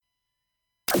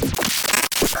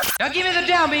Now give me the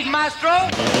downbeat, maestro.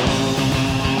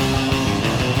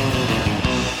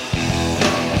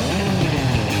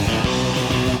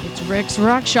 It's Rick's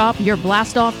Rock Shop, your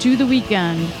blast off to the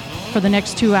weekend. For the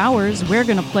next 2 hours, we're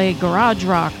going to play garage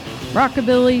rock,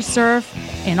 rockabilly, surf,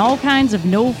 and all kinds of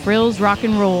no-frills rock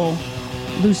and roll.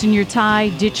 Loosen your tie,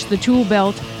 ditch the tool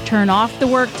belt, turn off the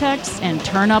work text, and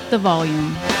turn up the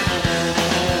volume.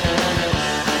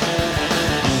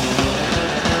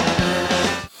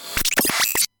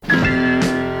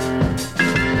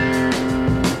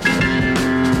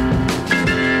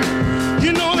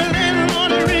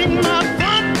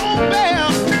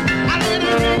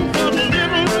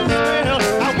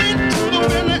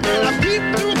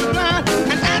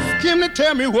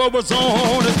 Tell me what was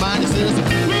on his mind. He says,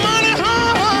 money,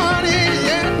 honey,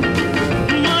 yeah.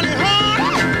 Money, honey,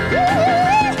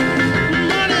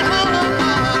 money,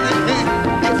 honey,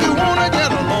 if you wanna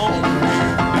get along.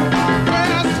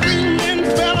 Well, screaming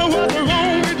fella, what's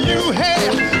wrong with you? Hey,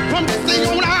 from the thing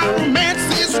on our romance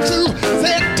is true.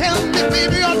 Said, tell me,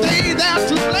 baby, are they there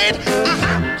too late?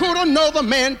 How could another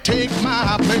man take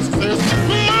my place? He says,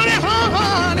 money,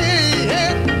 honey, yeah.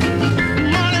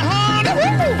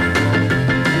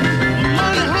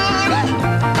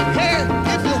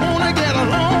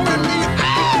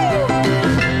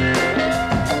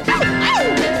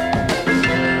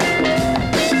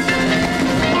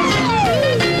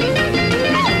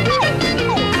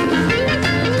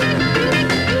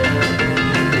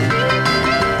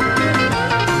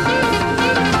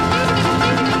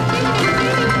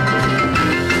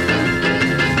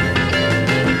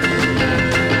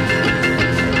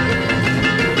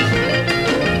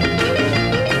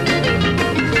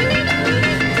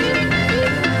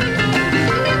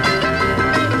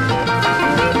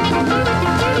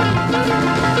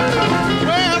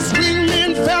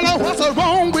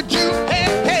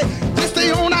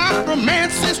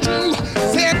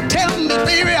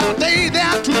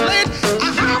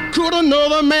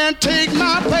 Another man take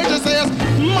my place and says,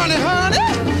 money, honey,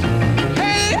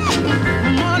 hey,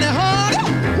 money, honey,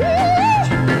 woo,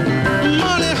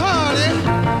 money, honey,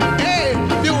 hey,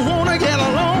 you wanna get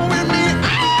along with me?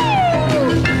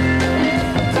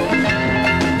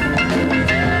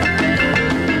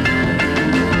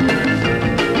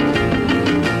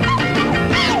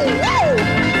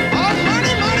 Oh,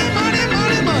 money, money, money,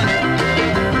 money, money.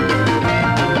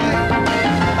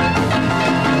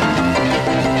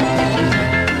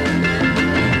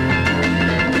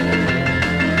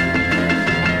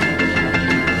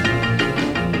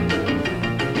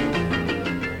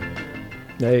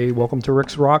 Hey, welcome to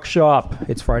Rick's Rock Shop.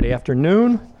 It's Friday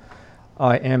afternoon.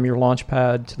 I am your launch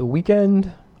pad to the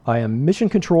weekend. I am mission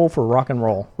control for rock and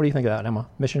roll. What do you think of that, Emma?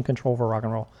 Mission control for rock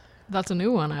and roll. That's a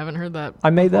new one. I haven't heard that.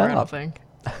 I made before, that I up. don't think.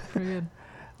 Pretty good.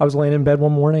 I was laying in bed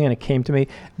one morning and it came to me.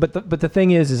 But the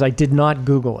thing is I did not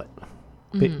Google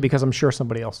it because I'm sure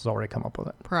somebody else has already come up with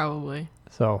it. Probably.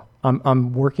 So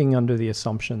I'm working under the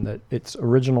assumption that it's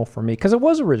original for me because it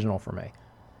was original for me.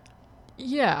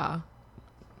 Yeah.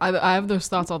 I have those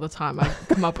thoughts all the time. I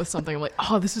come up with something, I'm like,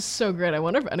 oh, this is so great. I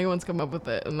wonder if anyone's come up with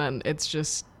it. And then it's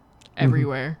just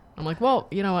everywhere. I'm like, well,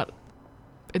 you know what?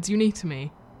 It's unique to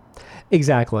me.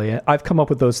 Exactly. I've come up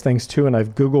with those things too, and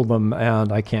I've Googled them,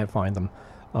 and I can't find them.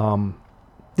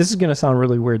 This is going to sound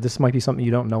really weird. This might be something you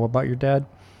don't know about your dad,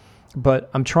 but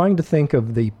I'm trying to think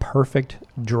of the perfect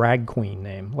drag queen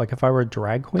name. Like if I were a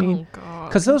drag queen. Oh, God.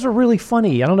 Because those are really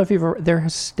funny. I don't know if you've ever... They're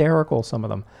hysterical, some of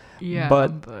them. Yeah,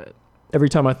 But every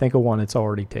time I think of one, it's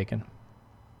already taken.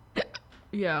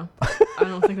 Yeah. I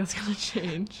don't think that's going to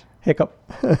change. Hiccup.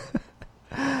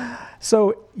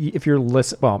 So if you're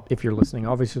listening,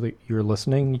 obviously you're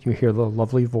listening, you hear the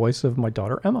lovely voice of my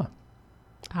daughter, Emma.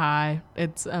 Hi,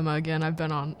 it's Emma again. I've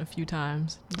been on a few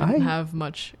times. Didn't have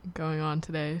much going on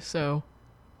today, so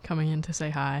coming in to say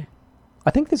hi.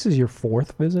 I think this is your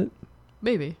 4th visit.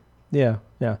 Maybe. Yeah.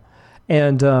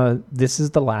 And this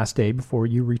is the last day before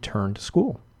you return to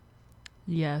school.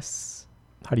 Yes.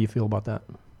 How do you feel about that?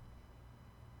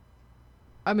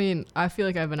 I mean, I feel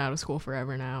like I've been out of school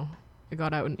forever now. I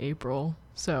got out in April,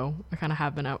 so I kind of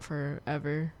have been out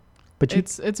forever. But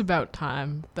it's about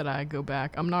time that I go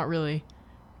back. I'm not really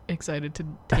excited to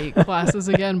take classes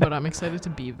again, but I'm excited to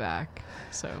be back.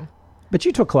 So. But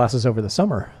you took classes over the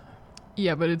summer.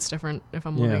 Yeah, but it's different if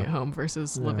I'm living at home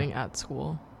versus living at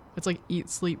school. It's like eat,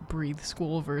 sleep, breathe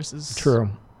school versus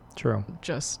True.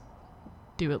 Just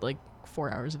do it like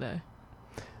 4 hours a day.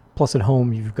 Plus at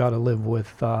home, you've got to live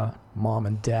with mom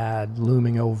and dad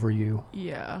looming over you.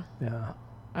 Yeah. Yeah.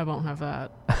 I won't have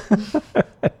that.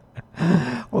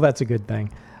 Well, that's a good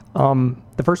thing.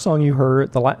 The first song you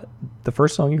heard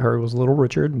was Little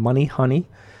Richard, Money Honey.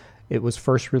 It was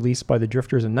first released by the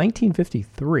Drifters in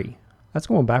 1953. That's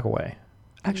going back away.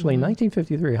 Actually,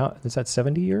 1953, huh? Is that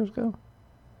 70 years ago?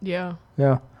 Yeah.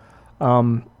 Yeah.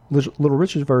 Little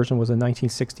Richard's version was in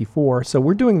 1964. So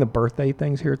we're doing the birthday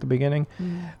things here at the beginning.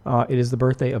 It is the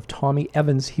birthday of Tommy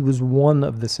Evans. He was one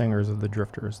of the singers of the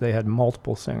Drifters. They had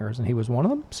multiple singers, and he was one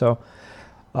of them. So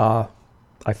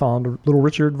I found a Little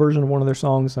Richard version of one of their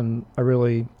songs, and I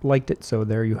really liked it. So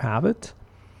there you have it.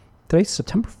 Today's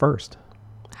September 1st.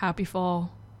 Happy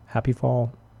fall. Happy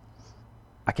fall.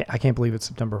 I can't believe it's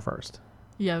September 1st.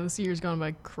 Yeah, this year's gone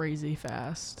by crazy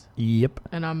fast. Yep.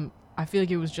 And I feel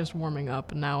like it was just warming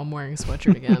up, and now I'm wearing a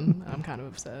sweatshirt again. I'm kind of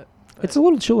upset. It's a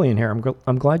little chilly in here.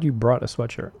 I'm glad you brought a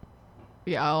sweatshirt.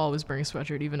 Yeah, I'll always bring a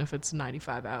sweatshirt, even if it's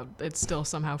 95 out. It's still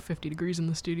somehow 50 degrees in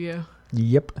the studio.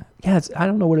 Yep. Yeah, I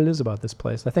don't know what it is about this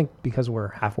place. I think because we're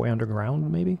halfway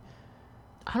underground, maybe.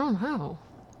 I don't know.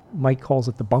 Mike calls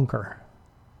it the bunker.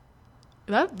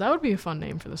 That would be a fun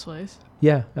name for this place.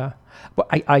 Yeah. But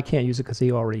I can't use it because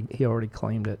he already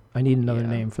claimed it. I need another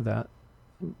name for that.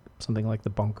 Something like the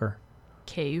bunker.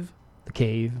 Cave. The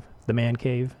cave. The man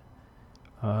cave.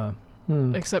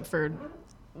 Except for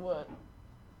what?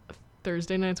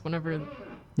 Thursday nights, whenever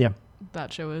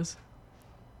that show is.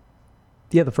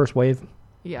 Yeah, the first wave.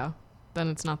 Yeah. Then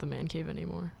it's not the man cave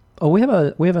anymore. Oh, we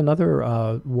have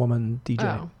another woman DJ.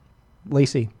 Oh.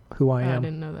 Lacey, who I am. I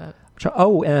didn't know that.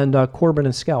 Oh, and Corbin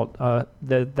and Scout.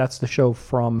 That's the show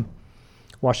from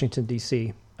Washington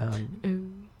D.C.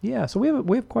 Yeah, so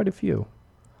we have quite a few.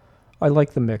 I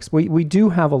like the mix. We do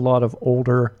have a lot of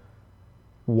older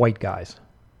white guys.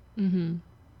 Mm-hmm.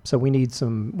 So we need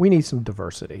some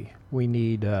diversity. We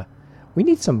need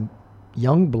some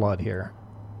young blood here.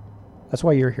 That's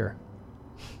why you're here.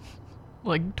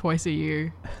 Like twice a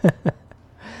year.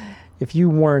 If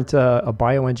you weren't a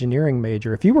bioengineering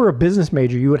major, if you were a business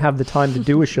major, you would have the time to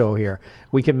do a show here.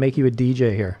 We could make you a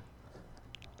DJ here.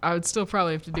 I would still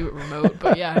probably have to do it remote,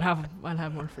 but yeah, I'd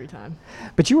have more free time.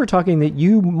 But you were talking that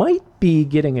you might be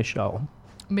getting a show.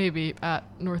 Maybe at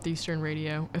Northeastern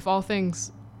Radio. If all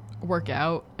things work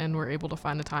out and we're able to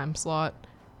find a time slot,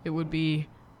 it would be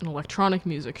an electronic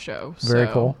music show. Very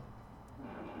cool.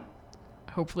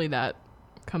 Hopefully that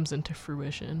comes into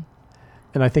fruition.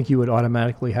 And I think you would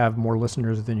automatically have more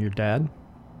listeners than your dad.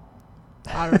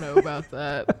 I don't know about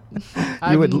that.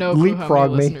 I would have no clue how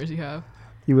leapfrog many me. listeners you have.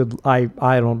 You would. I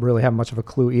don't really have much of a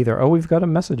clue either. Oh, we've got a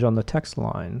message on the text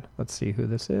line. Let's see who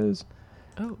this is.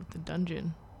 Oh, the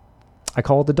dungeon. I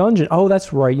call it the dungeon. Oh,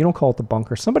 that's right. You don't call it the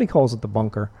bunker. Somebody calls it the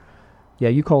bunker. Yeah,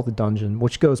 you call it the dungeon,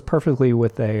 which goes perfectly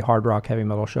with a hard rock heavy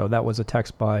metal show. That was a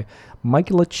text by Mike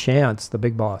LaChance, the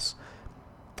big boss.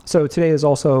 So today is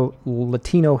also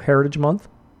Latino Heritage Month.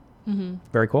 Mm-hmm.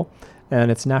 Very cool.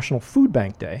 And it's National Food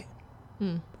Bank Day,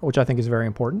 which I think is very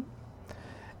important.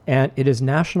 And it is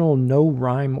National No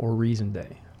Rhyme or Reason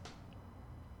Day.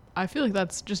 I feel like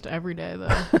that's just every day,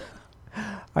 though.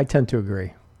 I tend to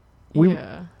agree.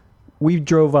 We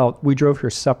drove here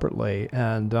separately,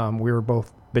 and we were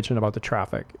both bitching about the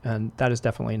traffic, and that is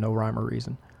definitely no rhyme or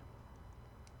reason.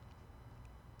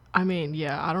 I mean,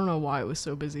 yeah, I don't know why it was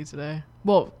so busy today.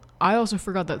 Well, I also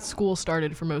forgot that school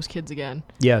started for most kids again.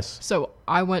 Yes. So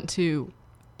I went to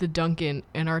the Dunkin'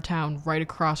 in our town right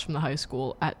across from the high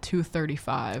school at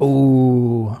 2:35.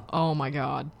 Ooh. Oh my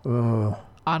God. Ugh.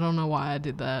 I don't know why I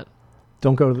did that.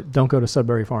 Don't go to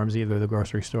Sudbury Farms either, the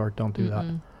grocery store. Don't do that.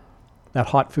 That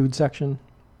hot food section,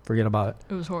 forget about it.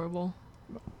 It was horrible.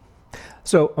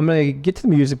 So I'm going to get to the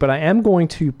music, but I am going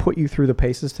to put you through the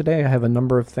paces today. I have a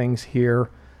number of things here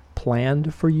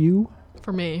planned for you.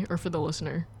 For me or for the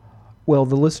listener? Well,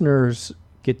 the listeners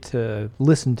get to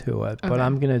listen to it, but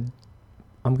I've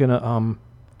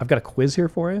got a quiz here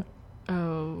for you.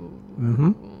 Oh.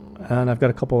 Mm-hmm. And I've got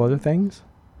a couple other things.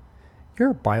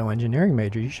 You're a bioengineering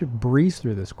major. You should breeze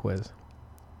through this quiz.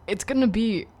 It's going to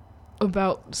be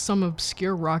about some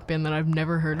obscure rock band that I've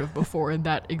never heard of before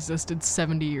that existed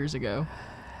 70 years ago.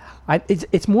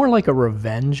 It's more like a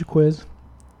revenge quiz,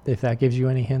 if that gives you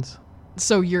any hints.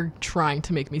 So you're trying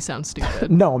to make me sound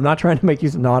stupid. No, I'm not trying to make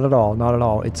you... Not at all. Not at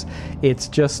all. It's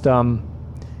just...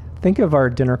 think of our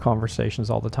dinner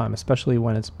conversations all the time, especially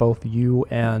when it's both you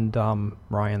and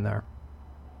Ryan there.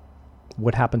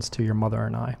 What happens to your mother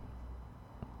and I?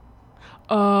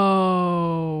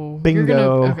 Oh.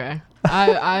 Bingo. Okay.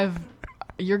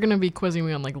 You're gonna be quizzing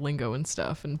me on like lingo and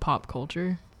stuff and pop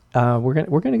culture.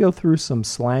 We're gonna go through some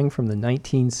slang from the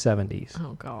 1970s.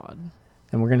 Oh God.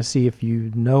 And we're gonna see if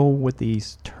you know what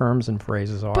these terms and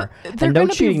phrases are. But and no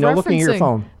cheating, no looking at your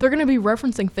phone. They're gonna be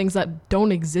referencing things that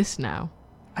don't exist now.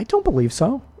 I don't believe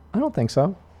so. I don't think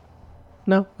so.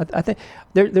 I think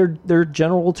they're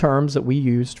general terms that we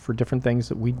used for different things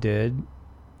that we did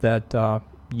that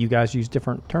you guys use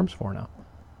different terms for now.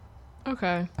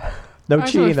 Okay. No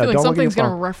cheating. I feel like Don't something's look at your going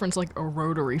to phone. reference like a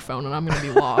rotary phone and I'm going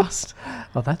to be lost.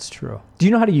 Oh, that's true. Do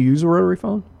you know how to use a rotary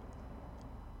phone?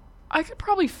 I could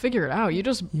probably figure it out. You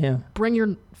just bring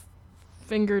your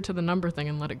finger to the number thing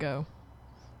and let it go.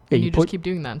 Yeah, and you just keep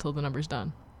doing that until the number's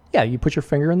done. Yeah, you put your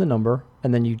finger in the number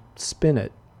and then you spin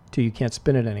it till you can't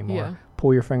spin it anymore. Yeah.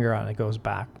 Pull your finger out and it goes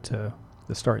back to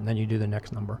the start, and then you do the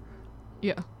next number.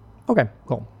 Yeah. Okay,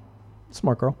 cool.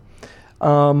 Smart girl.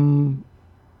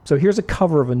 So here's a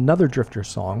cover of another Drifters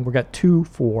song. We got two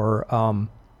for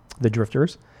the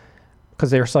Drifters because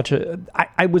they're such a...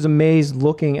 I was amazed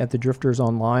looking at the Drifters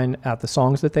online at the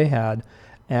songs that they had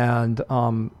and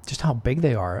just how big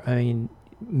they are. I mean,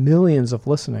 millions of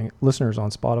listeners on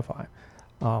Spotify.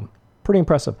 Pretty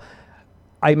impressive.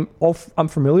 I'm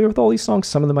familiar with all these songs.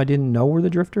 Some of them I didn't know were the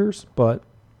Drifters, but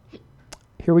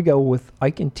here we go with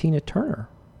Ike and Tina Turner.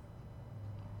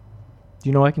 Do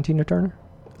you know Ike and Tina Turner?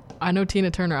 I know Tina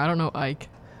Turner. I don't know Ike.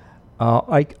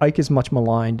 Ike is much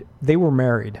maligned. They were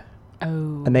married.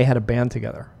 Oh. And they had a band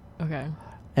together. Okay.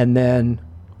 And then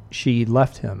she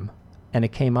left him, and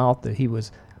it came out that he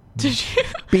was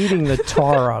beating the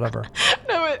tar out of her.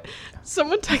 No, but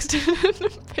someone texted in a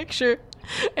picture,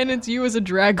 and it's you as a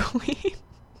drag queen.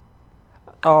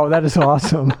 Oh, that is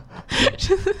awesome.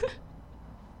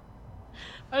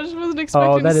 I just wasn't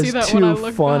expecting to see that when I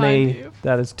looked behind you.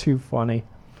 That is too funny.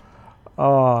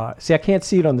 See, I can't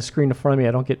see it on the screen in front of me.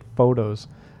 I don't get photos.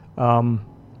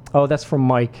 That's from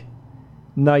Mike.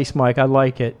 Nice, Mike. I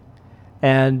like it.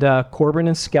 And Corbin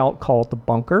and Scout call it the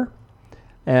bunker.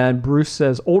 And Bruce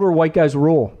says, older white guys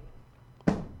rule.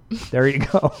 There you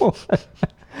go.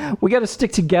 We got to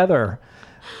stick together.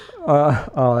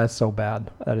 That's so bad.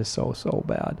 That is so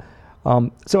bad.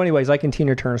 So anyways, Ike and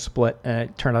Tina Turner split, and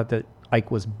it turned out that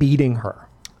Ike was beating her.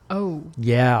 Oh.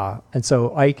 Yeah. And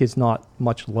so Ike is not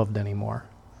much loved anymore.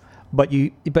 But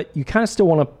you kind of still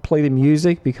want to play the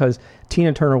music because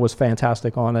Tina Turner was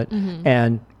fantastic on it,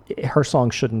 and her song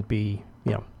shouldn't be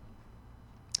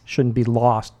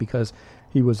lost because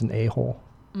he was an a-hole.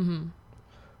 Mm-hmm.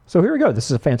 So here we go. This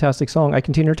is a fantastic song. Ike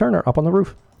and Tina Turner, Up on the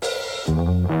Roof.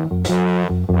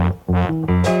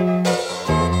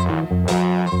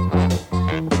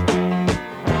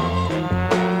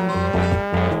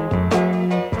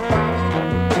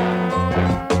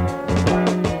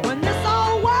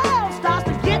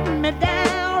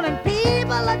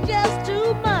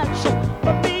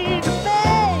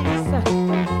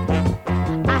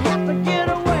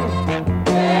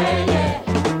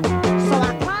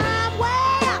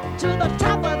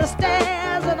 Top of the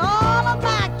stairs and all of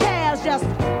my cares just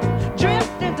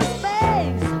drift into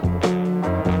space.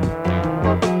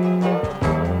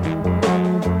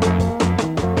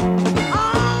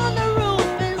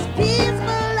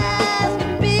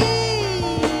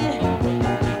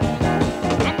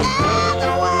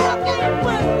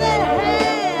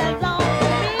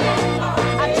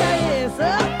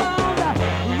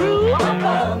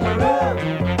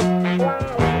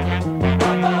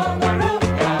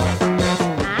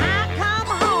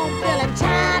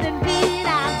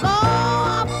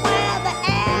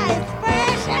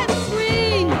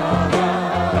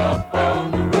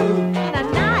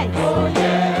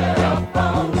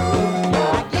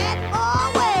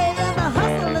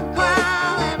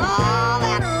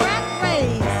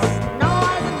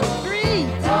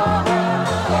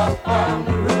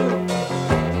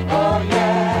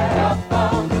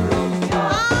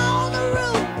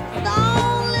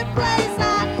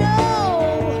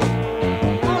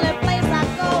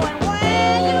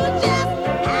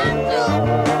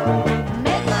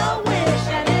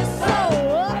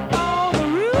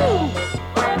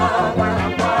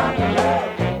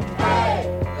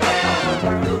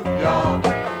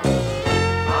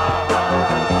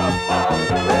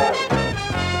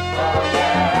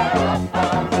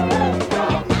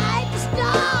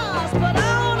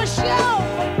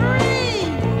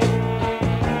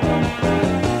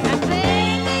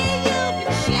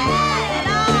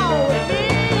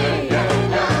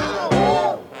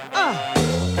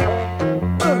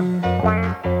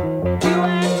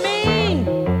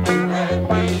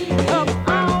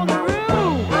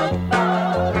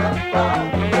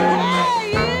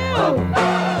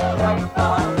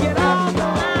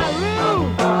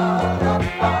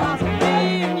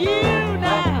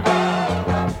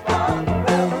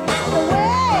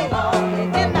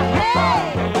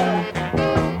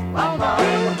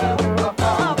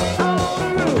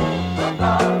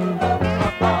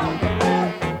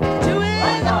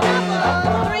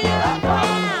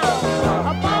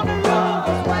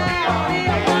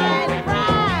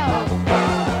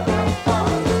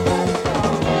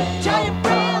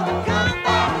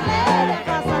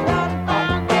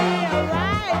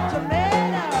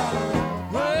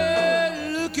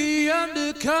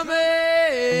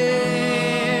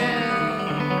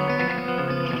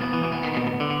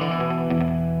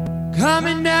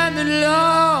 coming down the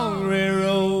long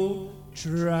railroad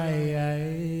track.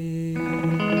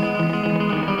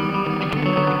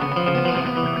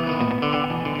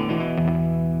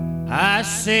 I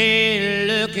say,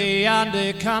 look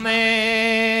yonder coming,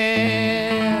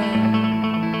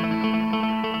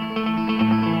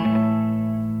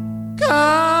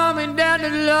 coming down the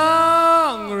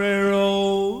long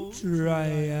railroad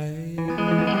track.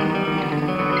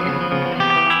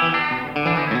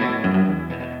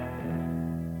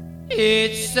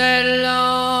 It's that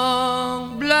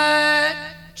long black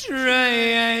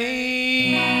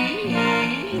train.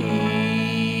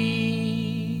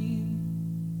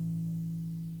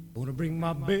 Gonna bring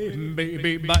my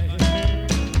baby back.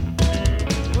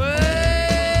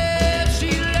 Well,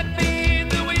 she left me in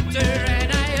the winter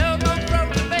and I held my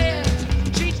frozen bed.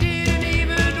 She didn't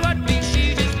even want me,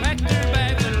 she just packed her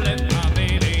bags and left my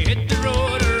baby hit the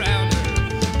road around her,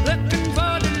 looking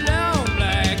for the long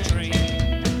black train.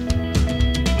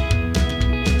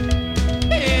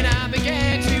 And I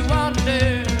began to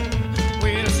wonder,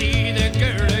 will I see the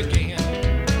girl again?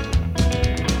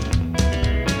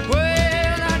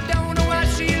 Well, I don't know why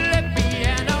she left me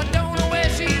and I don't know where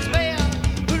she's been,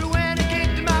 but when I get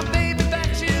to my baby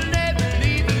back, she'll never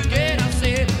leave again. I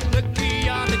said, look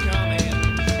beyond the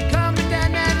coming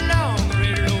down that long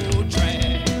railroad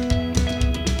track.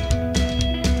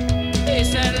 It's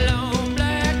that long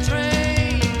black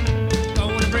train,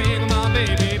 gonna bring my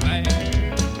baby back.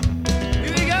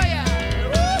 Here we go, yeah.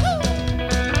 Woo-hoo.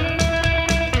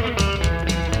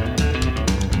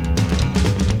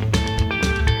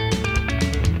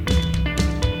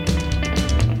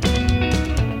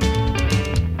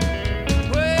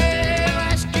 Well,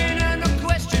 asking her no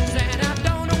questions and I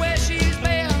don't know where she's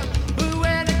been, but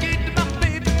when I get to my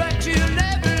baby back, she'll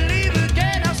never leave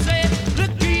again. I said,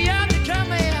 look beyond the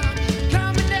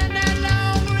coming down that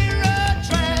long railroad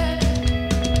track.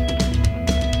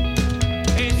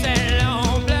 It's that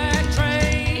long black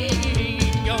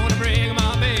train, gonna bring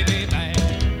my baby back.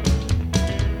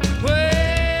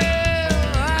 Well,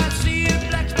 I see a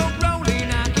black smoke rolling,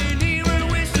 I can hear her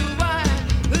whistle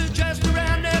whine, just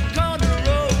around that corner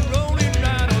road, rolling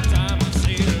right on time. I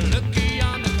see her look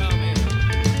beyond the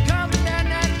coming down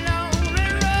that long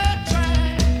railroad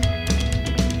track.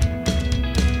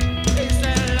 It's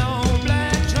that long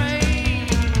black train,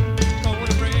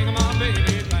 gonna bring my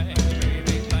baby back,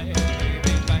 baby back,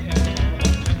 baby back.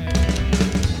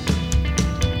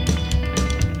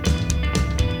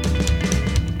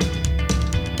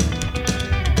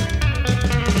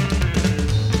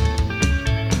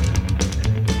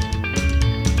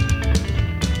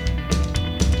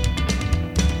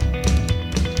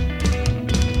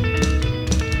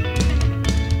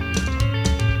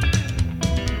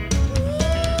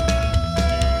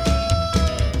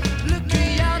 Look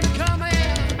beyond the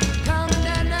coming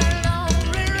down that long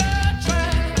railroad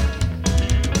track.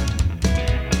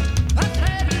 I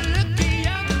said, look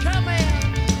beyond the coming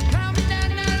down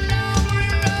that long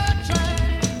railroad track.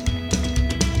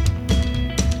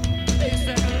 It's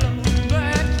that long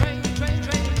black train,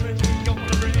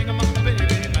 gonna bring my baby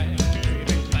back,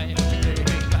 baby back,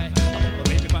 baby back,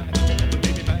 baby back, baby back,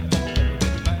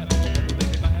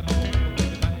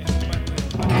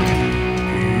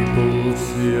 People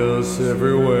see us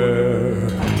everywhere.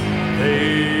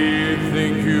 They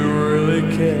think you really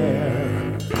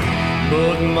care,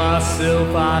 but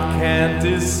myself I can't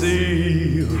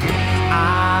deceive.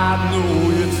 I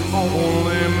know it's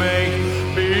only make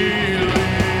believe.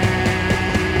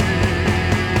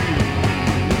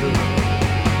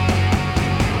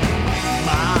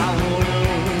 My one and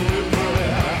only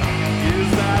prayer is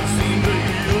that seem to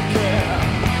you care.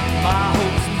 My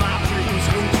hopes, my dreams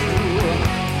come true.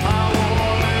 My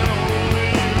one and only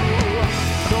you.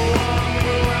 No one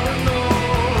will ever know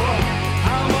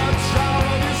how much I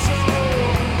love you so.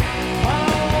 My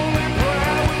only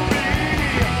prayer will be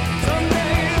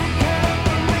someday you can't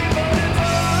believe, but it's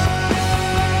all.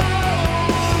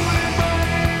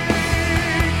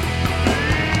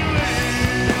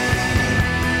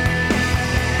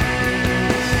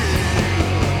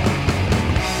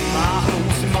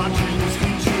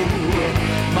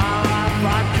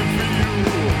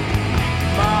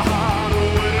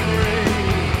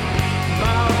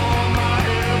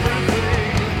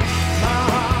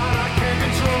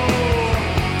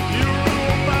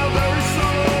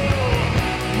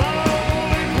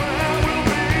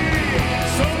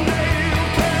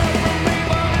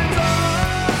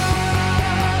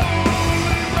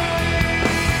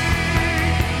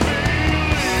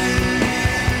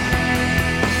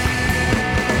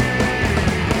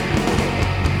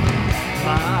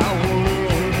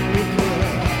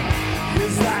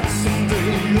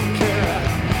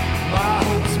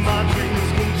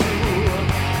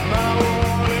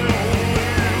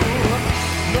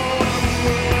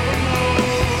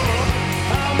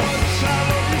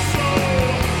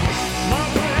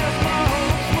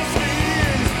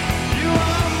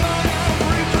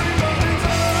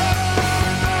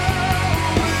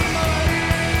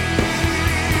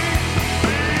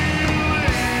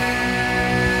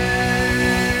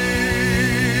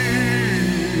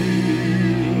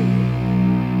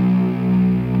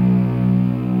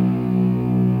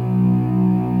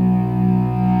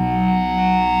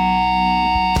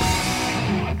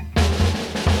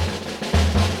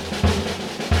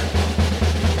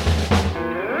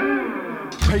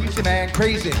 Crazy man,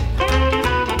 crazy.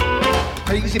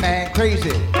 Crazy man,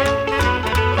 crazy.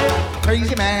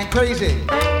 Crazy man, crazy.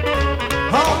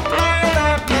 Oh man,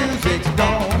 that music's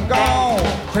gone, gone.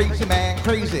 Crazy man,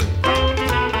 crazy.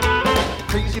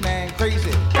 Crazy man,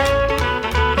 crazy.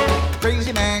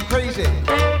 Crazy man, crazy.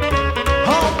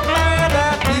 Oh man,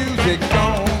 that music's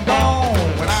gone, gone.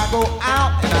 When I go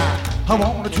out and I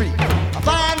want a treat, I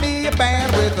find me a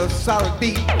band with a solid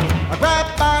beat. I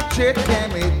grab my chick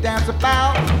and we dance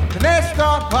about. Then they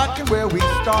start rocking where we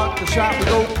start to shop. We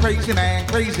go crazy man,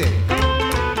 crazy.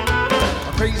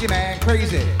 Crazy man,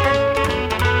 crazy.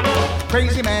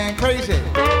 Crazy man, crazy.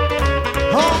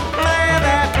 Oh man,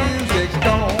 that music's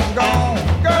gone, gone.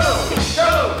 Go,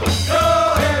 go,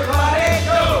 go, everybody,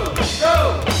 go,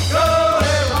 go, go,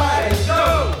 everybody,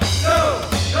 go, go,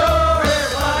 go,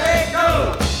 everybody,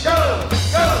 go, go,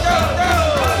 go, go, go.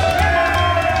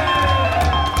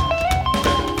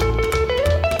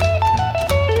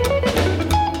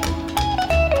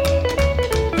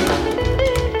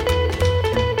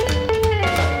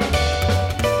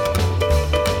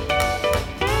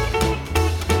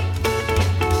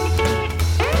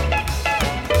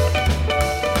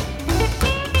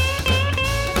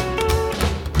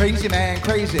 Crazy man,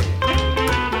 crazy.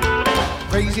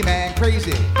 Crazy man,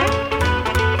 crazy.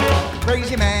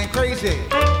 Crazy man, crazy.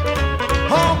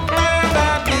 Oh man,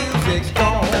 that music's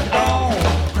gone, gone.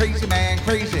 Crazy man,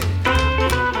 crazy.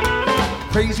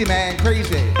 Crazy man,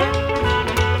 crazy.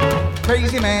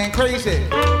 Crazy man, crazy.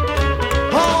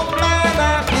 Oh man,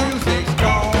 that music's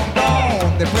gone,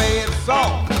 gone. They play it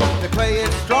soft, they play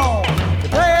it strong. They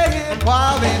play it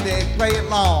wild and they play it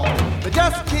long. They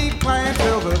just keep playing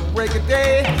till the break of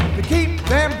day. To keep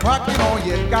them rocking, all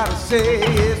you gotta say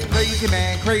is crazy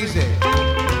man, crazy.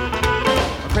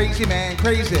 Crazy man,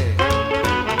 crazy.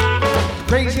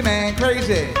 Crazy man,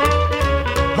 crazy.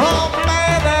 Oh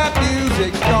man, that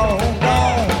music's gone,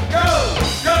 gone. Go,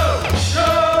 go,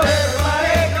 go,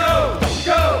 everybody, go,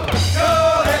 go,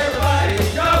 go, everybody,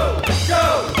 go,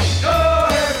 go, go,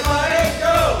 everybody,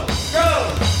 go, go,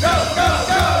 go, go,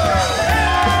 go.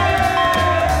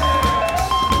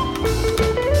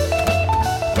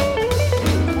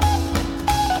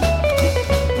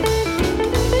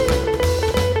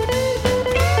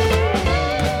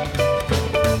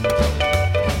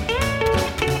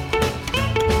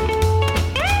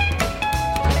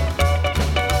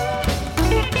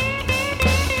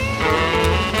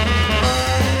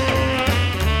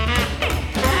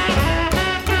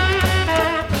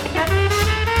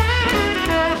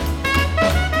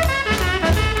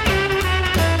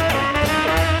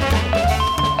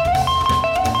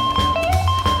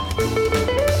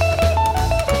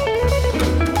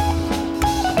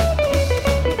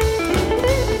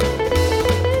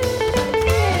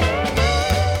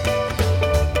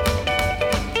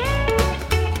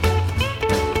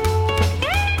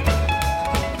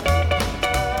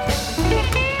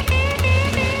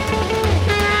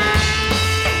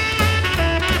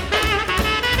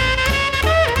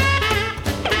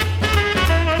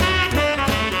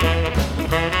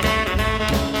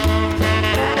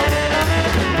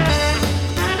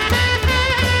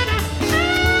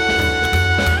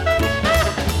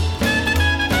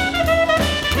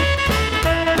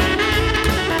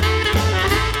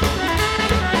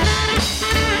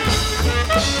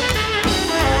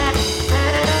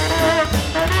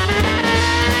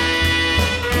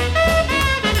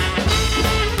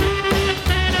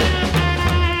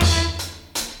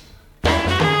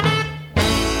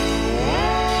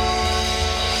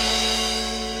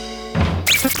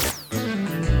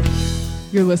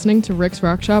 You're listening to Rick's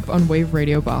Rock Shop on Wave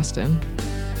Radio Boston.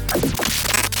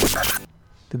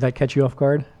 Did that catch you off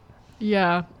guard?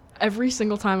 Yeah. Every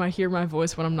single time I hear my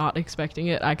voice when I'm not expecting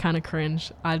it, I kind of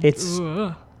cringe. It's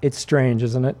strange,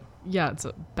 isn't it? Yeah, it's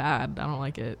bad. I don't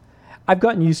like it. I've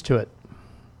gotten used to it.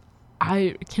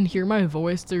 I can hear my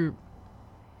voice through...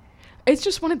 It's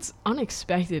just when it's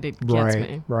unexpected, it gets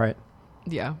me. Right.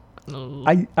 Yeah.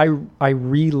 I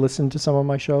re-listen to some of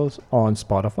my shows on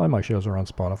Spotify. My shows are on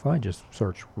Spotify. Just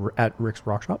search at Rick's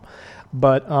Rock Shop.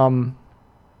 But I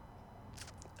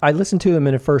listened to them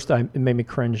and at first it made me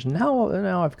cringe.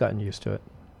 Now I've gotten used to it.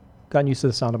 Gotten used to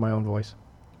the sound of my own voice.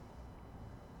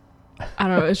 I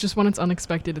don't know. It's just when it's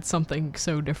unexpected, it's something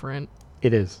so different.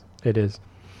 It is.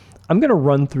 I'm going to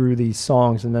run through these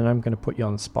songs and then I'm going to put you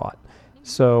on the spot.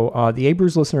 So the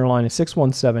Abrews listener line is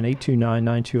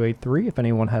 617-829-9283 if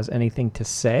anyone has anything to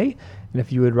say. And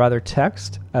if you would rather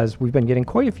text, as we've been getting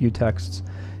quite a few texts,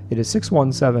 it is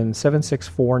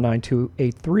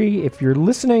 617-764-9283. If you're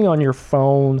listening on your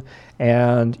phone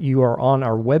and you are on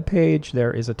our webpage,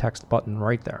 there is a text button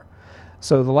right there.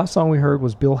 So the last song we heard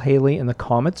was Bill Haley and the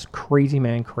Comets, Crazy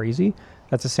Man Crazy.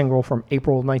 That's a single from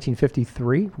April of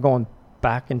 1953. We're going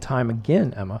back in time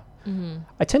again, Emma.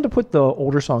 I tend to put the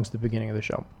older songs at the beginning of the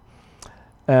show.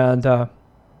 And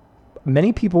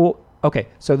many people... Okay,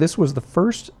 so this was the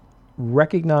first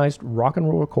recognized rock and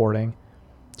roll recording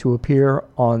to appear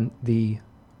on the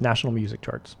national music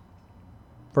charts.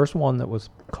 First one that was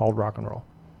called rock and roll.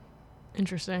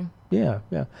 Interesting. Yeah.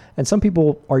 And some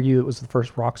people argue it was the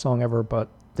first rock song ever, but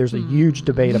there's a huge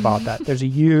debate about that. There's a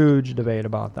huge debate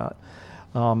about that.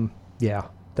 Yeah,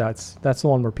 that's the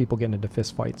one where people get into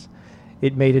fist fights.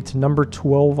 It made it to number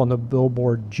 12 on the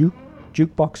Billboard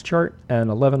Jukebox chart and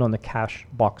 11 on the Cash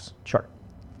Box chart.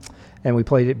 And we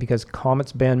played it because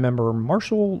Comets band member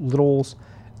Marshall Little's,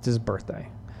 it's his birthday.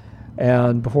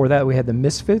 And before that, we had the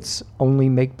Misfits, Only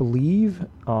Make Believe,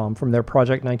 from their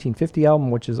Project 1950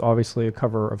 album, which is obviously a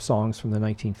cover of songs from the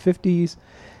 1950s.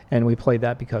 And we played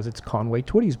that because it's Conway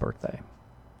Twitty's birthday.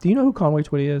 Do you know who Conway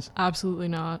Twitty is? Absolutely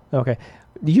not. Okay.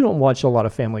 You don't watch a lot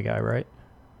of Family Guy, right?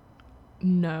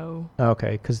 No.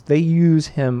 Okay, because they use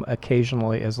him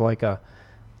occasionally as like a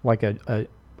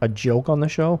joke on the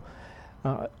show.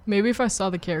 Maybe if I saw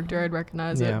the character, I'd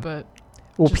recognize it, but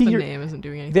just Peter, the name isn't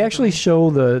doing anything. They actually for me.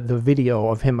 show the video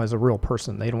of him as a real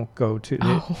person. They don't go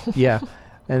to... Yeah.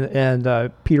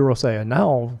 And Peter will say,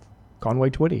 now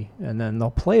Conway Twitty. And then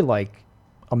they'll play like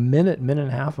a minute and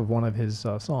a half of one of his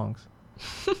songs.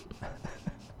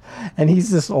 And he's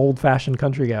this old-fashioned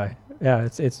country guy. Yeah,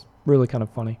 it's really kind of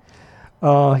funny.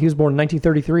 He was born in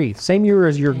 1933, same year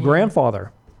as your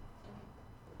grandfather.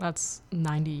 That's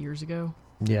 90 years ago.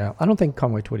 Yeah, I don't think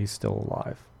Conway Twitty's still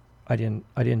alive. I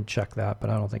didn't check that,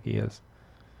 but I don't think he is.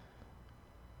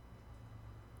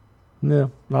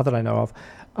 No, not that I know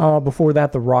of. Before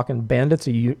that, the Rockin' Bandits,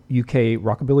 a UK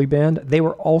rockabilly band, they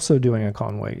were also doing a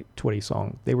Conway Twitty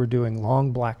song. They were doing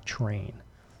Long Black Train.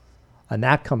 And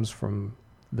that comes from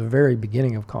the very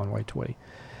beginning of Conway Twitty.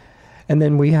 And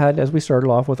then we had, as we started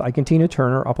off with, Ike and Tina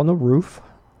Turner, Up on the Roof.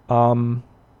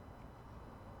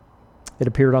 It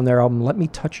appeared on their album, Let Me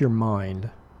Touch Your Mind.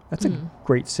 That's a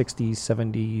great 60s,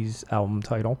 70s album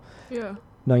title. Yeah.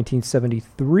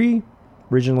 1973,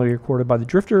 originally recorded by the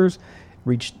Drifters,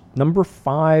 reached number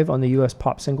 5 on the U.S.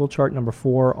 pop single chart, number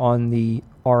 4 on the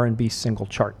R&B single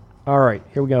chart. All right,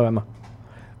 here we go, Emma.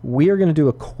 We are going to do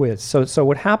a quiz. So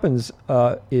what happens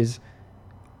is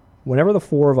whenever the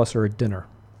four of us are at dinner,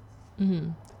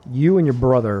 you and your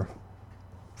brother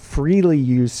freely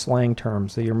use slang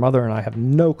terms that your mother and I have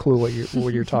no clue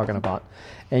what you're talking about.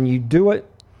 And you do it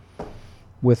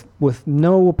with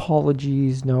no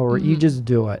apologies, you just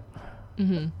do it.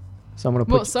 So I'm going to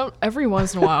put... every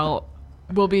once in a while,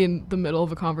 we'll be in the middle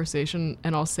of a conversation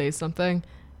and I'll say something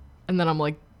and then I'm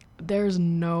like, there's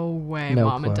no way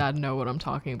Mom and Dad know what I'm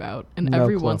talking about. And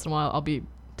every once in a while, I'll be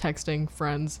texting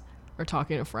friends or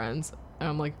talking to friends and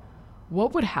I'm like,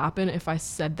 what would happen if I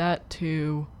said that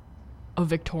to a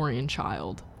Victorian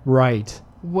child? Right.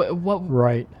 What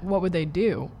would they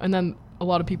do? And then a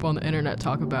lot of people on the internet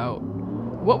talk about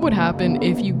what would happen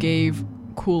if you gave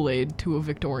Kool-Aid to a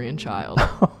Victorian child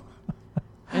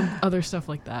and other stuff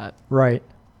like that. Right.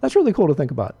 That's really cool to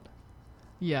think about.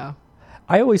 Yeah.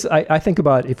 I think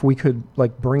about if we could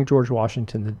like bring George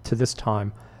Washington to this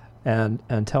time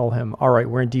and tell him, all right,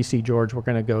 we're in DC, George, we're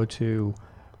going to go to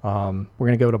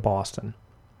Boston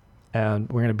and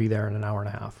we're going to be there in an hour and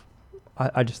a half.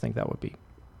 I just think that would be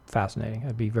fascinating.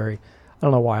 I'd be I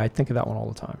don't know why, I think of that one all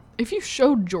the time. If you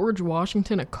showed George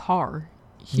Washington a car,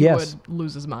 he would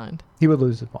lose his mind. He would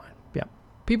lose his mind, yeah.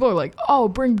 People are like, oh,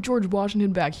 bring George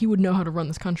Washington back. He would know how to run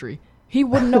this country. He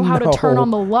wouldn't know how to turn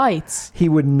on the lights. He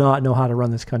would not know how to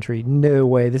run this country. No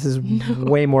way. This is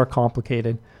way more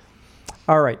complicated.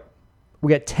 All right.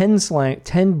 We got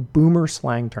 10 boomer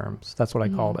slang terms. That's what I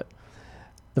called it.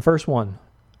 The first one,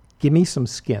 give me some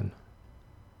skin.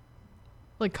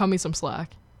 Like, cut me some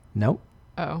slack. Nope.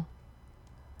 Oh.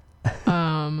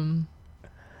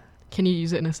 Can you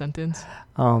use it in a sentence?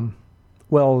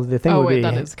 Well, the thing would be...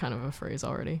 that is kind of a phrase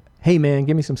already. Hey, man,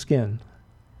 give me some skin.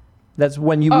 That's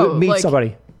when you meet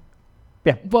somebody.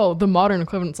 Yeah. Well, the modern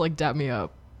equivalent's like, dap me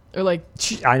up. Or like...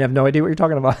 I have no idea what you're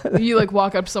talking about. You like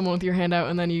walk up to someone with your hand out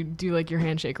and then you do like your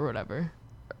handshake or whatever.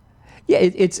 Yeah,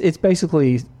 it's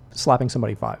basically slapping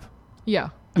somebody 5. Yeah.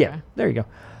 Okay. Yeah, there you go.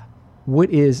 What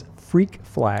is freak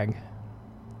flag?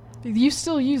 You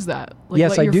still use that. Like,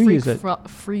 yes, I do use it.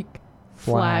 Freak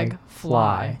flag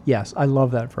fly. Yes, I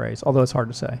love that phrase, although it's hard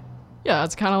to say. Yeah,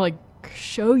 it's kind of like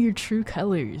show your true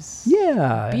colors.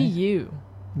 Yeah. Be you.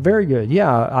 Very good.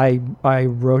 Yeah, I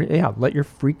wrote it. Yeah, let your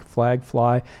freak flag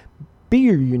fly. Be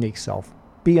your unique self.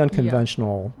 Be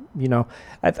unconventional. you know,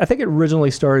 I think it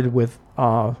originally started with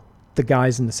the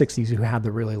guys in the 60s who had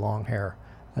the really long hair.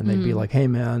 And they'd be like, hey,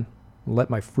 man, let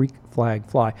my freak flag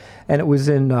fly. And it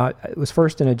was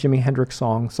first in a Jimi Hendrix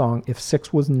song, If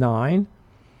 6 Was 9.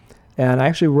 And I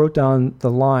actually wrote down the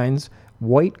lines,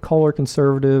 white collar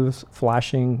conservatives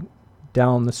flashing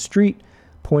down the street,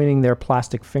 pointing their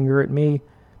plastic finger at me.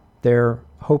 They're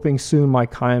hoping soon my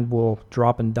kind will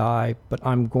drop and die, but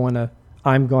I'm gonna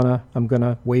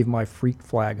wave my freak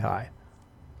flag high.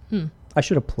 I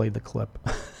should have played the clip.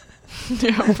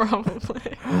 Yeah,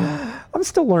 probably. I'm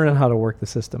still learning how to work the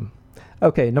system.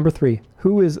 Okay, number 3.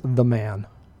 Who is the man?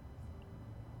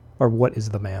 Or what is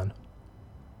the man?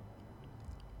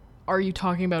 Are you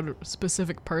talking about a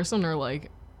specific person or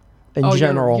like... In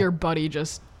general. Your buddy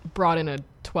just brought in a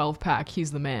 12-pack.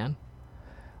 He's the man.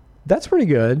 That's pretty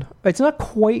good. It's not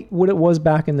quite what it was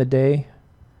back in the day.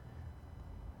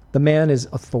 The man is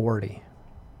authority.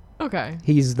 Okay.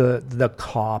 He's the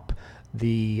cop,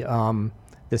 the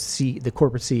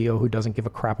corporate CEO who doesn't give a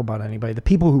crap about anybody. The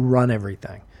people who run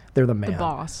everything. They're the man. The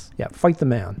boss. Yeah, fight the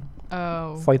man.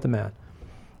 Oh. Fight the man.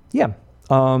 Yeah.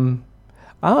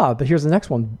 But here's the next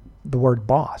one. The word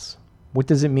boss. What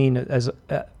does it mean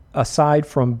aside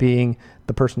from being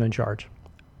the person in charge?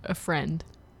 A friend.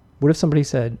 What if somebody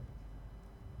said,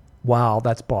 wow,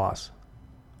 that's boss?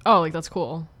 Oh, like that's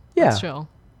cool. Yeah. That's chill.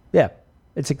 Yeah.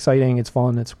 It's exciting. It's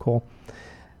fun. It's cool.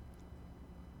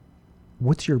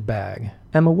 What's your bag?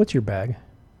 Emma, what's your bag?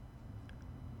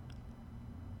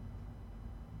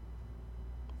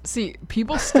 See,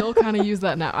 people still kind of use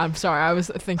that now. I'm sorry. I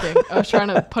was trying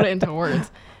to put it into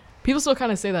words. People still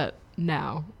kind of say that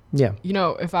now. Yeah. You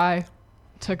know, if I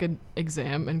took an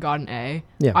exam and got an A,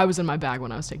 Yeah. I was in my bag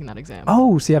when I was taking that exam.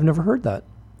 Oh, see, I've never heard that.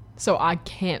 So I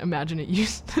can't imagine it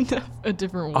used a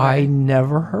different way. I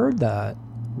never heard that.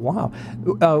 Wow.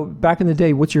 Back in the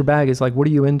day, what's your bag is like, what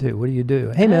are you into? What do you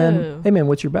do? Hey, man,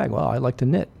 what's your bag? Well, I like to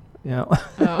knit. You know,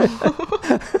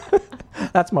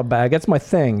 that's my bag. That's my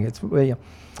thing. It's yeah.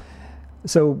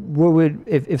 So what would,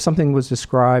 if something was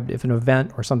described, if an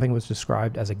event or something was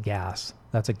described as a gas,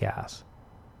 that's a gas.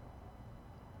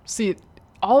 See,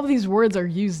 all of these words are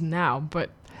used now, but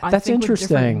That's think with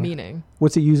different interesting. meaning.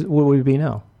 What's it use? What would it be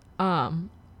now?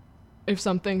 If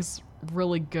something's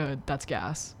really good, that's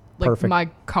gas. Like Perfect. my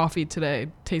coffee today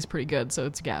tastes pretty good, so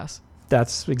it's gas.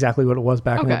 That's exactly what it was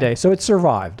back in the Okay. day. So it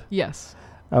survived. Yes.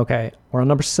 Okay. We're on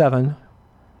number 7.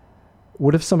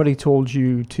 What if somebody told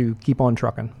you to keep on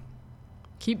trucking?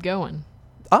 Keep going.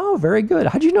 Oh, very good.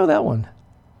 How'd you know that one?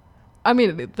 I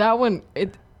mean, that one,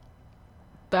 the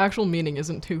actual meaning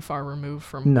isn't too far removed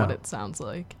from No. what it sounds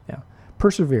like. Yeah.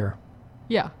 Persevere.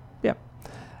 Yeah. Yeah.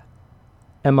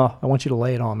 Emma, I want you to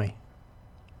lay it on me.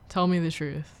 Tell me the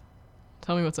truth.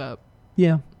 Tell me what's up.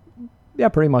 Yeah. Yeah,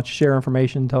 pretty much. Share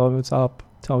information. Tell me what's up.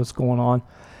 Tell what's going on.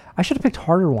 I should have picked a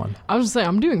harder one. I was just saying,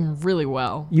 I'm doing really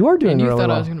well. You are doing and you really thought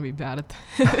well. I was going to be bad at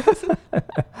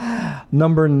that.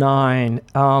 Number 9.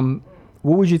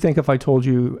 What would you think if I told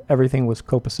you everything was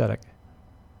copacetic?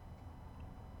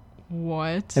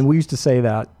 What? And we used to say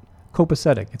that.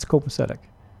 Copacetic. It's copacetic.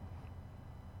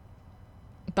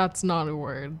 That's not a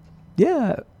word.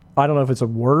 Yeah. I don't know if it's a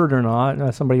word or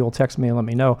not. Somebody will text me and let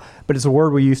me know. But it's a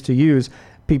word we used to use.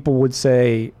 People would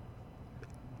say,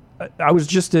 I was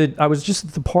just at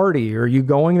the party. Are you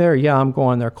going there? Yeah, I'm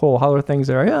going there. Cool. How are things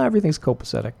there? Yeah, everything's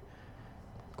copacetic.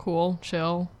 Cool.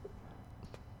 Chill.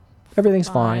 Everything's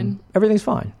fine. Everything's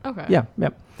fine. Okay. Yeah.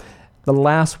 Yep. The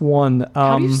last one.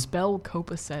 How do you spell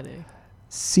copacetic?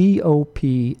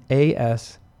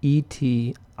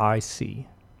 COPASETIC.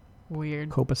 Weird.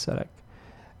 Copacetic.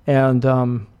 And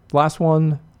last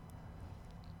one.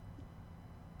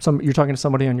 You're talking to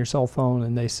somebody on your cell phone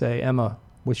and they say, Emma,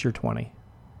 what's your 20?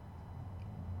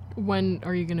 When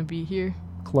are you going to be here?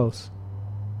 Close.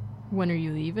 When are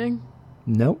you leaving?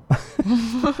 Nope.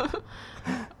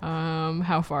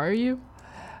 How far are you?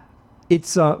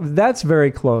 It's that's very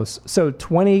close. So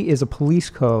 20 is a police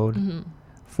code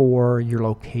for your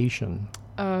location.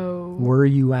 Oh. Where are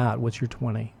you at? What's your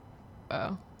 20?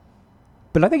 Oh.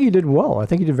 But I think you did well. I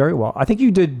think you did very well. I think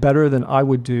you did better than I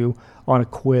would do on a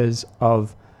quiz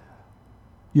of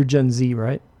your Gen Z,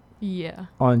 right? Yeah.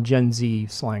 On Gen Z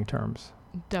slang terms.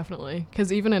 Definitely.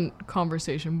 Because even in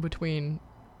conversation between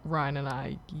Ryan and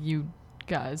I, you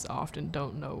guys often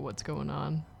don't know what's going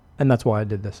on. And that's why I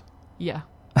did this. Yeah.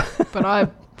 But I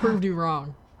proved you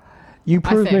wrong. You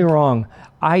proved me think. wrong.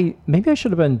 Maybe I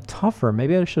should have been tougher.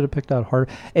 Maybe I should have picked out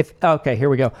harder. Okay, here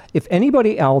we go. If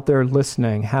anybody out there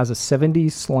listening has a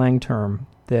 70s slang term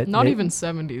that Not even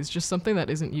 70s, just something that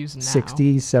isn't used now.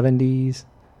 60s, 70s,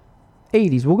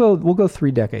 80s. We'll go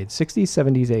 3 decades. 60s,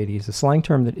 70s, 80s. A slang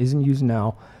term that isn't used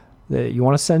now. You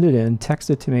want to send it in, text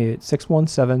it to me at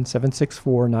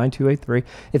 617-764-9283.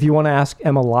 If you want to ask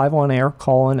Emma live on air,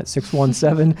 call in at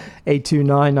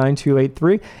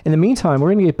 617-829-9283. In the meantime, we're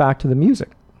going to get back to the music.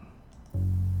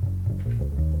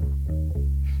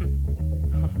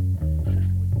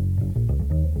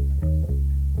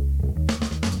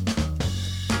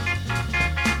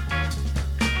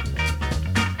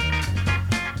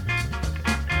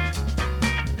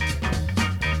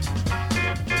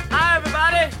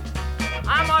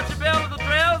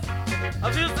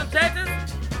 Of Houston, Texas.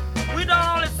 We don't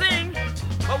only sing,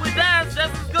 but we dance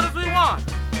just as good as we want.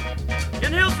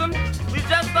 In Houston, we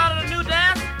just started a new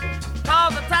dance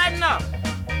called the Tighten Up.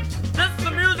 This is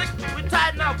the music we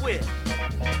tighten up with.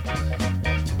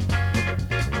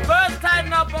 First,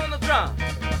 tighten up on the drum.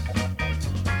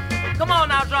 Come on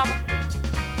now, drummer.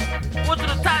 I want you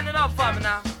to tighten it up for me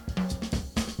now.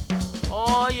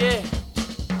 Oh, yeah.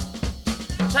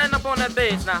 Tighten up on that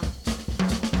bass now.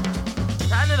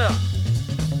 Tighten it up.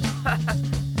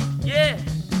 Yeah.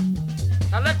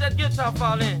 Now let that guitar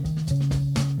fall in.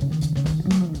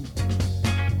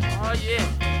 Oh yeah.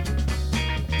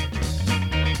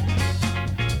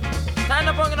 Tighten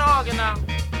up on the organ now.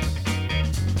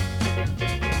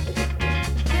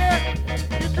 Yeah,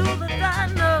 you do the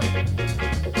tighten up.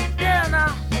 Yeah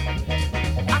now.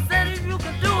 I said if you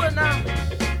can do it now,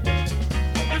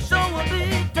 you sure will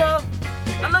be tough.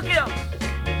 Now look here.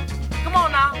 Come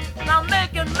on now. Now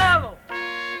make it mellow.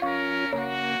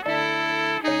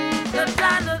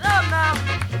 Tighten it up now.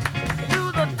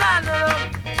 Do the tighten it up.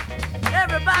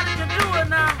 Everybody can do it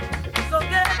now. So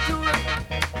get to it.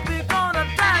 We're gonna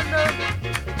tighten up.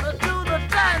 Do the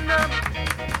tighten up.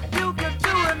 You can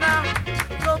do it now.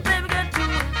 So baby get to it.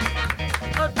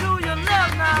 Do your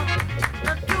left now.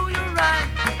 Do your right.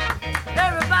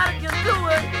 Everybody can do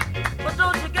it. But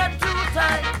don't you get too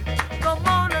tight. Come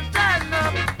on and tighten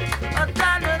up.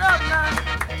 Tighten it up now.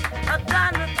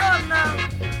 Tighten it up now.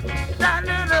 Tighten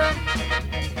it up.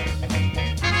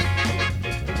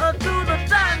 Do the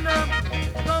tighten up.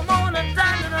 Come on and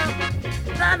tighten it up.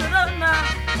 Tighten it up now.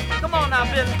 Come on now,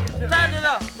 Billy. Tighten it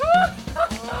up.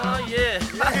 Oh, yeah.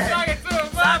 Sock it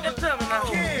to me now.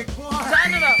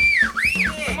 Tighten it up.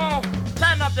 Come on.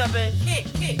 Tighten up that,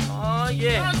 baby. Oh,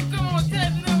 yeah. Come on,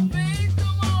 tighten up, baby.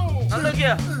 Come on. Now, look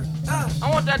here. I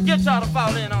want that guitar to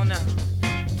fall in on now.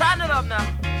 Tighten it up now.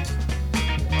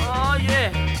 Oh,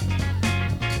 yeah.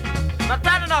 Now,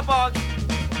 tighten it up, Augie.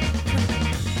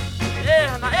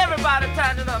 Yeah, now everybody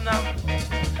tighten it up now.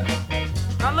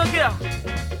 Now look here.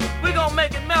 We gonna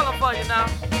make it mellow for you now.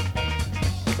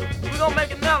 We gonna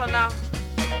make it mellow now.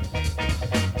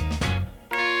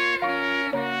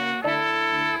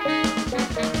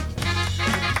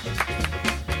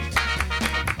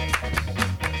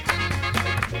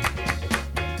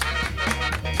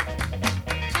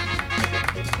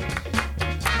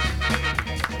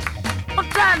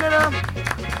 Tighten it up.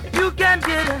 You can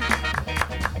get it.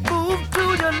 Move to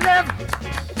your left,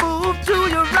 move to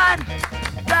your right.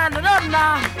 Tighten it up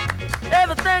now.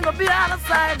 Everything will be out of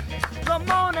sight. Come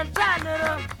on and tighten it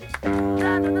up.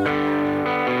 Tighten it up.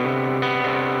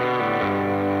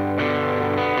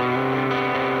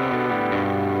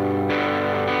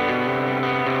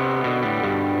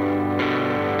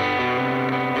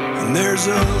 And there's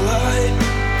a light.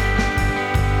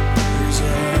 There's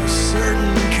a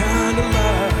certain kind of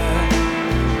light.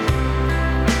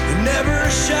 Never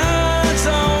shines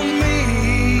on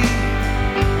me,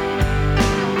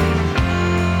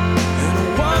 and I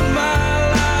want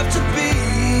my life to be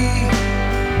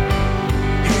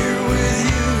here with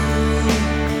you,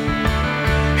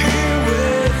 here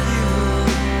with you.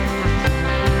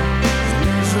 And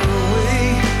there's a way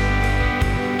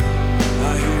I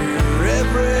hear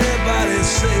everybody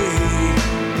say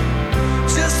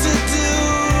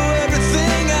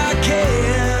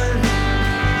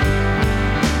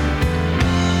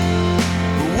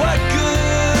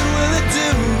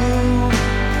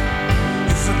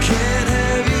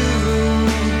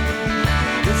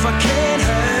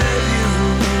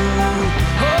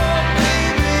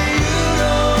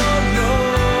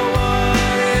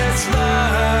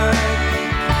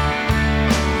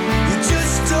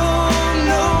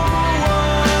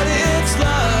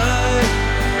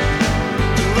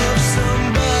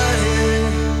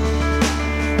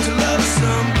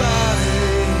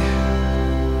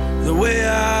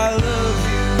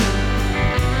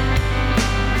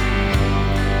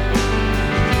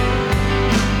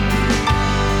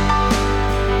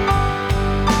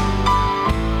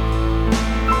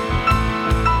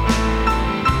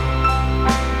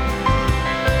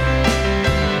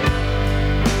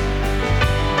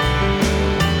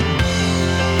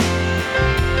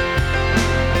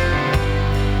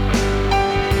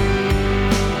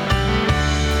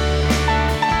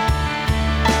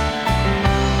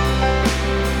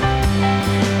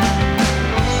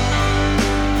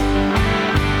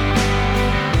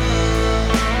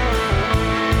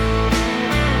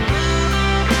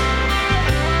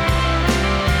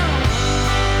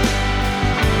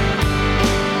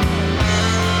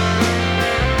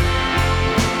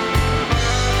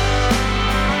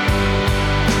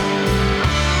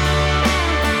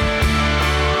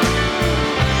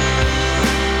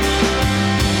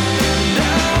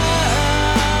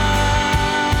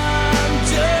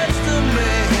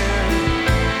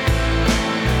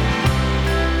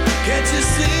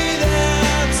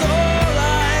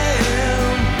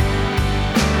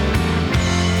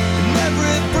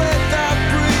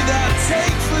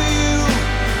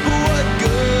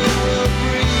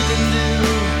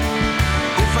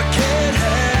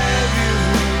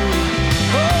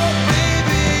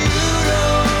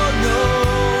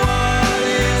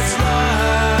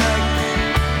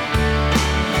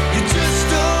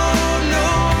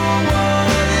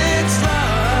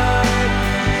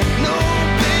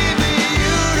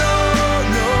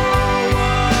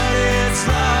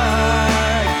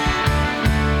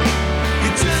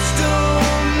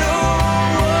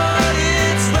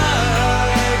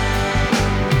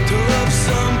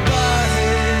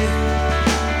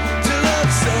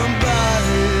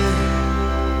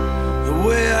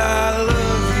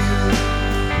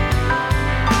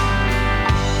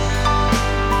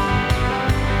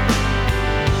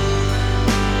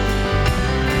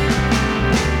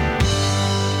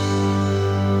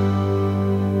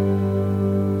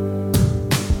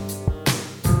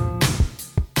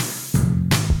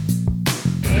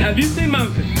Have you seen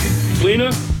Mountain?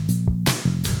 Lena?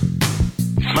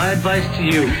 My advice to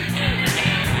you,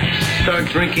 start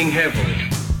drinking heavily.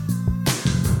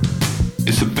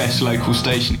 It's the best local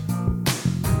station.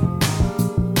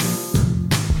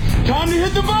 Time to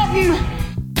hit the button!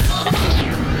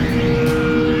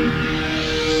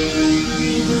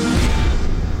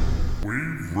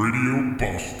 Wave Radio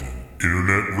Boston.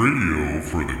 Internet radio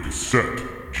for the cassette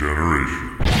generation.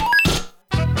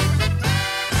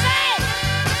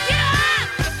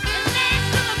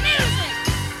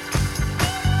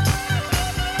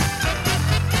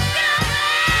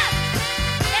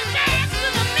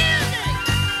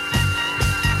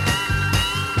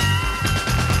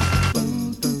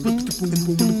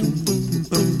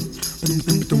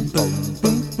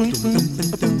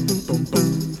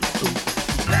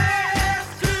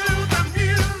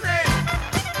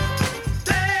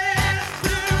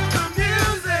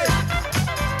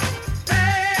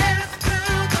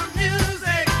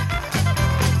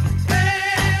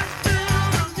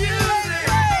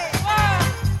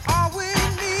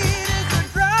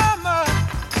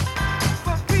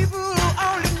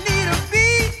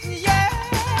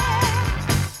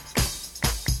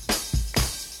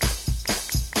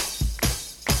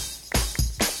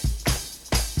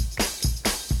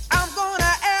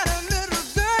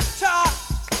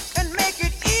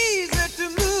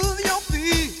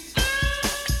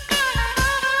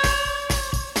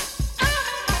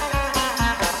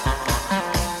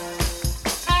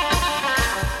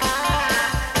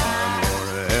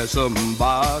 Some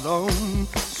bottom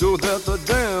so that the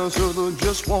dancer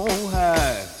just won't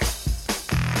hide.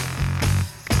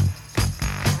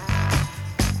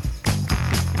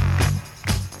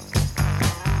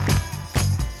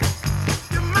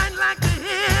 You might like to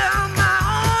hear my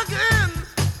organ.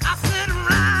 I said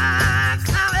right,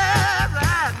 sound it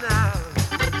right now.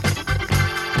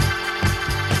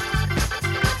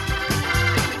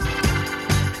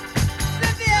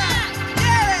 Cynthia,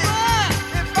 Jerry,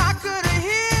 if I could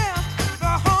hear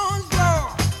the horns blow,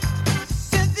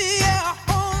 Cynthia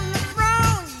on the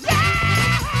throne,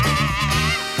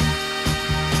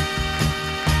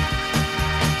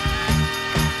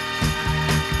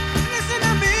 listen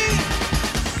to me.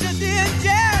 Cynthia and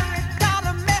Jerry got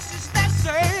a message that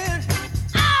said,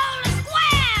 all the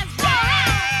squares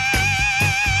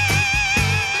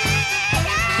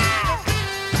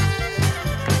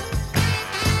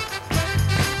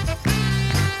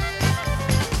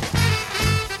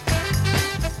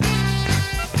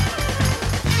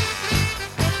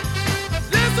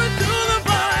listen to the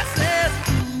voices.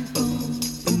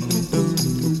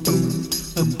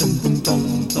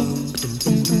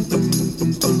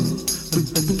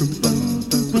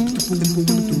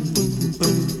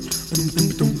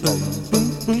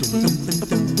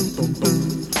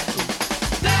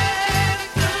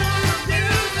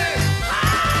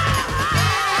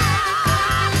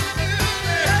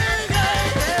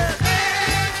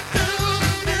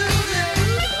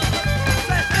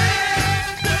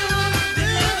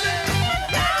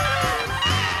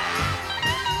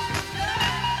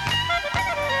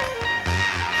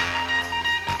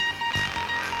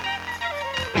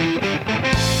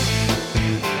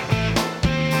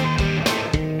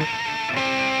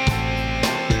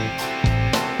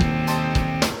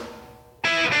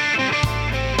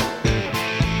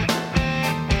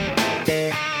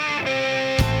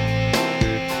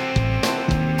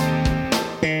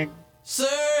 Sir,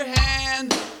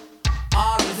 hand,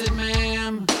 or is it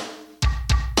ma'am?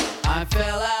 I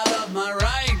fell out of my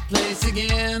right place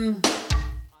again.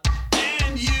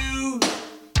 And you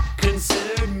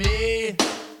considered me.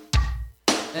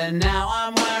 And now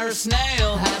I'm where a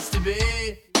snail has to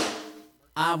be.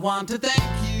 I want to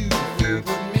thank you for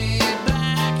putting me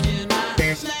back in my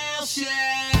snail shell.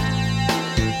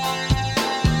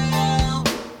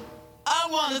 I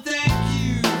want to thank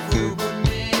you for putting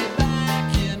me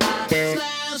back in my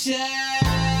snail shell.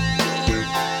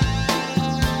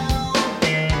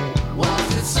 Was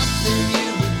it something you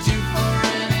would do for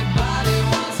anybody?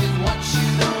 Was it what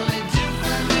you'd only do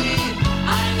for me? I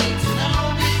need to know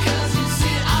because you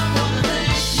see I want to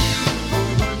thank you for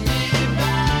putting me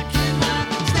back in my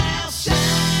snail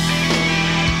shell.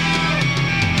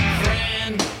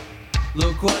 Friend,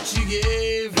 look what you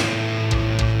gave.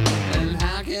 And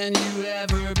how can you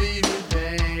ever be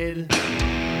repaid?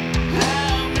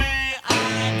 How may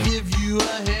I give you a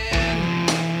hand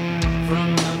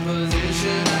from the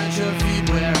position at your feet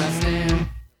where I stand?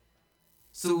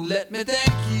 So let me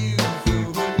thank you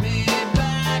for putting me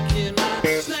back in my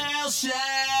snail shell.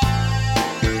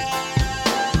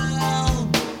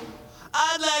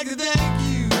 I'd like to thank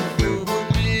you for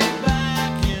putting me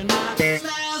back in my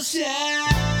snail shell.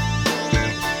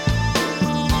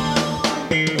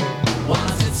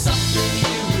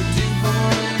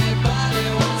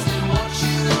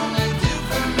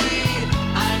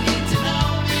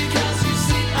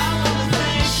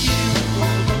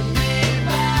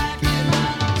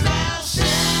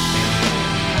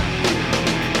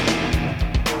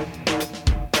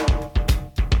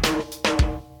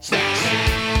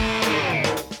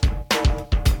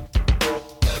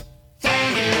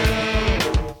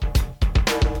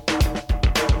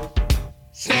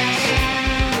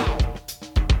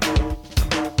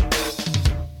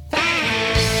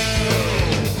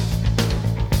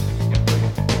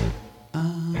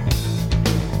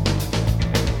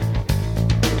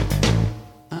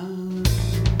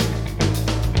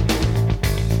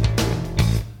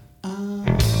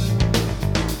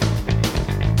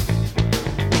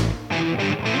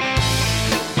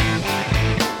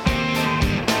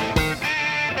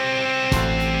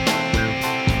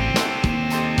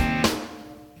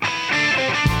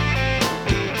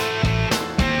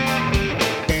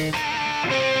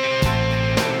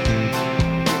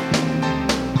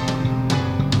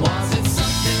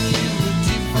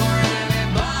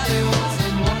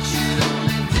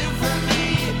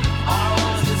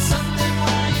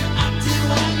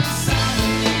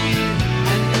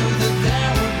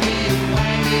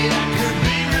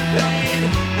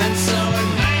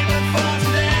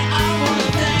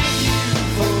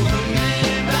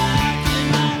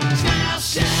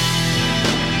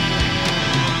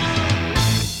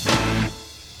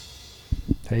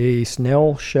 A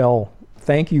Snail Shell.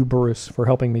 Thank you, Bruce, for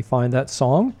helping me find that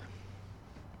song.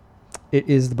 It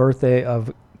is the birthday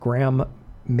of Graham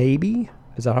Maybe.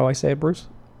 Is that how I say it, Bruce?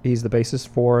 He's the bassist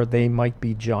for They Might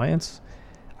Be Giants.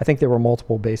 I think there were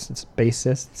multiple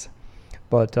bassists,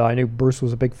 but I knew Bruce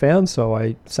was a big fan, so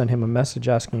I sent him a message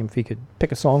asking him if he could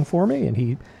pick a song for me, and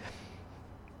he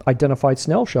identified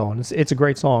Snail Shell, and it's a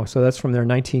great song. So that's from their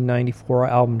 1994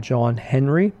 album, John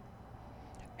Henry.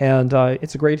 And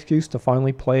it's a great excuse to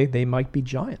finally play They Might Be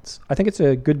Giants. I think it's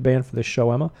a good band for this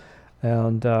show, Emma.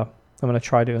 And I'm going to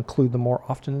try to include them more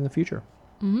often in the future.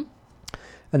 Mm-hmm.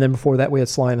 And then before that, we had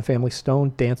Sly and the Family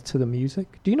Stone, Dance to the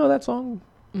Music. Do you know that song?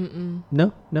 Mm-mm.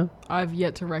 No? I've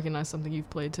yet to recognize something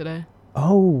you've played today.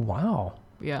 Oh, wow.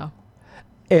 Yeah.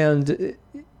 And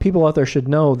people out there should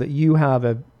know that you have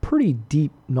a pretty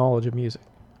deep knowledge of music.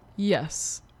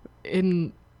 Yes.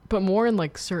 But more in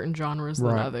like certain genres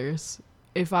than others.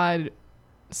 If I'd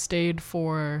stayed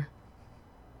for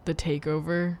The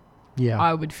Takeover,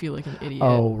 I would feel like an idiot.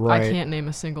 Oh, right. I can't name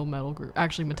a single metal group.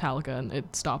 Actually, Metallica, and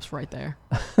it stops right there.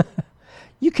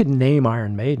 You could name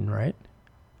Iron Maiden, right?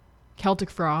 Celtic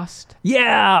Frost.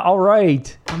 Yeah, all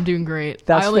right. I'm doing great.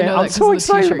 That's I only know that I'm so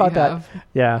excited about that. Have,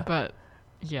 yeah. But,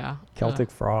 yeah. Celtic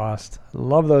Frost.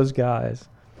 Love those guys.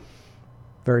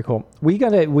 Very cool. We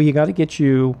gotta get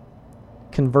you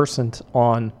conversant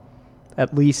on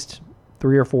at least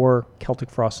 3 or 4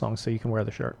 Celtic Frost songs so you can wear the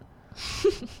shirt.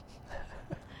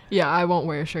 Yeah, I won't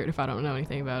wear a shirt if I don't know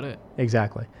anything about it.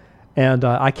 Exactly. And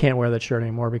I can't wear that shirt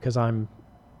anymore because I'm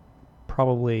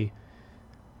probably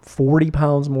 40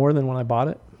 pounds more than when I bought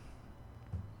it,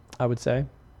 I would say.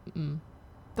 Mm-mm.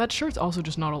 That shirt's also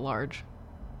just not a large.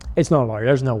 It's not a large.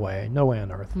 There's no way. No way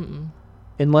on earth. Mm-mm.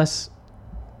 Unless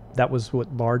that was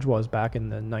what large was back in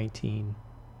the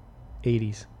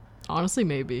 1980s. Honestly,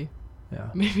 maybe.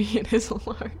 Yeah. Maybe it is a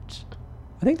large.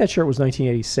 I think that shirt was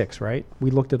 1986, right?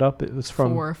 We looked it up. It was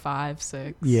from 4, 5,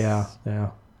 6. Yeah.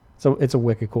 So it's a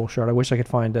wicked cool shirt. I wish I could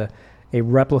find a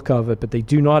replica of it, but they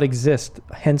do not exist,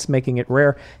 hence making it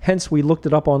rare. Hence, we looked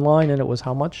it up online, and it was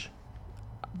how much?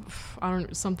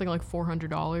 Something like $400.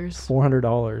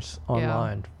 $400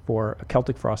 online for a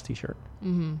Celtic Frost t-shirt.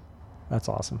 Mm-hmm. That's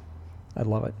awesome. I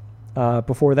love it.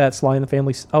 Before that, Sly and the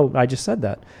Family... Oh, I just said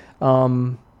that.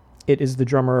 It is the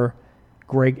drummer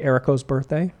Greg Errico's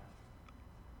birthday.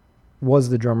 Was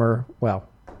the drummer... Well,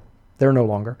 they're no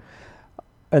longer.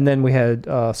 And then we had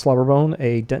Slobberbone,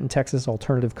 a Denton, Texas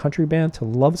alternative country band, to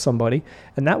Love Somebody.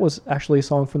 And that was actually a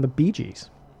song from the Bee Gees.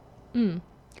 Mm.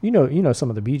 You know some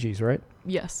of the Bee Gees, right?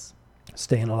 Yes.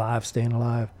 Staying Alive, Staying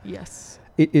Alive. Yes.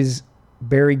 It is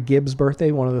Barry Gibb's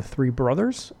birthday, one of the 3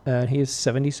 brothers, and he is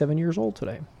 77 years old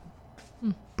today.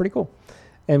 Pretty cool.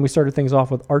 And we started things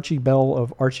off with Archie Bell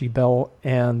of Archie Bell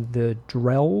and the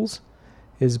Drells.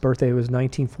 His birthday was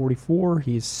 1944.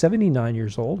 He's 79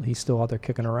 years old. He's still out there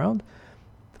kicking around.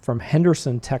 From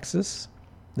Henderson, Texas,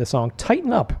 the song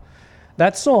Tighten Up.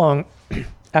 That song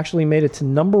actually made it to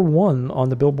 #1 on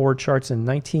the Billboard charts in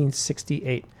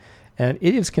 1968. And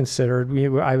it is considered,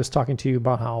 I was talking to you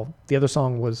about how the other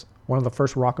song was one of the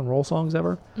first rock and roll songs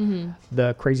ever. Mm-hmm.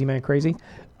 The Crazy Man Crazy.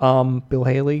 Bill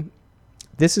Haley.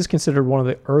 This is considered one of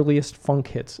the earliest funk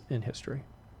hits in history.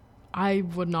 I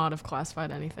would not have classified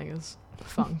anything as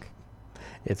funk.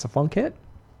 It's a funk hit.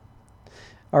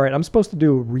 All right, I'm supposed to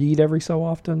do a read every so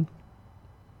often.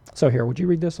 So here, would you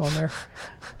read this on there?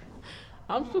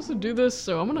 I'm supposed to do this,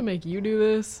 so I'm going to make you do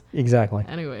this. Exactly.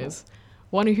 Anyways,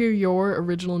 want to hear your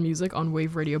original music on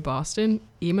Wave Radio Boston?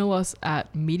 Email us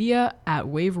at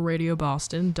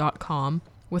media@waveradioboston.com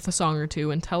with a song or two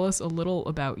and tell us a little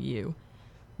about you.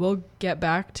 We'll get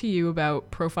back to you about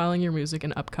profiling your music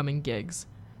and upcoming gigs.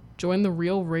 Join the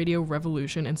real radio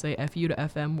revolution and say FU to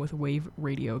FM with Wave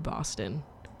Radio Boston.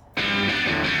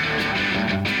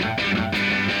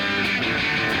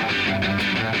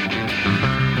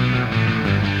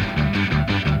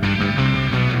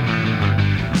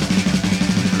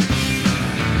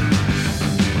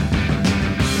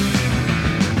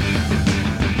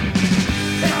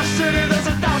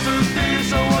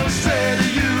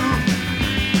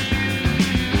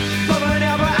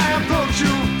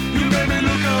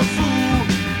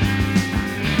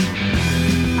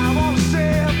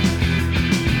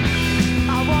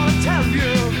 I wanna tell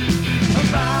you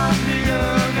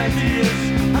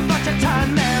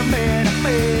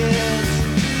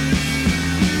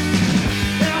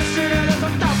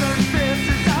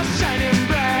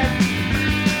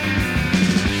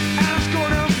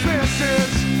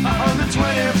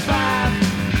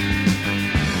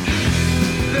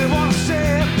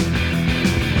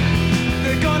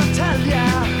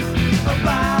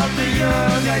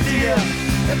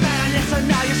so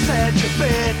now you said you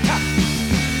bit.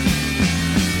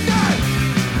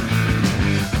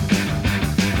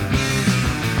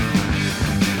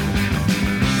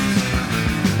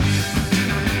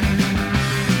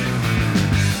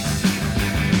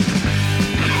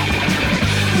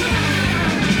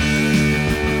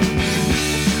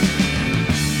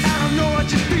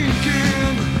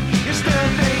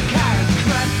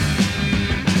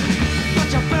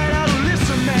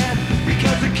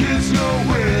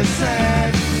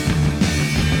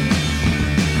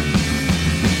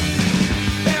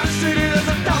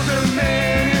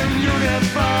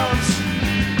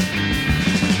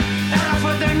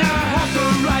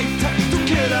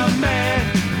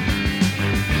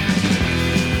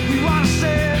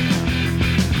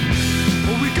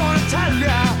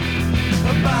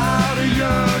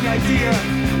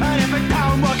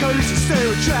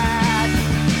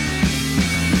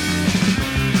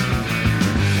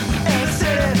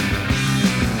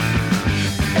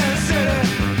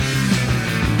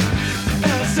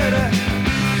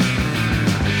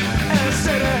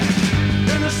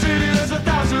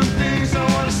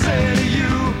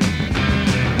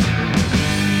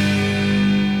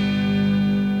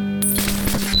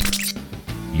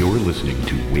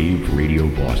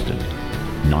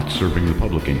 Serving the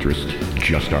public interest,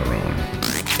 just our own.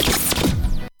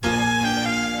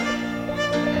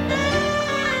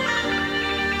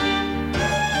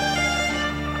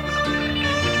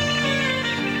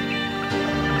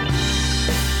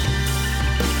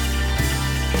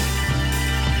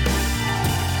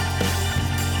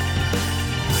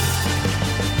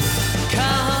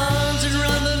 Cars and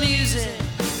rumble music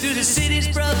through the city's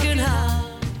broken heart.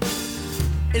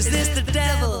 Is this the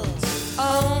devil's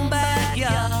own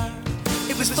backyard?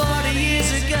 It was 40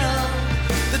 years ago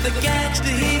that the gangster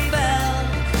he fell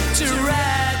to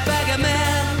rag bag a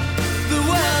man. The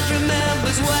world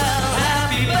remembers well.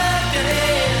 Happy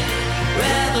birthday,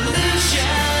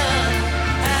 revolution.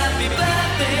 Happy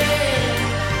birthday,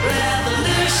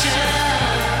 revolution.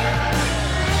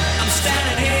 I'm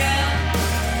standing here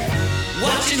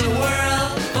watching the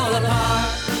world fall apart.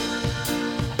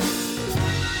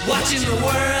 Watching the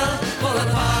world fall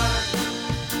apart.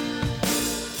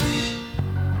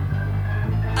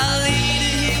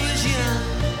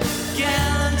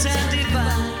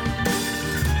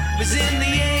 Was in the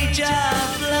age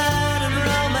of blood and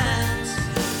romance.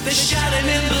 They shot him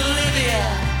in Bolivia,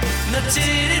 not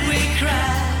did we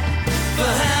cry. For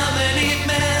how many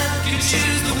men could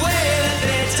choose the way that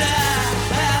they die?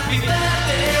 Happy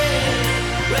birthday,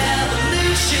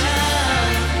 revolution.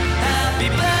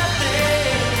 Happy birthday,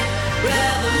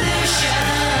 revolution.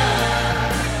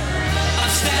 I'm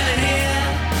standing here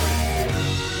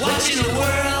watching the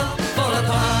world fall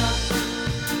apart.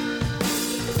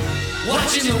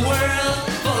 Watching the world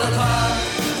fall apart.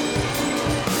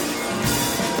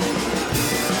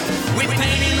 We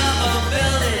paint him up on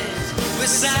buildings with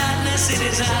sadness in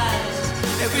his eyes.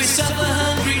 If we suffer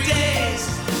hungry days,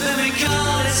 then we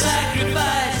call it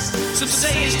sacrifice. Some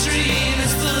say his dream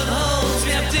is full of holes.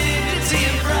 We have dignity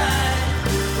and pride.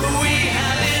 But we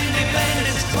have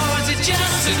independence, or is it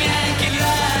just a Yankee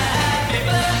lie? Happy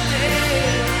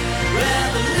birthday,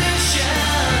 revolution.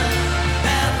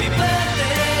 Happy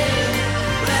birthday.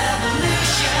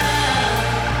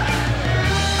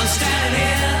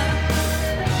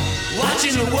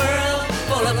 Watching the world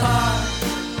fall apart.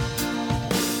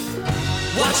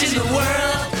 Watching the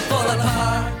world fall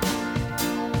apart.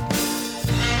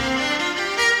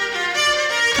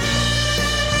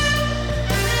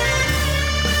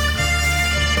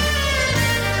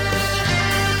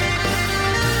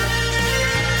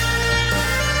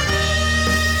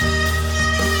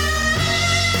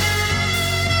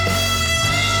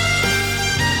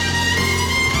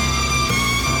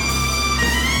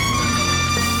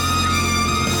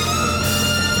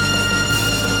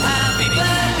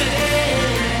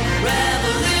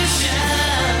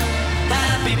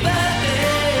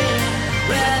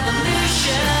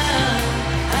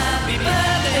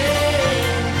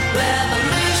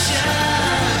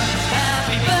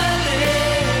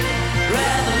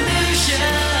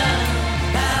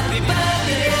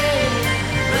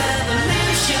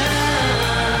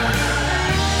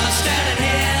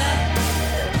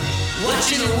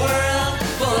 Watching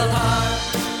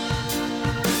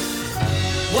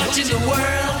the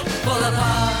world fall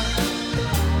apart.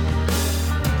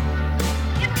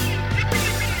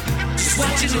 Just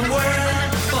watching the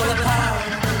world fall apart.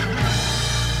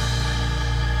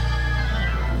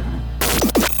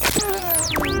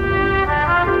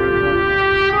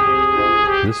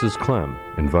 This is Clem,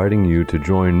 inviting you to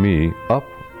join me up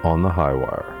on the High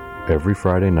Wire every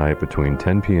Friday night between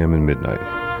 10 p.m. and midnight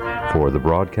for The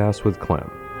Broadcast with Clem,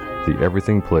 the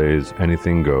Everything Plays,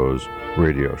 Anything Goes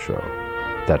radio show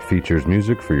that features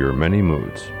music for your many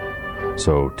moods.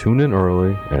 So tune in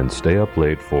early and stay up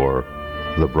late for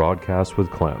The Broadcast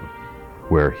with Clem,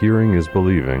 where hearing is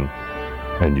believing,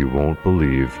 and you won't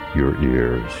believe your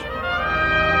ears.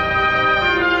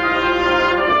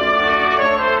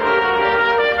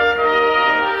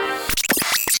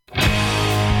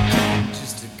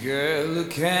 Just a girl who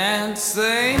can't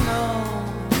say no,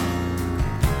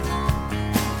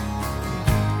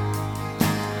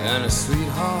 and a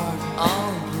sweetheart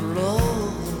on parole.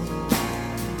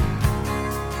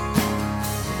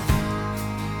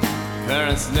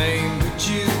 Parents named her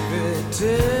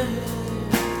Jupiter,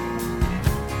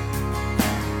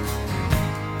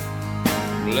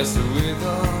 blessed her with a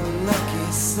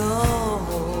lucky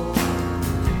soul.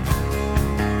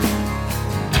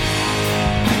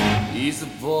 He's a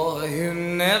boy who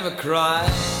never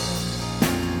cried,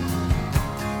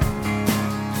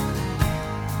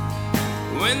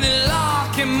 when they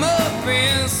lock him up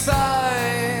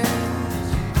inside,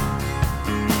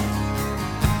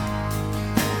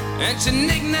 and she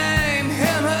nicknamed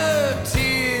him her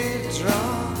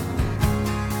teardrop,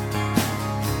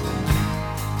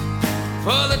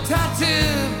 for the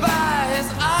tattoo by his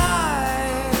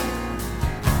eye.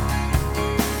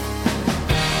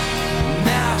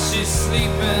 Now she's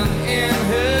sleeping in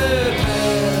her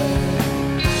bed,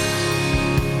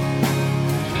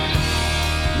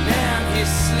 now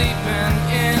he's sleeping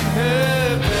in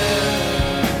her bed,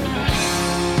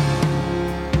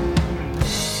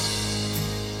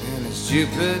 and it's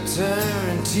Jupiter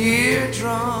and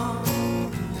teardrop,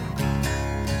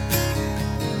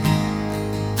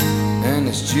 and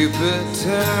it's Jupiter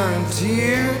and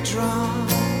teardrop.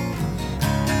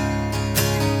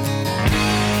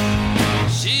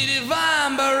 She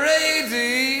divine by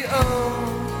radio,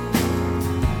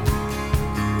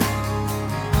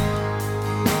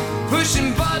 pushing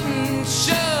buttons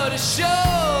show to show,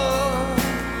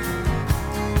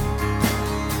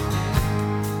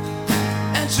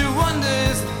 and she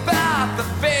wonders about the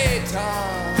fatal.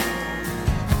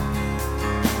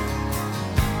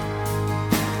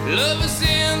 Love is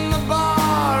in the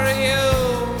barrio.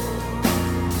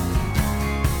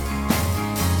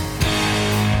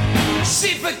 She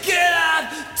forget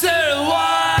after a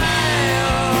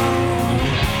while,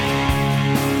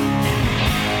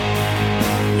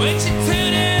 when she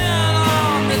tune in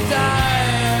on the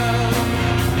dial.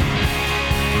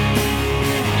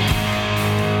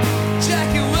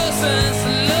 Jackie Wilson's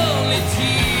lonely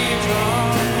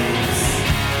teardrops,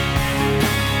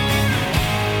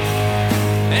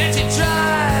 and she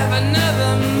drive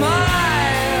another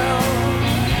mile.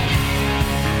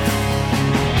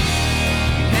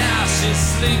 Now she's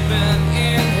sleeping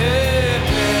in her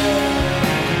bed,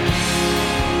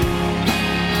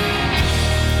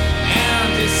 and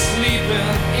he's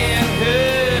sleeping in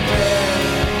her bed,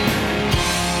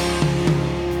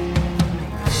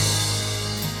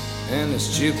 and it's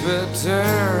Jupiter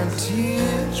and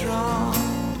teardrop,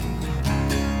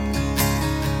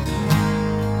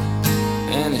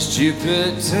 and it's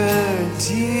Jupiter and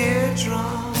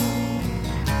teardrop,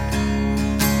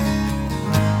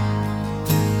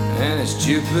 and it's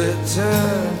Jupiter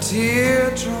and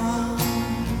teardrop.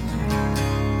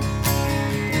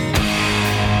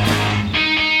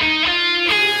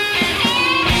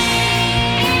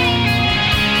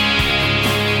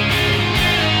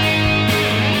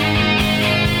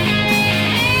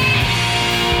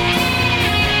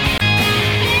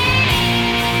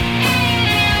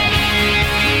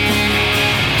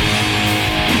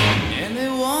 And they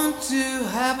want to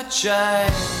have a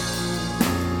child,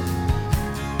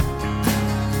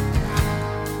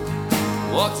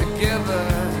 walk together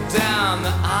down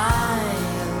the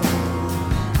aisle,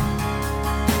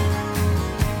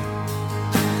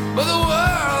 but the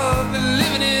world they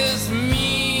live in is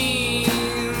mean,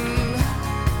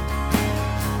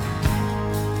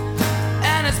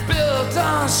 and it's built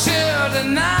on sheer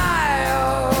denial.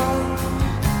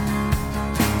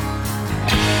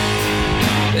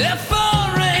 The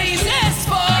phone rings, it's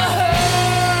for her.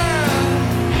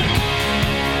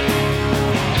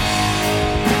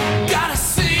 Gotta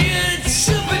see it,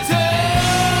 Jupiter.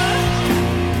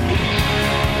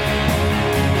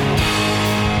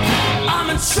 I'm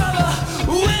in trouble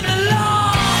with the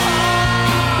law.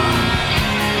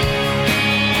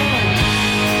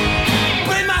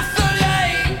 Bring my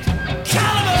 38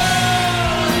 caliber.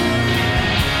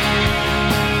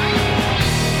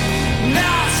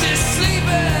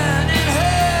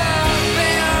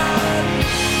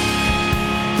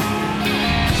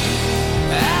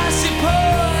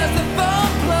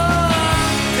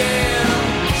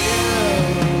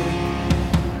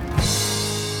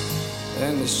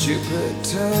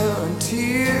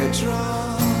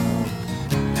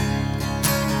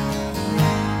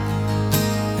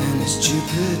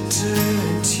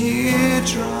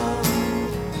 teardrop.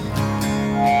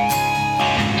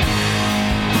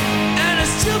 And a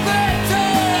stupid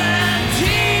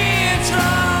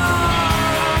teardrop.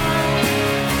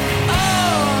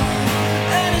 Oh,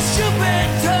 and a stupid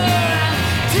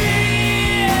teardrop.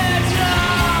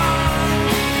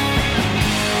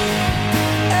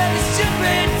 And a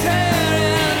stupid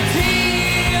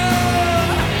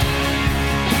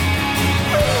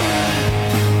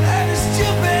and a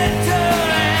stupid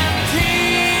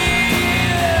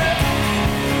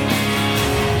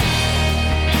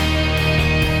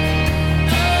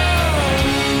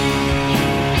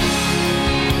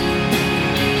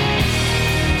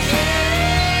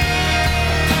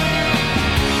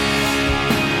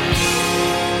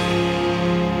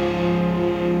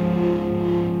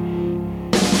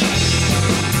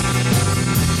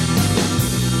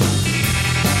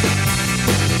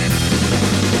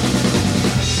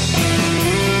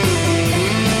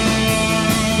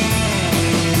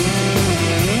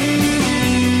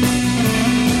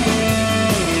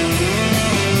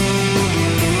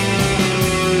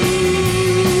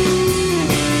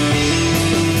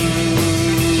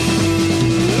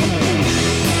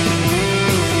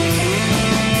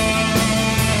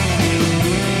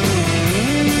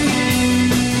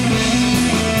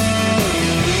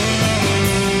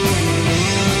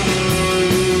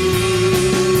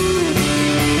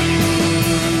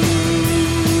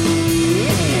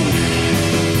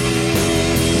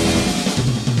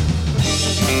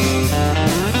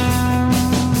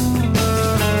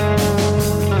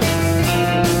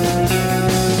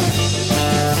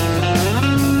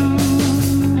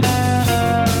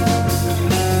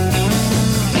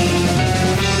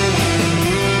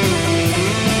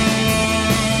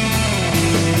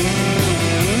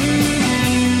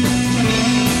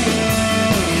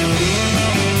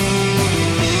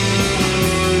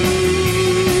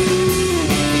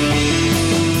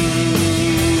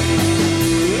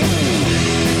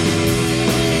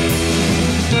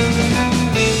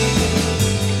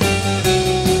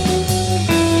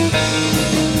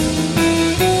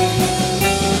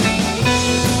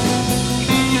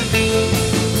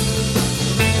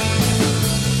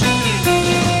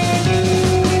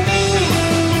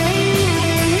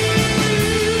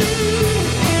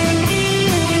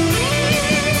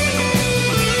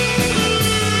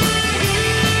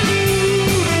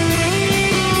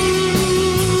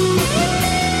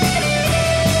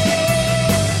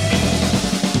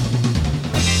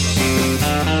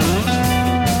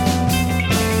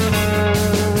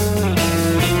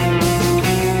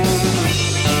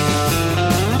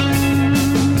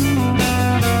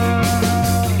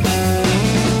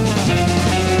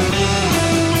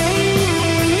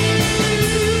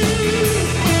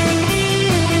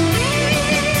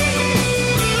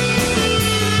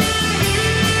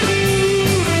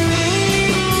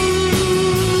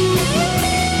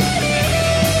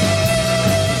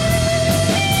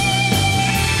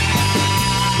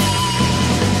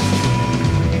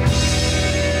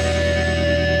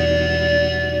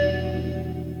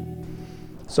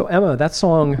So Emma, that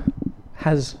song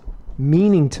has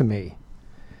meaning to me.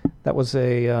 That was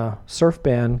a surf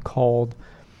band called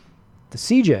the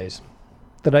CJs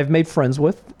that I've made friends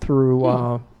with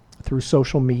through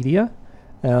social media,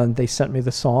 and they sent me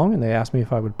the song and they asked me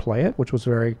if I would play it, which was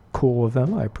very cool of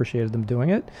them. I appreciated them doing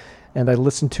it, and I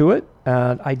listened to it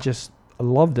and I just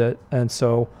loved it. And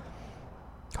so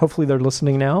hopefully they're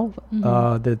listening now,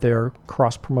 that they're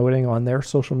cross promoting on their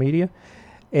social media.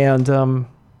 And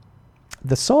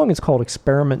the song is called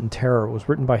Experiment in Terror. It was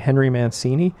written by Henry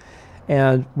Mancini.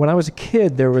 And when I was a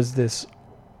kid, there was this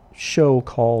show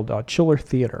called Chiller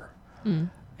Theater.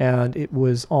 And it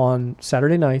was on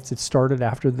Saturday nights. It started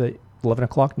after the 11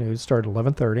 o'clock news, started at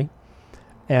 11:30.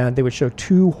 And they would show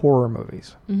 2 horror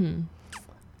movies. And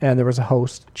there was a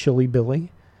host, Chilly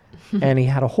Billy. And he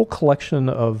had a whole collection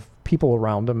of people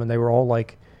around him. And they were all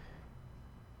like,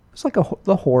 it's like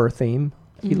the horror theme.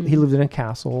 He lived in a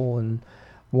castle, and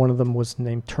one of them was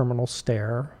named Terminal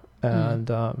Stare. And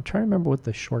I'm trying to remember what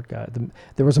the short guy,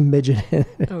 there was a midget in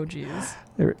it. Oh, geez.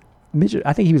 Midget,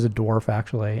 I think he was a dwarf,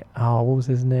 actually. Oh, what was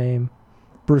his name?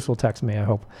 Bruce will text me, I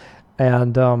hope.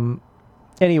 And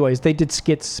anyways, they did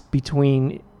skits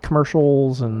between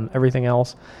commercials and everything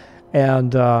else.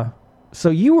 And so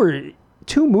you were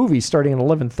 2 movies starting at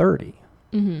 11:30.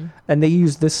 And they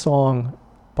used this song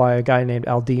by a guy named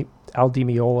Al Di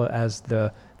Meola as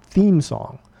the theme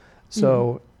song.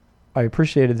 So I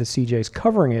appreciated the CJs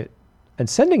covering it and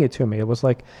sending it to me. It was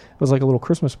like a little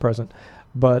Christmas present.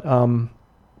 But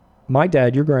my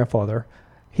dad, your grandfather,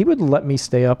 he would let me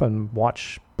stay up and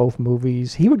watch both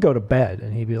movies. He would go to bed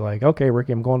and he'd be like, okay,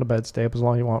 Ricky, I'm going to bed. Stay up as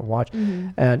long as you want to watch.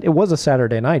 And it was a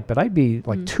Saturday night, but I'd be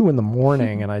like 2 in the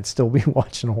morning and I'd still be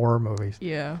watching horror movies.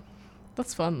 Yeah.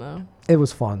 That's fun, though. It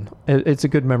was fun. It's a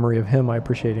good memory of him. I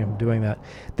appreciate him doing that.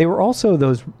 They were also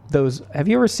those. Have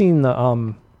you ever seen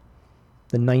the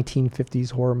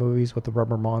 1950s horror movies with the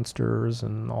rubber monsters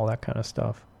and all that kind of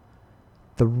stuff?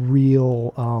 The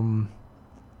real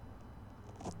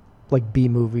like B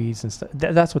movies and stuff.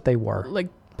 That's what they were. Like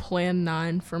Plan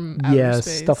 9 from outer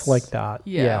space. Stuff like that.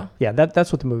 Yeah.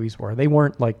 That's what the movies were. They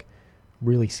weren't like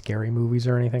really scary movies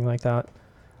or anything like that.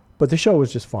 But the show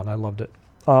was just fun. I loved it.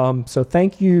 So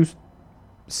thank you,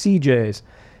 CJs,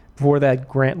 for that.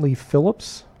 Grantley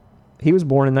Phillips. He was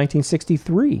born in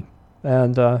 1963,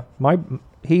 and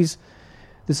this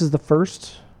is the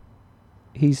first.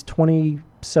 He's 26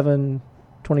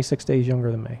 days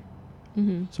younger than me.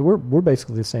 So we're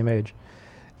basically the same age,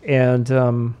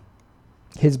 and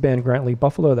his band Grantley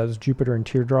Buffalo, that was Jupiter and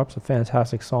Teardrops, a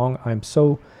fantastic song. I'm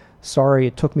so sorry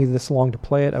it took me this long to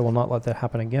play it. I will not let that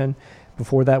happen again.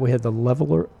 Before that, we had the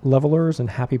Levelers and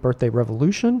Happy Birthday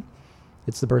Revolution.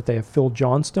 It's the birthday of Phil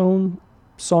Johnstone,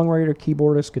 songwriter,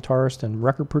 keyboardist, guitarist, and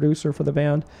record producer for the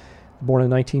band. Born in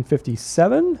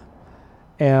 1957.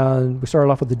 And we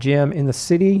started off with the Jam in the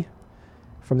City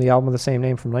from the album of the same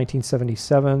name from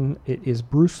 1977. It is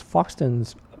Bruce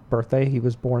Foxton's birthday. He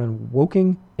was born in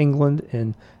Woking, England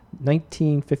in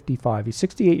 1955. He's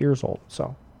 68 years old,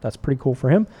 so that's pretty cool for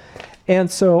him.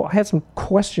 And so I had some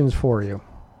questions for you.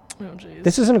 Oh, geez.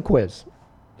 This isn't a quiz.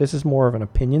 This is more of an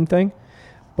opinion thing.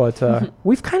 But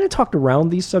we've kind of talked around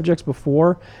these subjects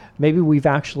before. Maybe we've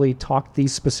actually talked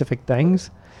these specific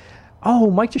things. Oh,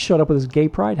 Mike just showed up with his gay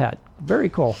pride hat. Very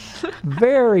cool.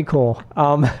 Very cool.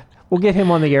 We'll get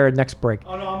him on the air next break.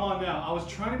 Oh, no, I'm on now. I was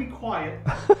trying to be quiet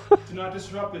to not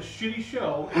disrupt this shitty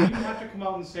show, and you have to come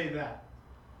out and say that.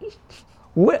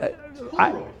 What? It's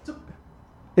Polaroid.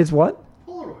 It's what?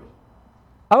 Polaroid.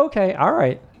 Okay, all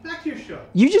right. Back to your show.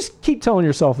 You just keep telling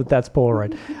yourself that that's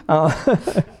Polaroid.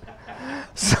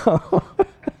 So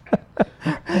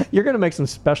you're going to make some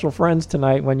special friends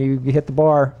tonight when you hit the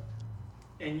bar.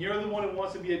 And you're the one who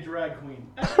wants to be a drag queen.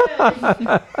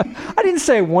 I didn't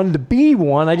say I wanted to be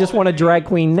one. I just want a drag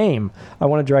queen name. I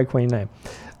want a drag queen name.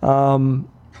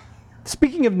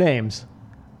 Speaking of names,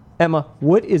 Emma,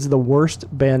 what is the worst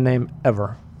band name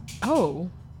ever? Oh.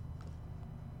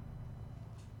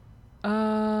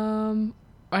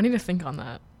 I need to think on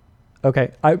that.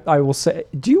 Okay, I will say.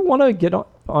 Do you want to get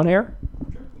on air?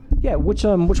 Yeah. Which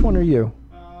one are you?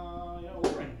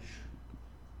 Orange.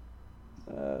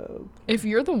 If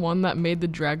you're the one that made the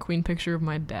drag queen picture of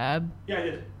my dad, Yeah, I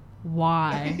did.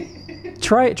 why?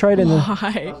 Try it in the. Why?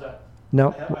 How's that?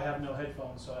 No. I have no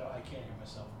headphones, so I can't hear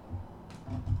myself.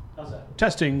 How's that?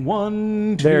 Testing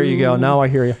 1, 2. There you go. Now I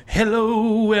hear you.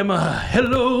 Hello, Emma.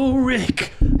 Hello,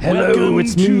 Rick. Hello, Welcome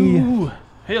it's to me.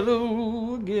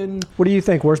 Hello again. What do you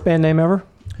think? Worst band name ever?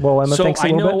 Well, Emma So thinks a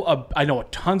little bit. I know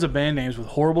tons of band names with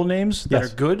horrible names that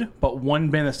Yes. are good, but one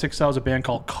band that sticks out is a band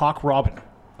called Cock Robin.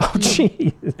 Oh,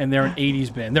 gee. And they're an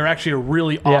 80s band. They're actually a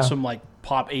really awesome like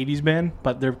pop 80s band,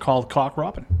 but they're called Cock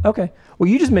Robin. Okay. Well,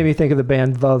 you just made me think of the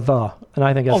band The, and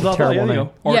I think that's a terrible name.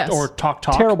 Or, Yes. or Talk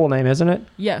Talk. Terrible name, isn't it?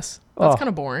 Yes. That's Oh. kind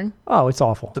of boring. Oh, it's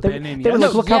awful. The They band name were Yes.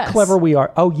 like, look Yes. how clever we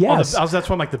are. Oh, yes. That's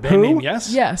why I'm like the band Who? name.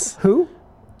 Yes. Yes. Who?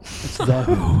 It's the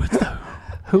Who. It's the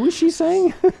Who is she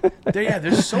saying?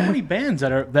 there's so many bands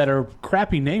that are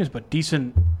crappy names but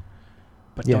decent.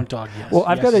 But Yeah. don't dog yes. Well,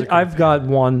 Yes is a great I've band. got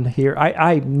one here.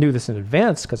 I knew this in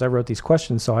advance because I wrote these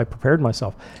questions, so I prepared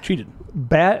myself. Cheated.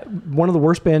 One of the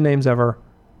worst band names ever,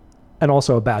 and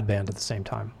also a bad band at the same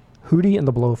time. Hootie and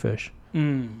the Blowfish.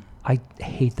 I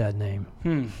hate that name.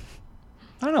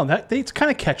 I don't know. It's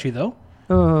kind of catchy though.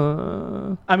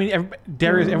 I mean,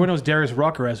 everyone knows Darius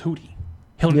Rucker as Hootie.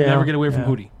 He'll Yeah, never get away from yeah.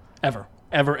 Hootie, ever,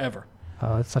 ever, ever.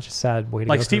 It's such a sad way to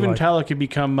Like go through Steven life. Tyler could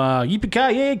become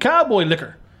Yippee-ki-yay cowboy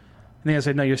liquor. And then I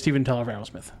said, no, you're Steven Tyler of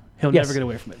Aerosmith. He'll Yes. never get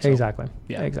away from it. So, Exactly.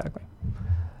 yeah. Exactly.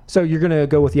 So you're gonna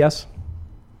go with yes?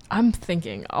 I'm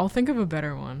thinking. I'll think of a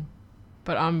better one,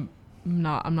 but I'm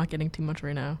not getting too much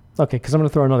right now. Okay, because I'm gonna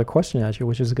throw another question at you,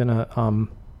 which is gonna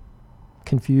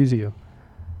confuse you.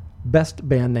 Best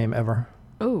band name ever.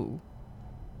 Oh.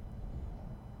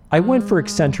 I went for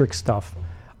eccentric stuff.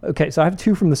 Okay, so I have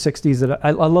two from the 60s that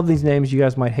I love these names. You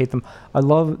guys might hate them. I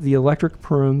love the Electric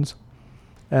Prunes,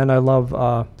 and I love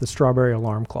the Strawberry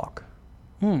Alarm Clock.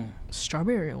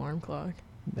 Strawberry Alarm Clock.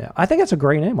 Yeah, I think that's a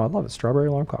great name. I love it. Strawberry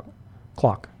Alarm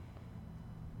Clock.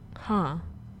 Huh.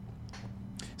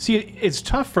 See, it's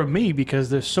tough for me because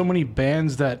there's so many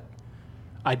bands that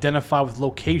identify with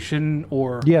location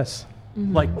or Yes.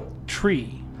 like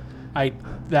Tree.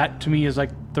 That to me is like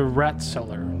the Rat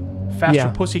Cellar.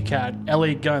 Faster Pussycat,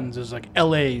 L.A. Guns is like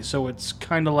L.A., so it's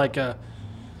kind of like a...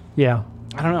 Yeah.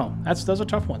 I don't know. Those are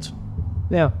tough ones.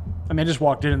 Yeah. I mean, I just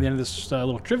walked in at the end of this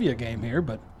little trivia game here,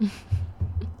 but I'm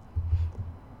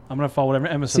going to follow whatever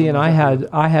Emma said. See, and I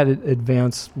had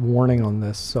advance warning on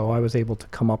this, so I was able to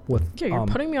come up with... Yeah, you're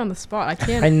putting me on the spot. I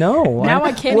can't... I know. Now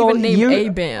I can't even name a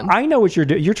band. I know what you're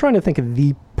doing. You're trying to think of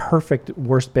the perfect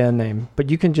worst band name, but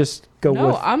you can just go with...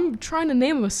 No, I'm trying to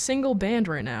name a single band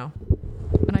right now.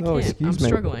 And I can't. I'm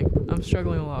struggling. I'm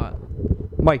struggling a lot.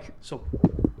 Mike, so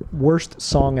worst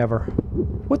song ever.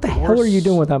 What the hell are you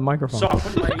doing with that microphone? So I'm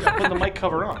putting the mic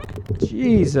cover on.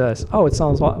 Jesus. Oh, it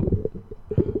sounds like...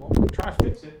 Well, try to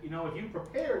fix it. You know, if you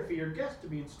prepared for your guest to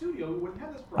be in studio, we wouldn't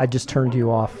have this problem. I just turned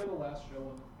you off.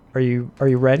 Are you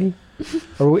ready?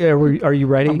 Are you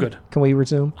ready? I'm good. Can we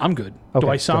resume? I'm good. Okay,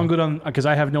 Do I sound good on... Because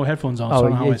I have no headphones on, so I don't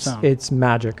know how I sound. It's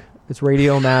magic. It's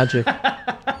radio magic.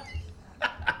 I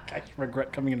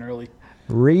regret coming in early.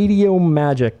 Radio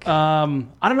magic. I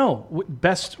don't know.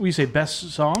 Best... We say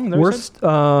best song? Worst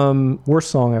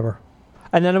song ever.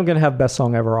 And then I'm going to have best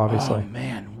song ever, obviously. Oh,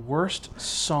 man. Worst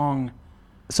song...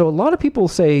 So a lot of people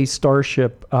say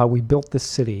Starship, we built this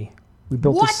city. We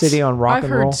built this city on rock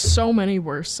and roll. I've heard so many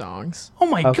worst songs. Oh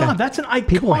my God, that's an iconic...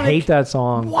 People hate that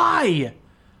song. Why?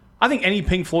 I think any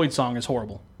Pink Floyd song is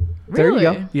horrible. There you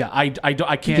go. Yeah, I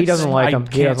can't... He doesn't like them.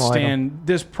 I can't stand...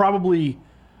 There's probably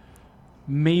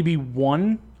maybe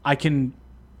one I can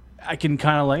kind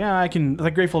of like... I can...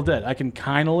 Like Grateful Dead. I can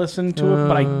kind of listen to it,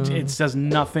 but it does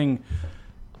nothing...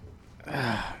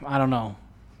 I don't know.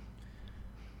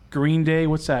 Green Day,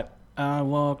 what's that? I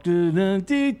walk to the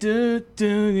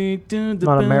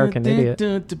Not American Idiot.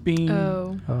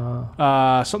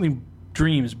 Something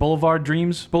Dreams, Boulevard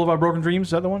Broken Dreams.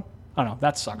 Is that the one? I don't know.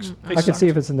 That sucks. I can see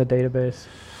if it's in the database.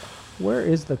 Where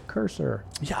is the cursor?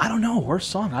 Yeah, I don't know.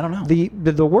 Worst song. I don't know.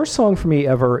 The worst song for me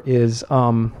ever is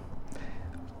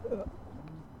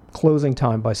 "Closing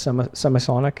Time" by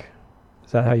Semisonic.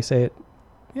 Is that how you say it?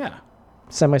 Yeah.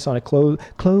 Semisonic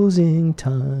closing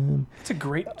time. It's a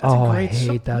great. I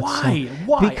hate that song.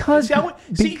 Why? Because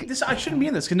I shouldn't be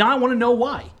in this because now I want to know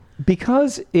why.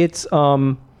 Because it's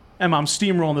Emma, I'm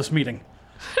steamrolling this meeting.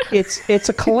 It's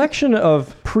a collection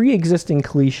of pre-existing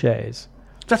cliches.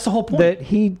 That's the whole point. That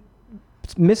he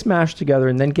mismatched together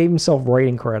and then gave himself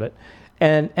writing credit.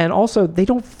 And also they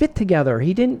don't fit together.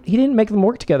 He didn't make them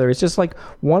work together. It's just like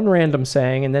one random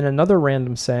saying and then another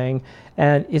random saying,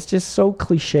 and it's just so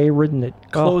cliche ridden.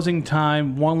 Closing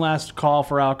time, one last call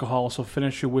for alcohol, so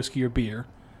finish your whiskey or beer.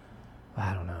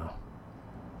 I don't know.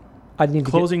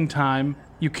 Closing time,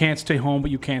 you can't stay home,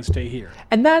 but you can't stay here.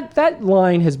 And that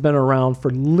line has been around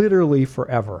for literally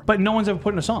forever. But no one's ever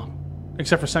put in a song,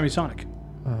 except for Semisonic.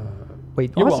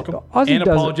 Wait, you're welcome. Ozzy and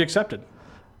apology accepted.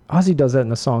 Ozzy does that in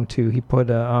the song too. He put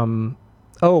Ozzy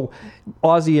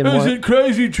in Is it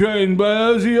Crazy Train by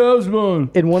Ozzy Osbourne?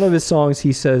 In one of his songs,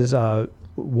 he says,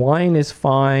 "Wine is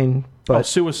fine, but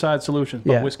Suicide Solution,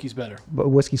 but whiskey's better. But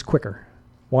whiskey's quicker.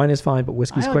 Wine is fine, but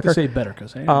whiskey's quicker." I like to say better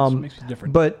because it makes it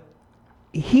different. But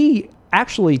he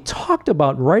actually talked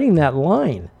about writing that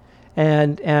line.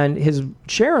 And his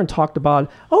Sharon talked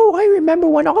about, I remember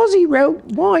when Ozzy wrote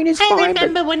 "Wine is Fine." I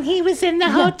remember when he was in the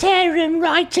hotel room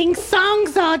writing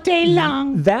songs all day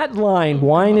long. That line,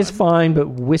 "Wine is fine, but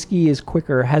whiskey is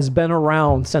quicker," has been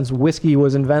around since whiskey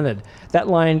was invented. That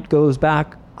line goes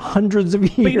back hundreds of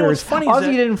years. But you know what's funny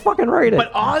Ozzy didn't fucking write it.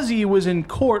 But Ozzy was in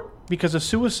court because of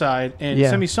suicide, and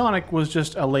Semisonic was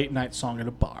just a late night song at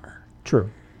a bar. True.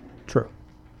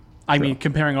 I mean,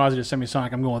 comparing Ozzy to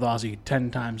Semisonic, I'm going with Ozzy 10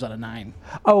 times out of 9.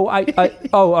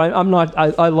 I'm not.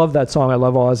 I love that song. I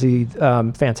love Ozzy.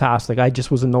 Fantastic. I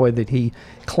just was annoyed that he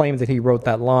claimed that he wrote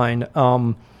that line.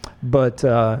 No,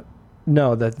 the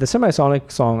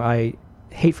Semisonic song I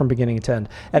hate from beginning to end.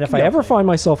 And if I ever find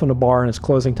myself in a bar and it's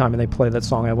closing time and they play that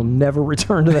song, I will never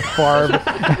return to that bar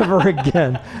ever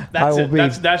again. That's it.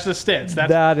 That's the stance.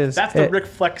 That's the Rick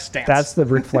Flex stance. That's the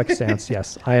Rick Flex stance.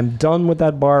 Yes, I am done with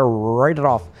that bar. Write it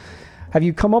off. Have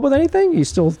you come up with anything? Are you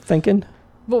still thinking?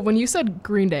 Well, when you said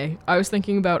Green Day, I was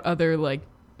thinking about other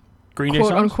Green Day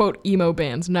quote songs? unquote emo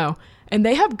bands. No, and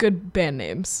they have good band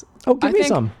names. Oh, give me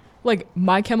some. Like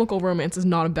My Chemical Romance is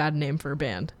not a bad name for a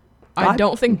band. I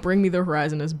don't think Bring Me the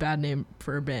Horizon is a bad name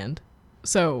for a band.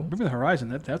 So Bring Me the Horizon,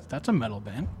 that's a metal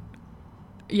band.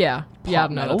 Yeah,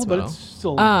 Pop no, metal, that's but metal. it's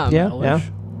still metalish. Yeah.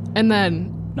 And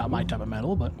then not my type of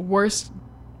metal, but worst.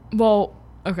 Well,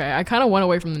 okay, I kind of went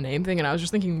away from the name thing, and I was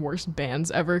just thinking worst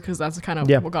bands ever because that's kind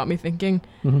of what got me thinking.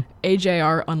 Mm-hmm.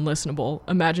 AJR unlistenable,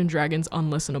 Imagine Dragons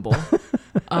unlistenable,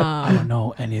 I don't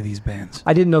know any of these bands.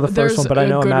 I didn't know the first one, but I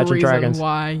know Imagine Dragons.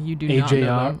 Why you do not know AJR.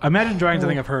 them. Imagine Dragons, I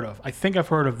think I've heard of. I think I've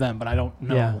heard of them, but I don't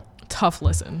know. Yeah. Tough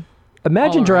listen.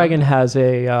 Imagine Dragon has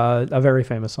a very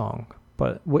famous song,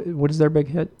 but what is their big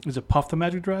hit? Is it Puff the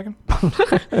Magic Dragon?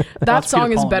 That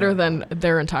song is better than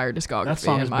their entire discography, That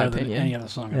song in is my better opinion. than any other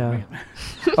song. Yeah.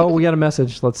 Oh, we got a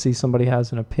message. Let's see. Somebody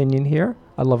has an opinion here.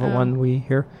 I love it when we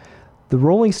hear. The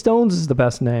Rolling Stones is the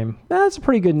best name. That's a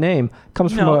pretty good name.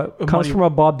 Comes from a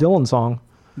Bob Dylan song.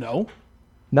 No.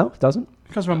 No, it doesn't.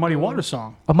 It comes from a Muddy Waters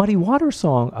song. A Muddy Waters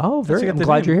song. Oh, very. I'm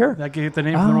glad you're here. That gave the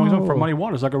name from the Rolling Stone from Muddy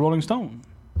Waters, like a Rolling Stone.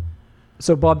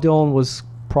 So Bob Dylan was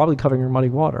probably covering Muddy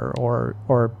Water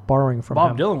or borrowing from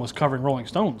Bob him. Dylan was covering Rolling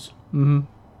Stones. Mm-hmm.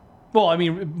 Well, I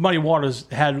mean, Muddy Waters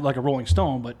had like a Rolling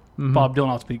Stone, but Bob Dylan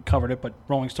obviously covered it. But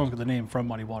Rolling Stones got the name from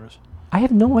Muddy Waters. I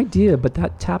have no idea, but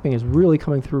that tapping is really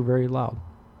coming through very loud.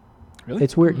 Really?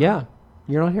 It's weird. Yeah.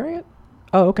 You're not hearing it?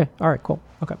 Oh, okay. All right, cool.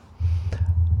 Okay.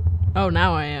 Oh,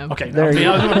 now I am. Okay. There you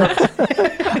go.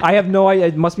 I have no idea.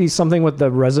 It must be something with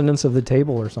the resonance of the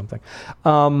table or something.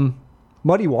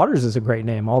 Muddy Waters is a great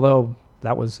name, although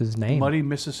that was his name. Muddy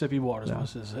Mississippi Waters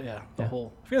was his,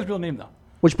 whole. I forget his real name, though.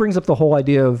 Which brings up the whole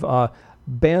idea of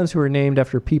bands who are named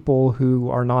after people who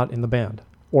are not in the band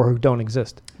or who don't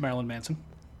exist. Marilyn Manson.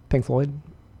 Pink Floyd.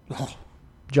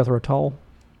 Jethro Tull.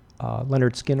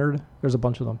 Leonard Skinner. There's a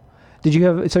bunch of them. Did you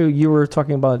have... So you were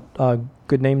talking about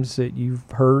good names that you've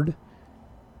heard?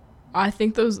 I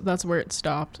think that's where it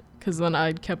stopped, because then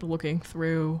I kept looking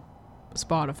through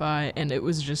Spotify, and it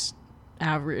was just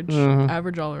average.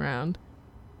 Average all around.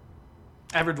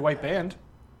 Average White Band.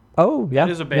 Oh, yeah.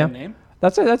 That is a band name.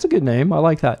 That's a good name. I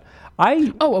like that.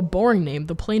 A boring name.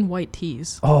 The Plain White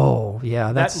Tees. Oh,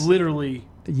 yeah. That literally...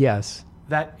 Yes.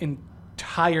 That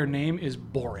entire name is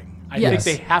boring. I Yes.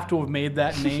 think they have to have made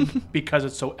that name because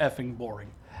it's so effing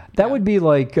boring. That would be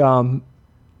like...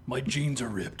 My jeans are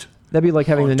ripped. That'd be like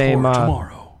having the name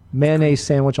tomorrow. Mayonnaise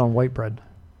Sandwich on White Bread.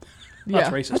 That's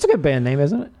racist. That's a good band name,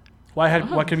 isn't it? Why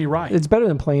can it be rye? It's better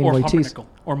than Plain or White Tees. pumpernickel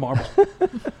or marble.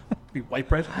 Be white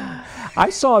bread. I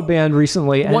saw a band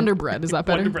recently. And Wonder Bread, is that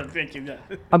better? Wonder Bread, thank you.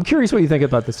 Yeah. I'm curious what you think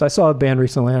about this. I saw a band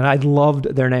recently, and I loved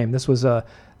their name. This was a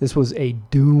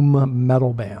doom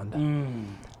metal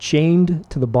band, Chained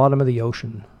to the Bottom of the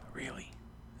Ocean. Really?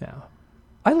 Yeah,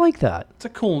 I like that. It's a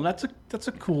cool. That's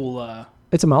a cool.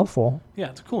 It's a mouthful. Yeah,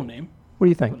 it's a cool name. What do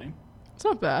you think? Cool name. It's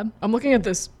not bad. I'm looking at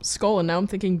this skull, and now I'm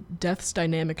thinking Death's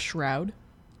Dynamic Shroud.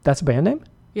 That's a band name?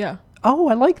 Yeah. Oh,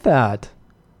 I like that.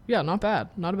 Yeah, not bad.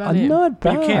 Not a bad name. Not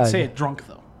bad. But you can't say it drunk,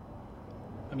 though.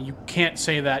 I mean, you can't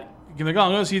say that. You're like, oh,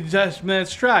 I'm going to see Death's Dynamic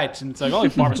Shroud. And it's like, oh,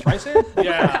 like Barbra Streisand?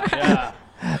 Yeah.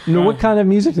 No, what kind of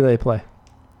music do they play?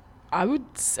 I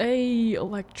would say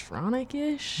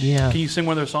electronic-ish. Yeah. Can you sing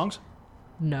one of their songs?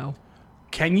 No.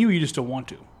 Can you? You just don't want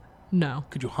to. No.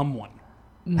 Could you hum one?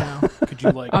 No. Could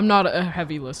you like? I'm not a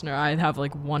heavy listener. I have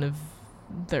like one of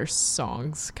their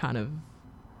songs kind of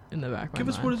in the back of my Give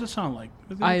us mind. what does it sound like?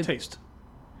 What does it taste?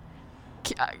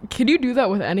 Can you do that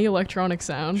with any electronic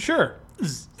sound? Sure.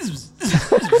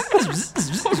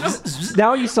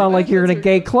 Now you sound like you're in a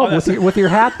gay club with your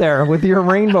hat there, with your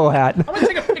rainbow hat. I'm gonna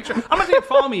take a picture. I'm gonna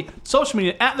follow me social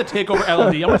media at the Takeover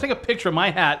LD. I'm gonna take a picture of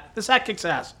my hat. This hat kicks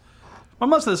ass. My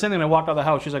mom said the same thing when I walked out of the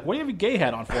house. She's like, "What do you have a gay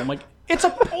hat on for?" I'm like, "It's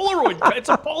a Polaroid. It's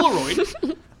a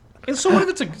Polaroid." And so what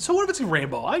if it's a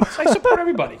rainbow? I support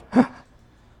everybody.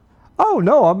 Oh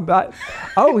no!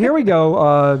 Here we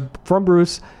go. From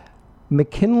Bruce,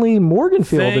 McKinley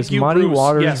Morganfield Thank is you, Muddy Bruce.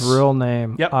 Waters' Yes. real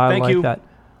name. Yep. I thank like you. that.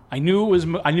 I knew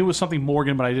it was something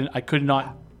Morgan, but I could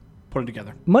not put it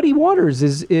together. Muddy Waters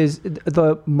is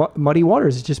the Muddy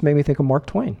Waters. It just made me think of Mark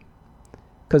Twain,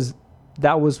 because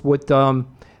that was what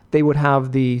they would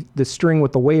have the string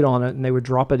with the weight on it, and they would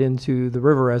drop it into the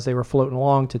river as they were floating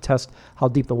along to test how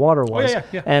deep the water was.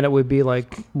 Yeah. And it would be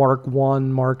like Mark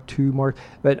 1, Mark 2,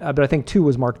 but I think 2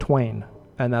 was Mark Twain,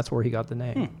 and that's where he got the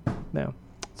name. Yeah.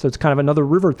 So it's kind of another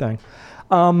river thing.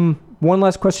 One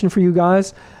last question for you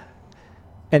guys.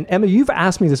 And Emma, you've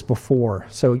asked me this before,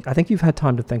 so I think you've had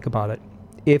time to think about it.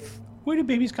 Where do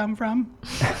babies come from?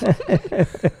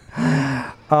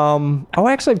 I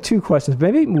actually have 2 questions.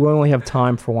 Maybe we only have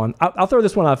time for one. I'll throw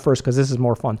this one out first because this is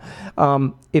more fun.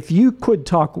 If you could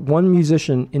talk one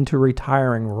musician into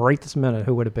retiring right this minute,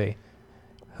 who would it be?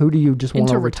 Who do you just want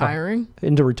to retire?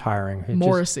 Into retiring?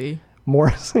 Morrissey.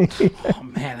 Morrissey. Oh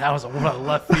man, that was what a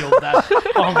left field.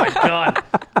 Oh my god.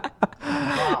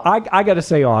 Wow. I got to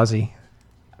say Ozzy.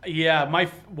 Yeah,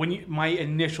 my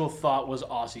initial thought was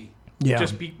Ozzy. Yeah.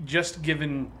 Just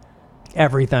given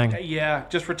everything. Yeah,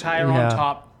 just retire on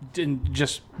top and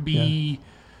just be.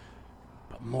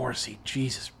 But Morrissey,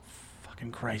 Jesus fucking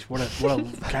Fucking Christ! What a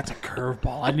that's a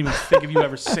curveball. I didn't even think of you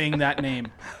ever saying that name.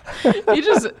 He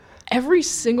just every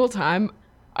single time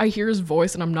I hear his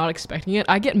voice and I'm not expecting it,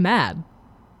 I get mad.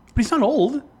 But he's not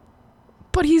old.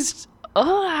 But he's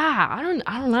I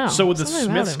don't know. So would the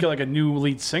Something about Smiths him. get like a new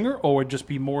lead singer, or would it just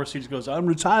be Morrissey just goes, "I'm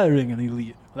retiring," and he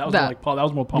leave? That was more like Paul. That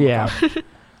was more Paul. Yeah. McCartney.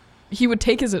 He would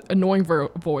take his annoying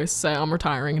voice, say I'm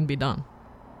retiring, and be done.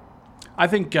 I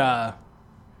think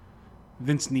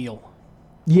Vince Neil.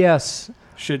 Yes.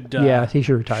 Should he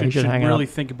should retire. He should hang it really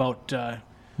up. think about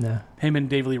Yeah. him and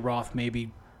David Lee Roth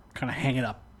maybe kind of hang it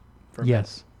up for a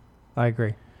Yes, I agree.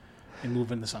 bit and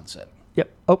move in the sunset.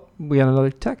 Yep. Oh, we got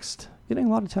another text. Getting a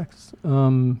lot of texts.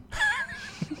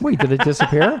 Wait, did it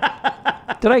disappear?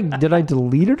 Did I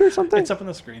delete it or something? It's up on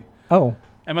the screen. Oh.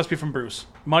 It must be from Bruce.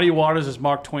 Muddy Waters is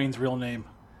Mark Twain's real name.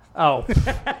 Oh.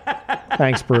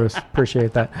 Thanks, Bruce.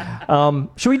 Appreciate that.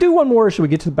 Should we do one more, or should we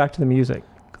get back to the music?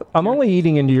 I'm only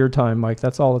eating into your time, Mike.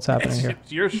 That's all that's happening here.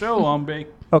 It's your show, Ombe.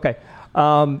 Okay.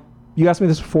 You asked me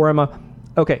this before, Emma.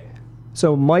 Okay.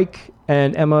 So, Mike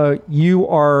and Emma, you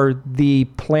are the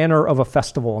planner of a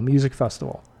festival, a music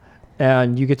festival.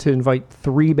 And you get to invite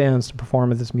 3 bands to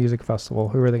perform at this music festival.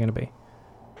 Who are they going to be?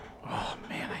 Oh,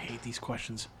 man, I hate these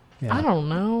questions. Yeah. I don't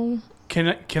know.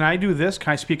 Can I do this?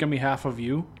 Can I speak on behalf of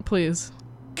you? Please.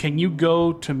 Can you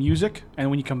go to music, and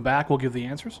when you come back, we'll give the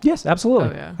answers? Yes,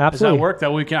 absolutely. Oh, yeah. Absolutely. Does that work?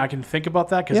 That way I can think about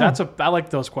that? Because Yeah. I like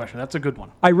those questions. That's a good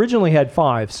one. I originally had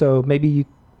 5, so maybe you...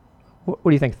 What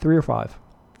do you think, 3 or 5?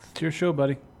 It's your show,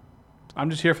 buddy. I'm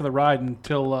just here for the ride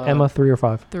until... Emma, 3 or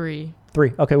 5? 3.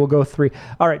 3. Okay, we'll go 3.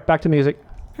 All right, back to music.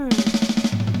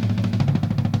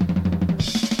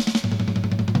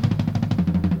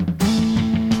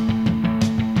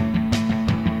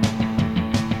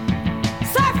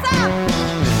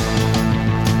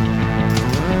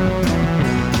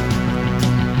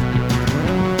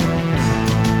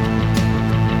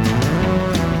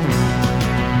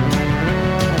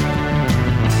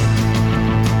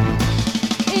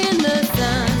 In the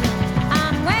sun,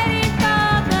 I'm waiting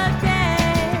for the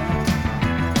day,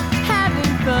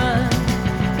 having fun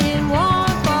in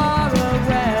warm far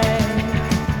away.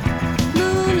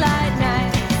 Moonlight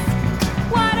nights,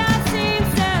 what else seems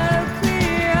so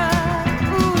clear?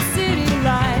 Ooh, city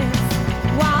lights,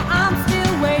 while I'm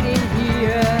still waiting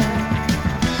here.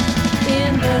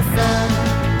 In the sun,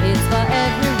 it's for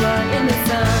everyone in the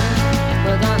sun.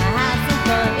 We're gonna have some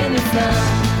fun in the sun.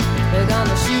 We're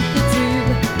gonna shoot the tube,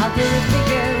 I'll do it for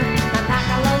you, and pack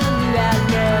a load of you at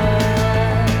love.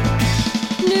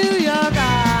 New York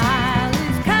Isle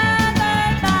is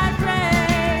covered by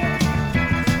gray,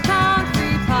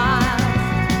 concrete piles,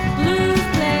 blues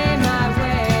play my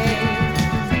way.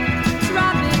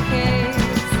 Tropic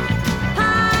haze,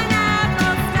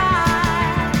 pineapple sky,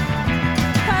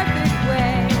 perfect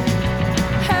way,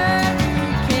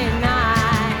 hurricane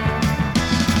night.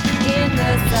 In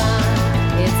the sun,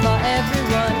 it's for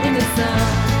everyone in the sun.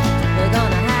 We're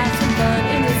gonna have some fun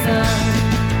in the sun.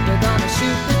 We're gonna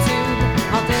shoot the tube.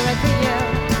 I'll do it for you.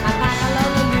 I pack a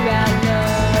load of you at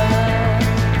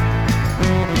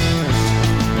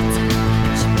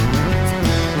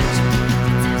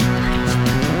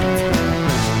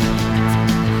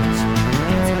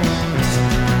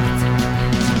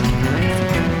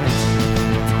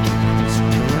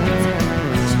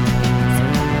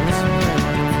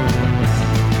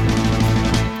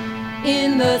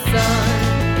in the sun,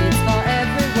 it's for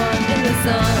everyone in the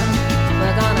sun.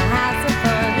 We're gonna have some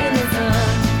fun in the sun.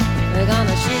 We're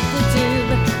gonna shoot the tube.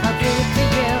 I'll do it for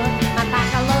you. I'm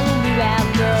back alone, you have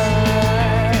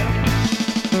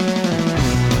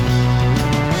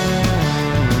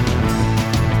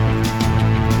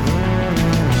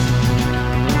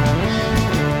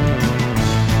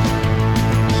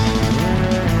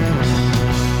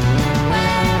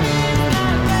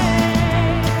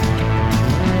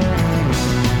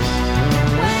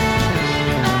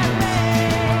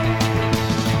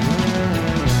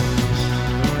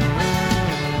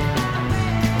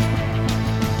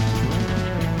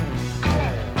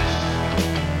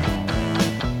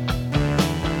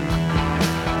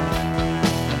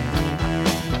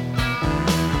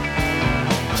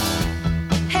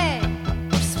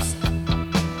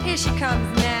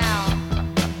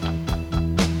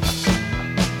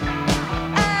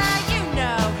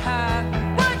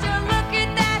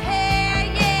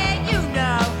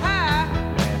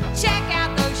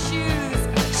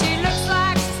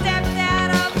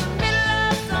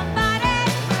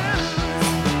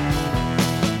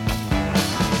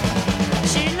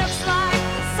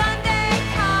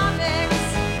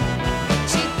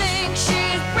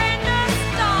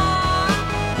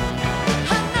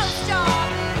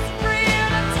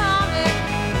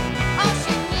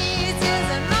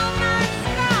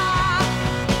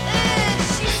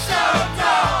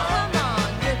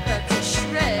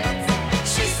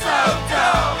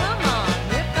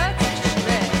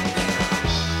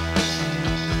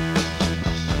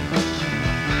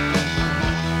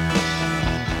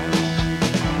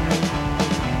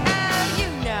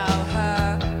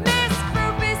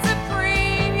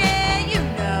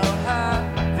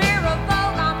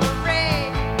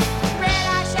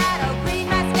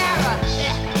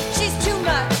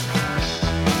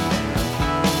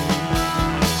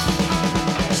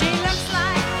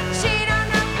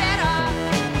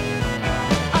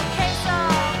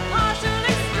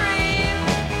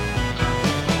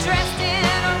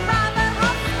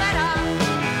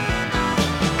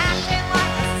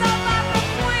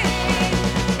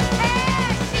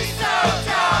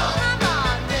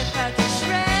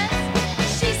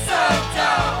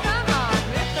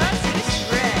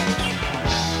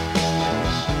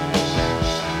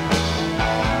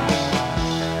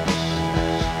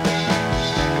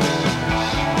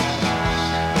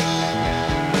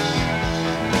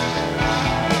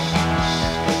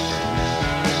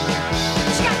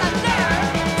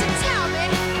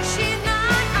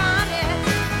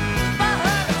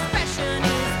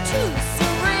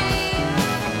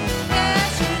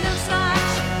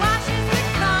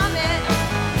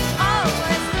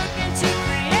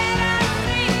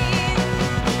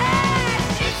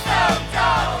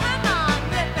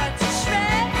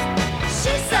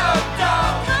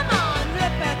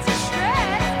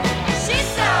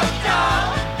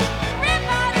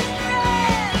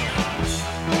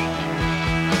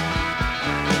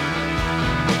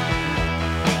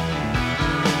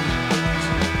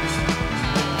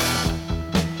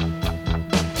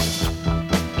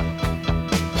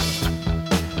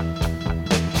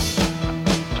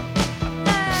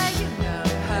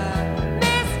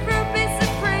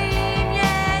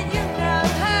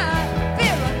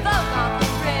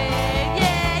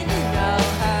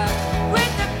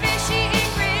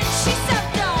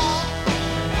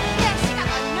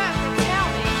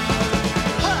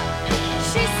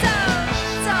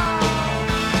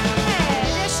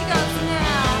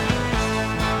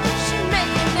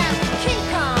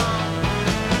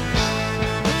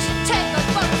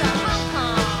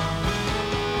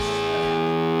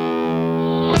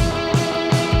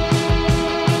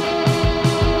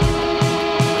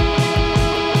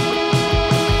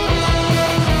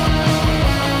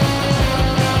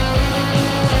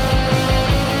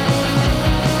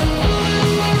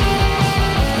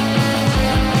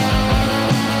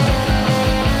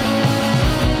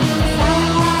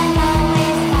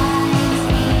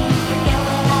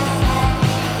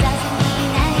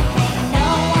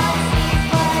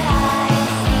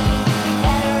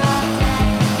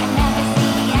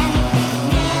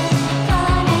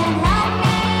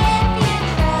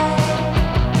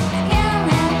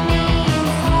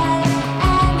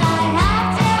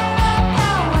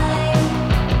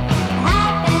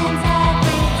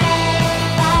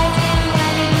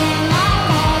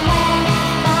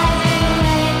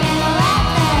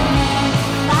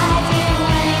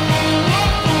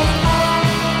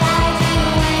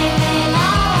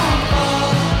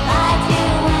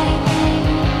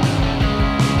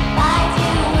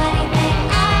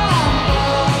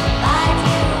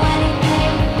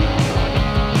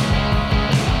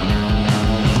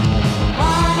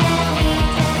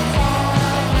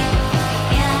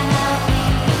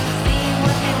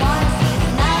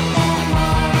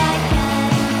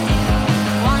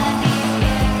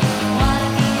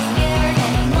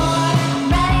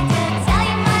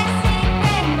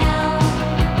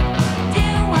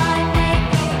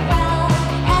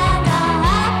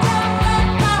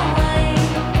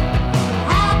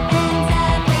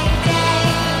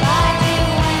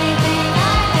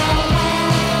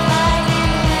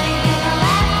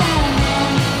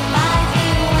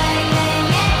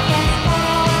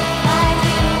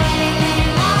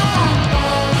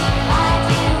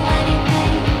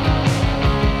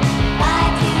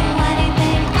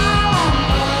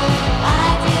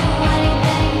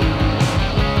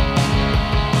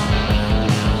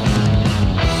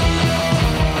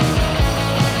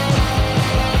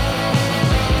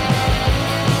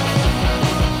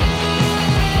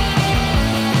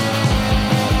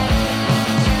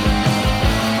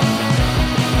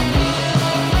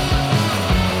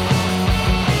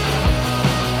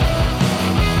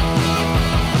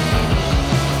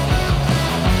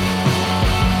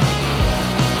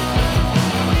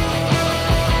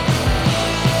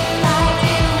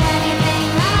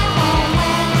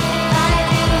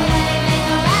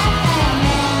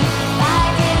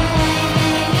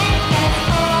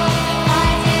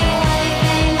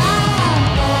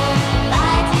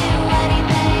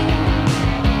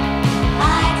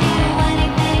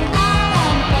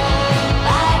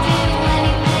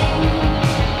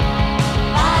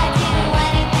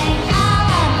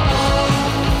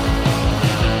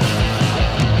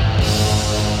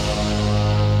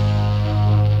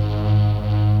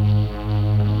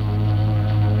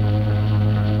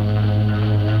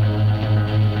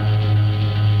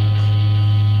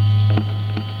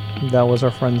That was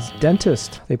our friends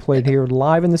Dentist. They played here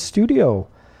live in the studio.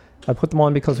 I put them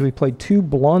on because we played 2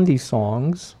 Blondie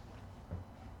songs.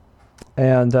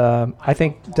 And I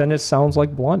think Dentist sounds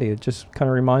like Blondie. It just kind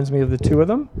of reminds me of the two of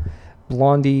them.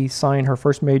 Blondie signed her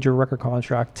first major record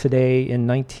contract today in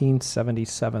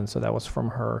 1977. So that was from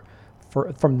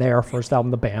their first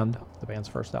album, the band's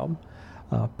first album.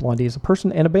 Blondie is a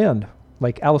person and a band.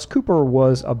 Like Alice Cooper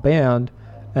was a band,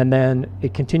 and then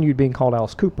it continued being called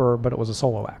Alice Cooper, but it was a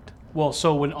solo act. Well,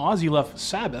 so when Ozzy left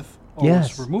Sabbath, or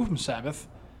was removed from Sabbath,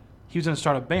 he was going to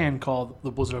start a band called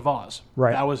the Blizzard of Oz.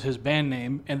 Right. That was his band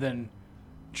name, and then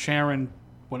Sharon,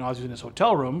 when Ozzy was in his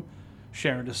hotel room,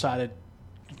 Sharon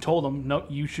told him, no,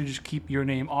 you should just keep your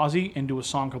name Ozzy and do a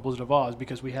song called Blizzard of Oz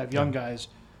because we have young guys.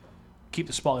 Keep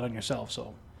the spotlight on yourself.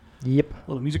 So, yep.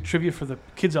 A little music trivia for the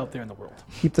kids out there in the world.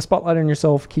 Keep the spotlight on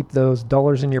yourself. Keep those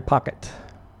dollars in your pocket.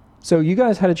 So you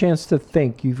guys had a chance to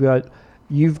think. You've got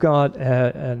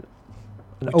an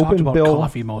open talked bill. about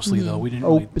coffee mostly, though. We didn't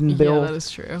open bill. Yeah, that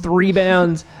is true. 3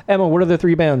 bands. Emma, what are the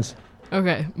 3 bands?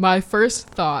 Okay, my first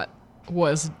thought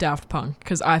was Daft Punk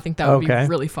because I think that would be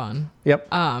really fun. Yep.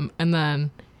 And then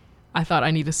I thought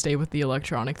I need to stay with the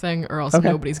electronic thing, or else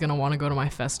nobody's gonna want to go to my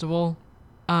festival.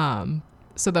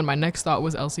 So then my next thought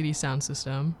was LCD Sound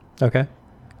System. Okay.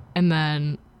 And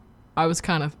then I was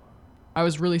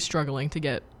really struggling to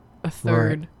get a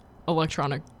third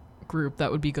electronic group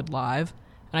that would be good live,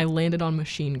 and I landed on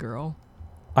Machine Girl.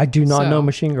 I do not know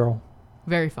Machine Girl.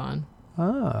 Very fun.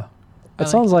 It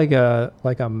sounds like a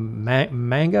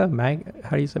manga.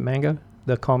 How do you say manga?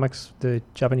 The comics, the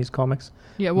Japanese comics.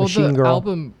 Yeah, well, Machine the Girl.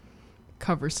 album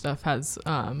cover stuff has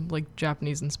like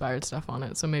Japanese inspired stuff on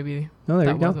it, so maybe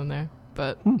that wasn't there.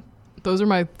 But those are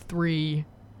my 3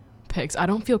 picks. I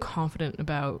don't feel confident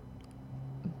about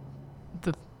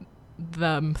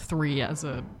them 3 as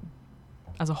a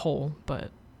whole,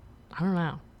 but I don't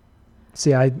know.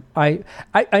 See, I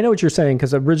know what you're saying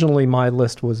because originally my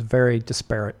list was very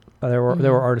disparate. There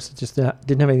were artists that just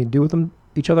didn't have anything to do with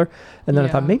each other, and then I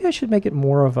thought maybe I should make it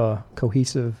more of a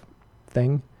cohesive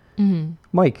thing. Mm-hmm.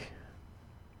 Mike,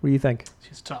 what do you think?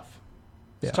 It's tough.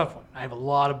 It's a tough one. I have a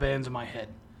lot of bands in my head.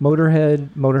 Motorhead.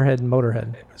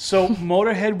 So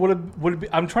Motorhead would be.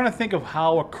 I'm trying to think of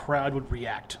how a crowd would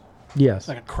react. Yes.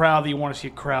 Like a crowd that you want to see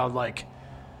a crowd like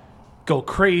go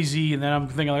crazy, and then I'm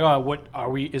thinking like, oh, what are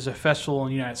we? Is a festival in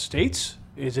the United States?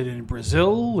 Is it in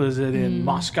Brazil? Is it in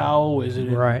Moscow? Is it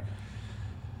in... Right.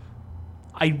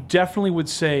 I definitely would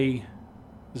say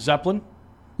Zeppelin.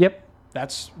 Yep.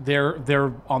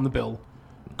 They're on the bill.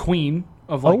 Queen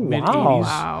of like mid 80s.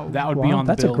 Wow. That would be on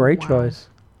the bill. That's a great choice.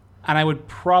 And I would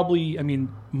probably,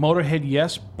 Motorhead,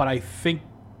 yes, but I think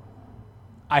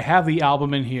I have the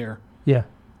album in here. Yeah.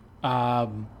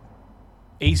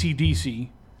 AC/DC,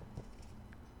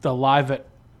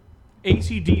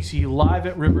 AC/DC live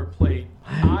at River Plate.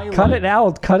 Cut it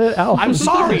out. I'm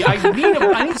sorry.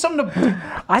 I need something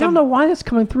to... I don't know why it's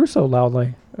coming through so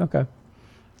loudly. Okay.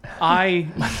 My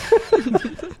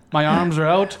arms are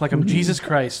out like I'm Jesus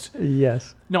Christ.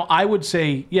 Yes. No, I would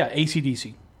say,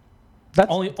 AC/DC. That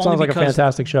sounds like a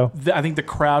fantastic show. I think the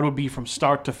crowd would be from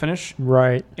start to finish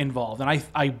involved. And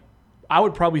I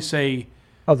would probably say...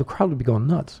 Oh, the crowd would be going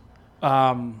nuts.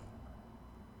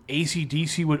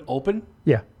 AC/DC would open.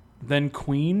 Yeah. Then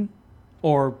Queen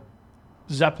or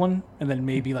Zeppelin, and then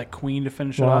maybe like Queen to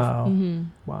finish it off. Mm-hmm.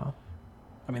 Wow.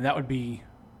 That would be...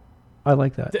 I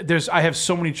like that. I have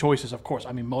so many choices, of course.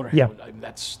 Motorhead. Yeah.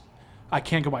 I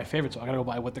can't go by favorite, so I got to go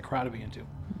by what the crowd would be into.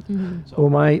 Mm-hmm. So.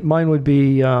 Well, mine would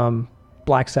be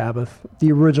Black Sabbath,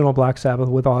 the original Black Sabbath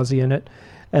with Ozzy in it.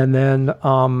 And then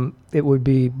it would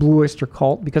be Blue Oyster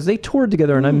Cult because they toured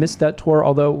together, and I missed that tour,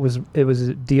 although it was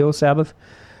Dio Sabbath.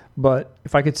 But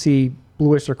if I could see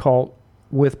Blue Oyster Cult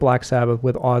with Black Sabbath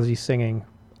with Ozzy singing,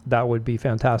 that would be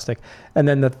fantastic. And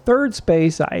then the third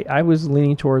space, I was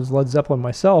leaning towards Led Zeppelin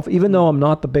myself. Even though I'm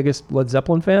not the biggest Led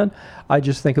Zeppelin fan, I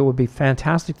just think it would be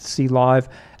fantastic to see live.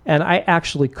 And I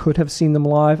actually could have seen them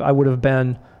live. I would have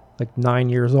been like 9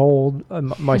 years old.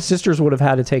 My sisters would have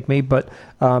had to take me, but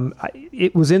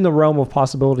it was in the realm of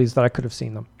possibilities that I could have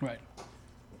seen them. Right.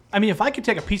 If I could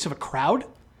take a piece of a crowd,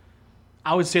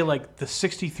 I would say like the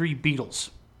 63 Beatles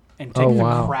and take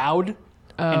the crowd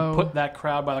and put that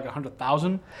crowd by like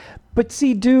 100,000. But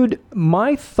see, dude,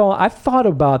 I've thought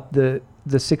about the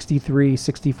 63,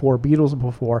 64 Beatles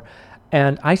before,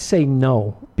 and I say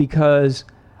no because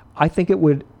I think it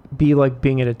would be like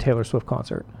being at a Taylor Swift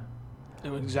concert.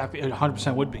 It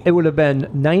 100% would be. It would have been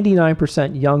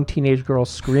 99% young teenage girls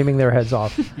screaming their heads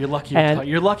off. You're lucky.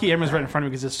 You're lucky Emma's right in front of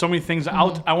me because there's so many things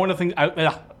out. I want to think. I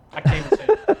can't even say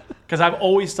it because I've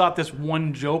always thought this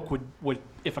one joke would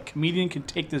if a comedian could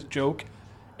take this joke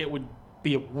it would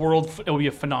be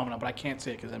a phenomenon. But I can't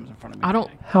say it because Emma's in front of me. I don't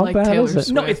How like bad Taylor is it?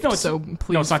 Swift, No, it's so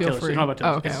please no, it's not feel Taylor Swift. free. It's not about Taylor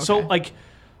Oh, Swift. okay, It's so okay. like.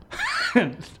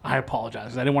 I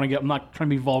apologize. I didn't want to I'm not trying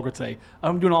to be vulgar today.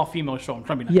 I'm doing an all-female show. I'm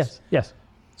trying to be nice. Yes.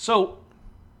 So,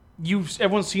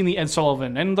 everyone's seen the Ed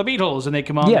Sullivan and the Beatles, and they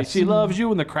come on, Yes. they say "Loves You,"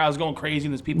 and the crowd's going crazy,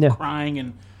 and there's people crying,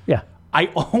 and Yeah. I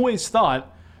always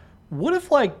thought, what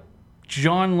if like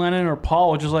John Lennon or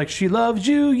Paul were just like, "She loves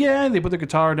you," yeah, and they put their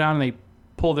guitar down and they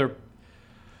pull their.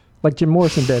 Like Jim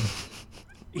Morrison did.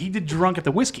 He did "Drunk at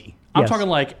the Whiskey." I'm Yes. talking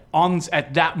like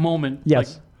at that moment.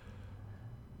 Yes. Like,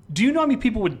 do you know how many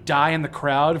people would die in the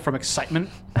crowd from excitement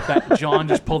that John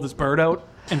just pulled his bird out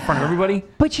in front of everybody?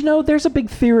 But there's a big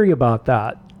theory about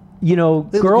that.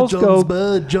 Girls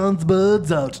John's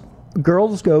bird's out.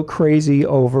 Girls go crazy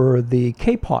over the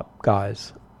K-pop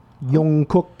guys,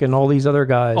 Jungkook and all these other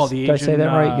guys. Oh, the Did I say that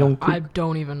Asian, right? Jungkook. I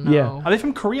don't even know. Yeah. Are they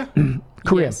from Korea?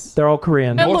 Korean. Yes. They're all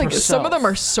Korean. And North like or some of them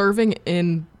south? are serving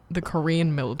in the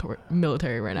Korean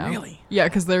military right now. Really? Yeah,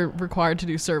 because they're required to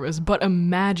do service. But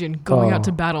imagine going out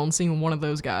to battle and seeing one of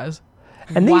those guys.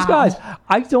 And these guys,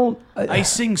 I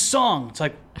sing song. It's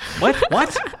like, what?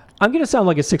 What? I'm going to sound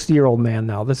like a 60-year-old man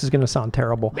now. This is going to sound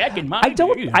terrible. Back in my I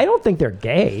don't think they're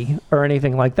gay or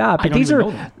anything like that. But these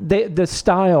are the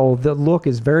style, the look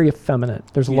is very effeminate.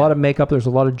 There's a lot of makeup. There's a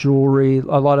lot of jewelry.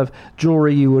 A lot of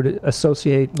jewelry you would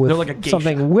associate with like a geisha.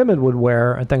 something women would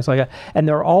wear and things like that. And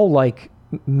they're all like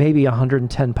maybe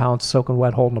 110 pounds soaking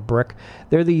wet holding a brick.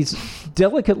 They're these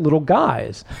delicate little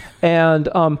guys. And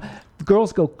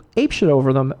girls go apeshit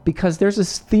over them because there's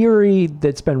this theory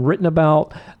that's been written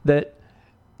about that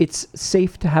it's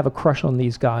safe to have a crush on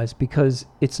these guys because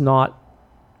there's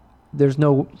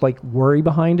no like worry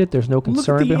behind it. There's no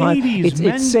concern behind it.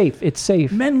 It's safe. It's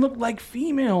safe. Men look like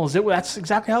females. That's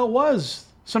exactly how it was.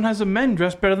 Sometimes the men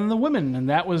dress better than the women, and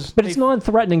that was. But it's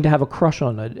non-threatening to have a crush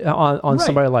on it on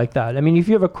somebody like that. I mean, if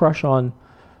you have a crush on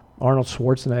Arnold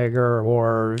Schwarzenegger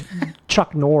or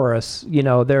Chuck Norris,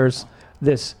 there's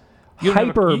this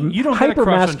hyper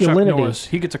masculinity.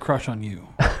 He gets a crush on you.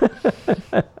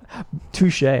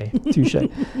 Touche.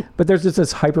 But there's just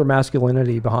this hyper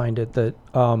masculinity behind it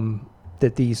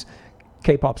that these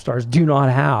K-pop stars do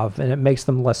not have, and it makes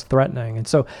them less threatening. And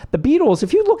so the Beatles,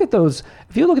 if you look at the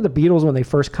Beatles when they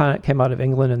first kind of came out of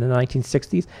England in the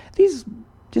 1960s, these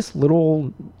just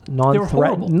little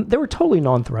non-threatening. They were totally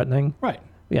non-threatening. Right.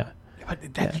 Yeah.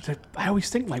 But I always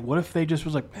think like, what if they just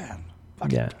was like, man,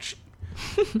 fucking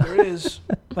there it is.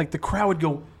 Like the crowd would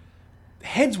go.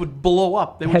 Heads would blow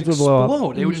up. They would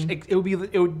explode.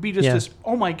 It would be just this.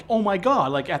 Oh my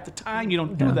God! Like at the time, you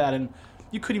don't do that, and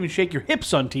you couldn't even shake your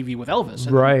hips on TV with Elvis.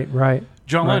 And Right.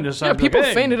 John Lennon decided. Yeah, people like,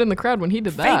 hey, fainted in the crowd when he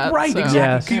did that. Right, so. exactly.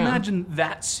 Yes. Can you imagine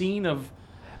that scene of?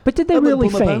 But did they really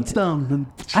faint?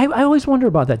 I always wonder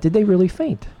about that. Did they really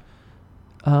faint?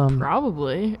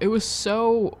 Probably. It was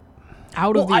so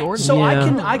out of the ordinary. So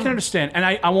I can understand, and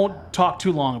I won't talk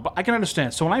too long, but I can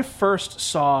understand. So when I first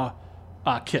saw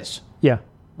Kiss. Yeah.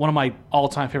 One of my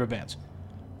all-time favorite bands.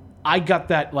 I got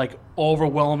that like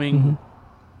overwhelming.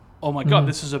 Oh my God,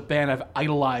 this is a band I've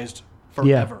idolized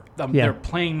forever. They're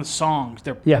playing the songs.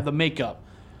 They have the makeup.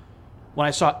 When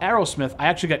I saw Aerosmith, I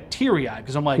actually got teary-eyed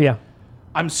because I'm like,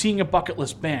 I'm seeing a bucket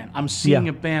list band. I'm seeing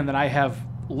a band that I have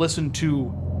listened to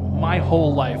my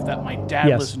whole life, that my dad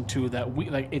listened to, that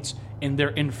they're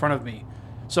in front of me.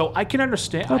 So I can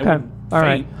understand. Okay. All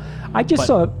right. I just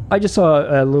saw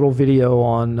a little video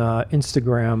on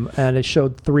Instagram, and it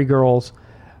showed 3 girls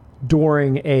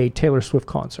during a Taylor Swift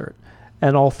concert,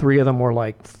 and all 3 of them were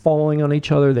like falling on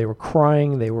each other. They were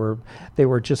crying. They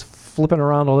were just flipping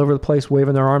around all over the place,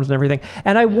 waving their arms and everything.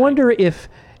 And I wonder if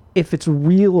it's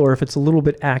real or if it's a little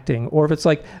bit acting, or if it's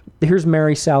like, here's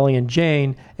Mary, Sally, and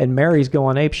Jane, and Mary's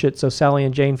going apeshit, so Sally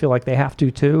and Jane feel like they have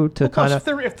to too, to kind of.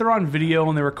 If they're on video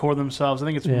and they record themselves, I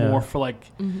think it's more for like,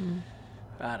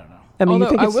 I don't know. I mean,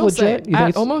 Although, you think it's legit? Say,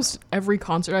 at almost every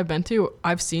concert I've been to,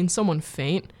 I've seen someone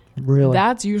faint. Really?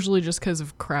 That's usually just because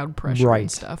of crowd pressure and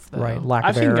stuff. Though. Right. Lack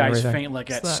I've of air seen guys and everything. faint like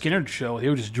at Skinner's show. They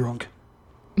were just drunk.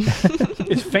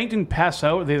 Is faint and pass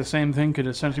out, are they the same thing? Could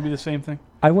essentially be the same thing?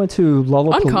 I went to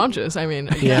Lollapalooza. Unconscious, I mean.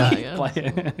 Yeah.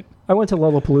 I went to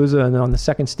Lollapalooza, and on the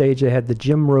second stage, they had the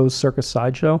Jim Rose Circus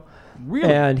Sideshow.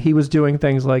 Really? And he was doing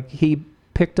things like he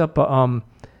picked up a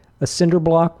cinder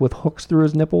block with hooks through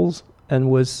his nipples and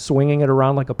was swinging it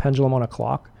around like a pendulum on a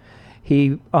clock.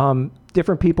 He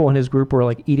different people in his group were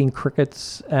like eating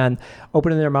crickets and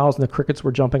opening their mouths, and the crickets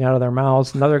were jumping out of their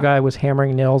mouths. Another guy was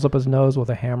hammering nails up his nose with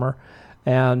a hammer.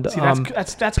 And see,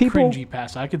 that's people, cringy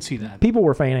pass. I could see that. People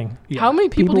were fainting. Yeah. How many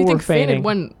people do you think fainted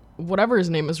when whatever his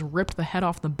name is ripped the head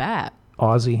off the bat?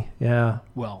 Ozzy, yeah.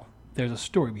 Well, there's a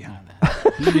story behind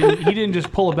that. He didn't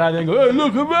just pull a bat and go, hey,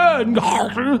 look at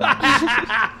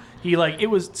that. He it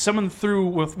was someone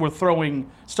were throwing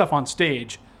stuff on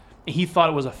stage. And he thought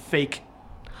it was a fake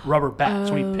rubber bat.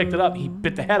 So when he picked it up, he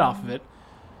bit the head off of it.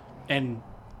 And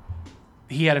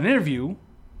he had an interview,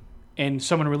 and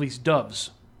someone released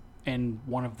doves. And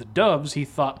one of the doves he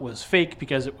thought was fake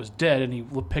because it was dead, and he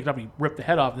picked it up and he ripped the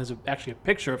head off, and there's actually a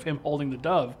picture of him holding the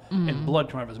dove and blood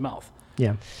coming out of his mouth.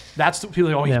 Yeah. That's the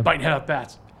people he's biting head off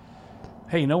bats.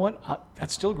 Hey, you know what?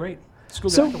 That's still great.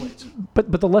 Still good accolades.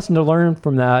 But the lesson to learn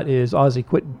from that is, Ozzy,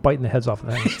 quit biting the heads off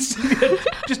of things.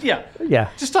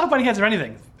 Just stop biting heads or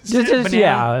anything.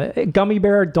 Gummy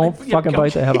bear, don't fucking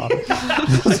bite the head off.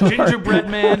 Gingerbread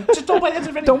man, just don't bite the heads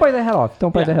of anything. Don't bite the head off.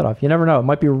 Don't bite the head off. You never know. It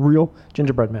might be a real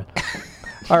gingerbread man.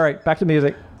 All right, back to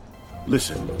music.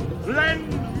 Listen. Lend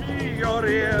me your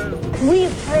ears. We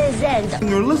present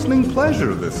Your listening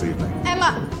pleasure this evening.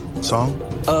 Emma. Song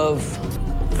Of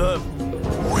the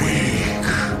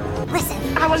week.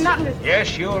 Listen. I will not listen.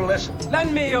 Yes, you'll listen.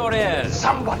 Lend me your ears.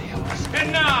 Somebody else.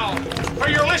 And now, for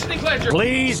your listening pleasure,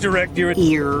 please direct your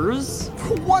ears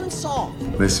for one song.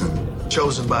 Listen.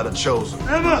 Chosen by the chosen.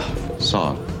 Emma.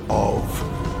 Song of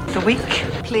the week.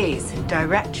 Please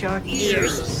direct your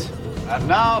ears. And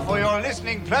now for your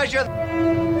listening pleasure.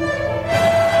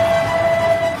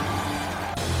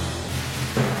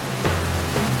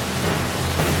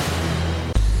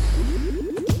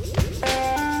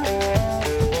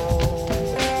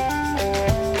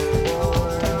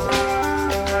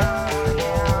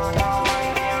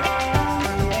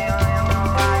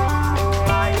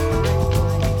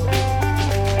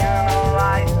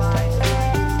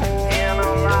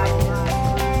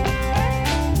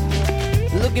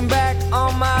 Looking back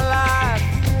on my life,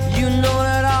 you know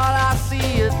that all I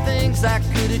see are things I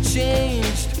could have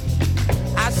changed.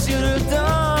 I should have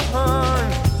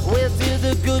done. Where did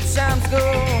the good times go?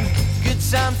 Good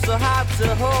times so hard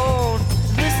to hold.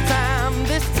 This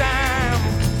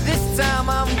time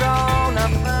I'm gonna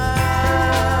find.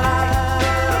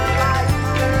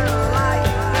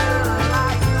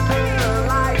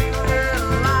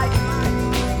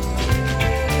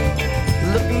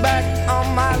 Looking back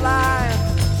on my life,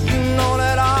 know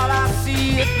that all I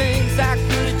see are things I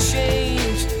could have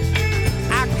changed,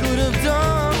 I could have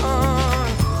done.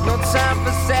 No time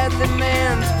for sad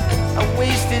lament, a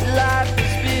wasted life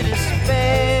is bitter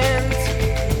spent.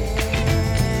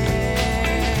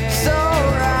 So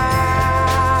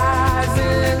rise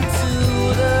into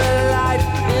the light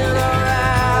in or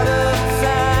out of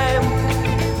time.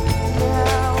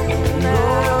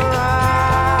 Now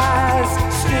rise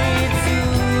straight to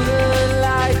the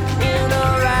light in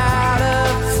or out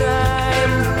of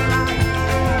time.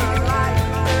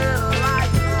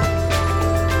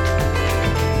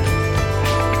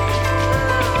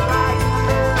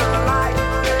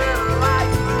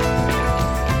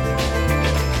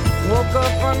 Woke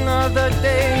up another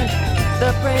day,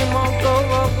 the pain won't go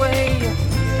away.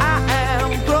 I am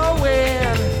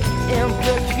growing in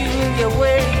peculiar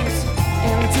ways.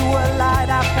 Into a light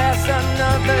I pass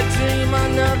another dream,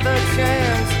 another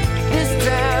chance. This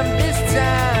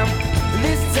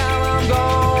time I'm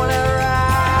gonna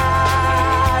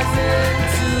rise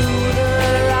into the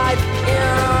light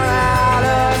in or out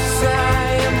of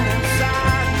time.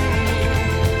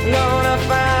 Gonna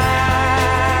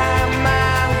find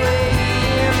my way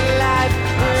in life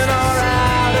in or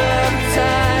out of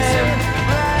time.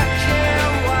 Black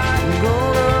and white.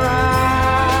 Gonna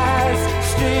rise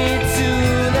straight to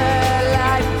the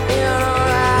light in or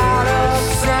out of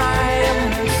time.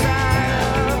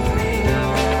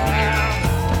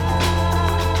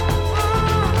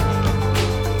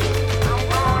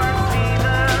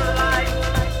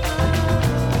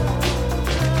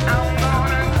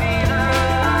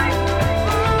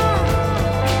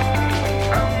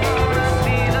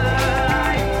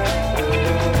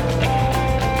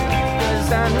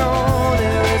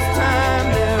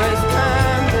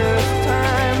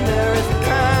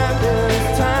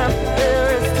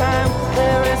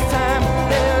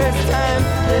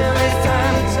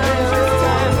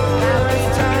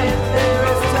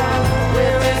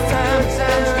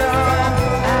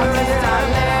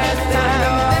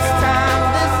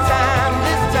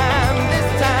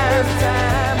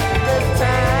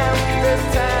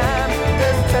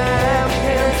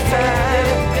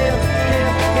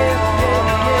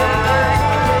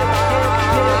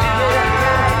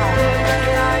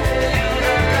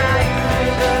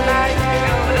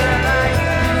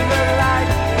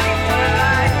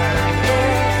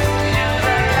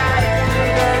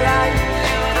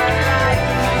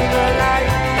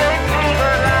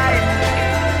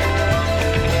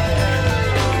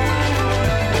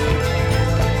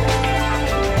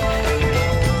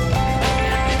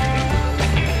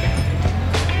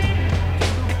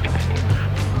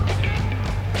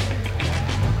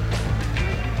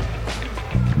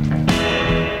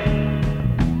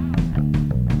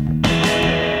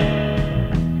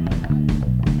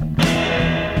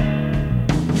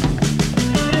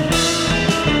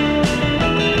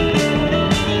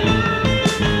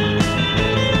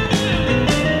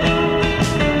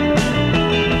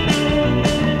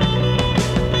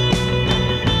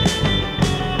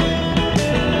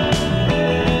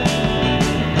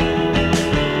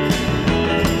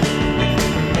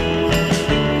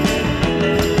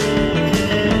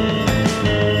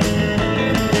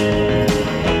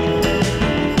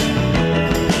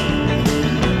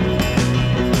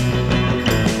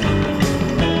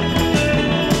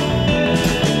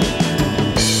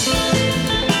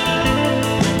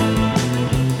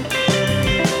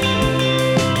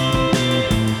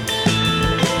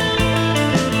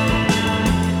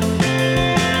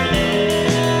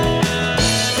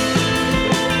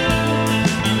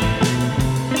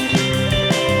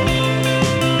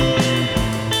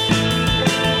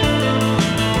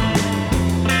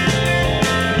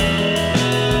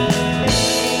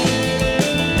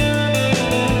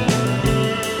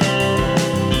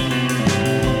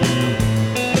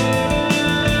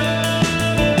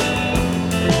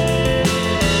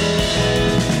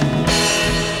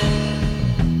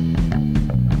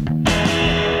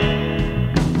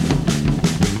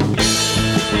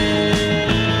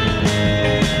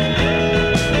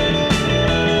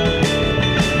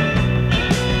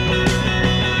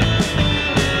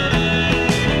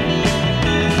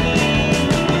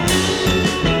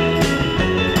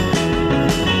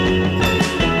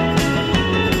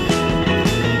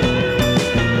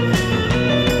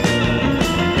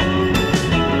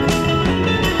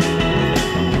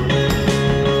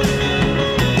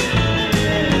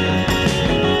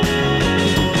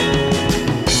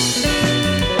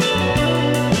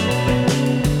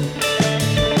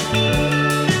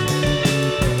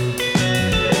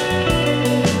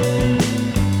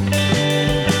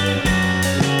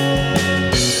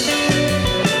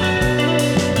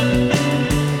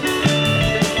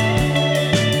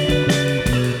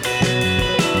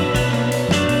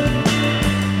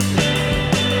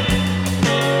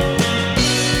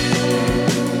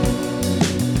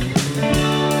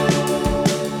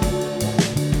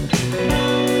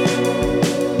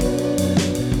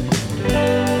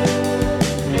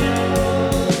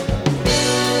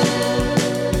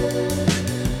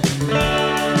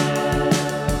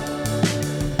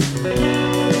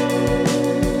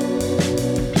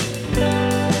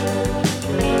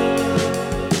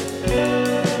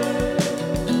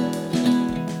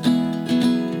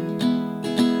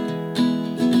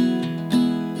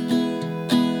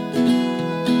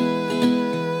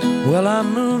 Well, I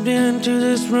moved into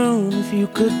this room, if you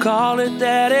could call it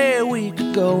that, a week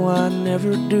ago. I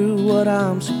never do what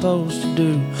I'm supposed to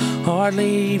do,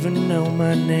 hardly even know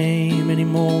my name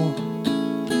anymore.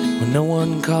 When no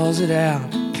one calls it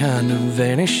out, it kind of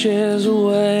vanishes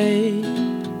away.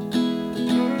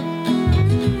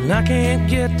 And I can't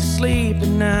get to sleep at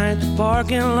night, the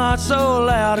parking lot's so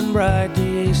loud and bright.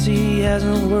 The AC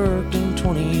hasn't worked in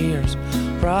 20 years,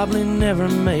 probably never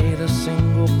made a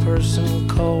single person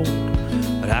cold.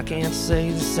 But I can't say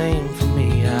the same for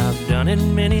me, I've done it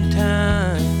many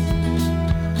times.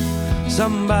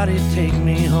 Somebody take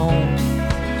me home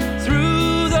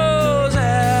through those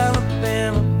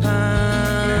Alabama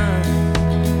pines.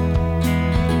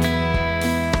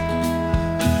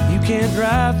 You can't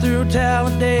drive through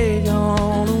Talladega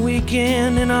on a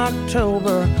weekend in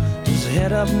October. Just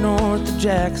head up north to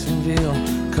Jacksonville,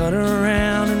 cut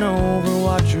around and over,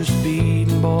 watch her speed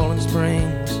in Bowling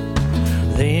Springs.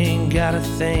 They ain't got a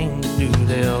thing to do,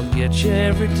 they'll get you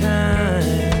every time.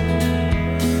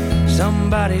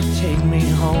 Somebody take me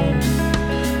home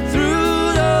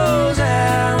through those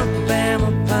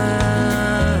Alabama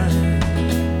pines.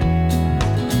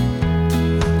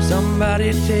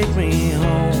 Somebody take me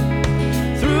home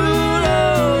through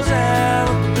those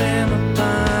Alabama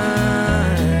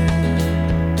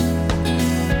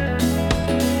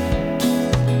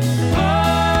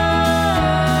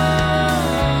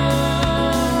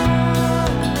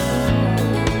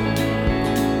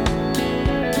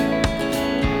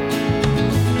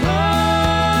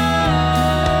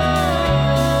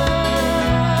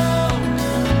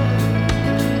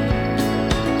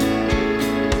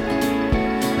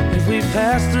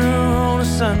pass through on a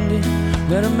Sunday,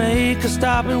 better make a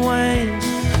stop at Wayne's.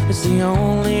 It's the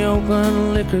only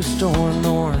open liquor store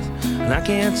north, and I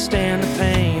can't stand the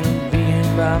pain of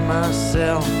being by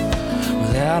myself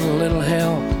without a little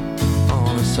help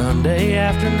on a Sunday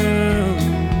afternoon.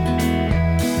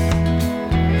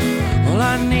 Well,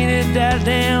 I needed that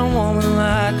damn woman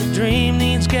like a dream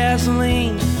needs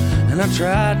gasoline, and I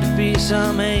tried to be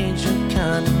some ancient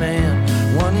kind of man,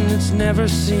 one that's never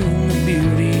seen the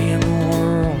beauty in the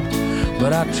world.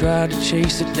 But I tried to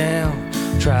chase it down,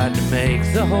 tried to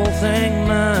make the whole thing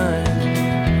mine.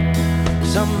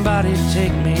 Somebody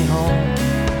take me home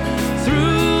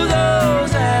through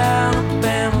those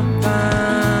Alabama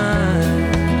pines.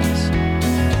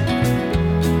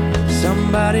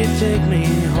 Somebody take me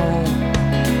home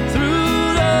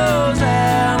through those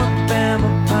Alabama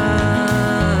pines.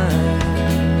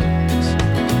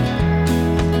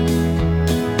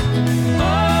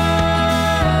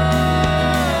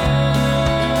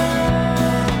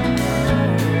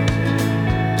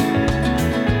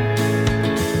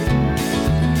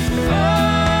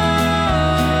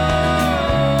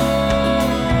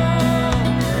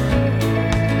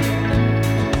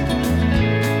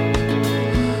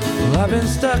 I've been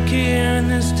stuck here in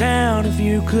this town, if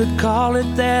you could call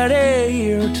it that, a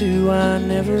year or two. I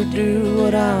never do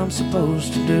what I'm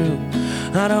supposed to do,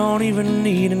 I don't even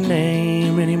need a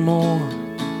name anymore.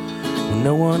 When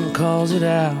no one calls it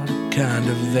out, it kind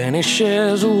of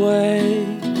vanishes away.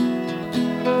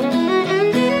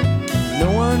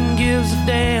 No one gives a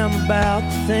damn about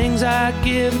the things I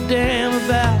give a damn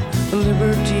about. The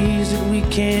liberties that we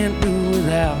can't do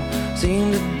without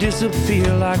seem to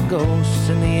disappear like ghosts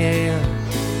in the air.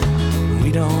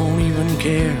 We don't even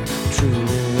care, truly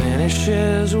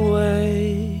vanishes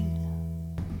away.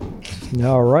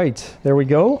 All right, there we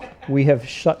go. We have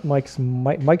shut Mike's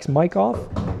mic off,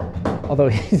 although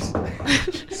he's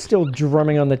still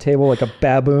drumming on the table like a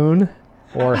baboon,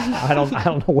 or I don't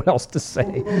know what else to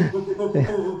say.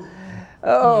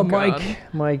 Oh,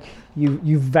 Mike,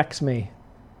 you vex me.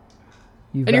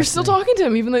 And you're still talking to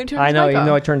him, even though you turned his mic off. I know, even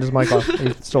though I turned his mic off.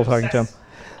 He's still talking to him.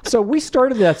 So we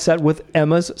started that set with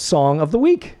Emma's Song of the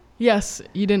Week. Yes,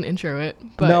 you didn't intro it.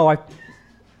 But No,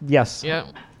 yes. Yeah.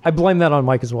 I blame that on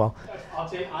Mike as well.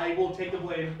 I will take the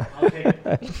blame. I'll take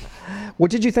it.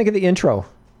 What did you think of the intro?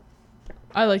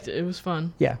 I liked it. It was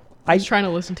fun. Yeah. I was trying to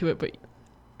listen to it, but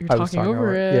you're talking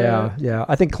over it. Yeah.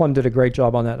 I think Clem did a great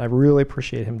job on that. I really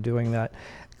appreciate him doing that.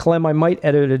 Clem, I might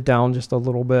edit it down just a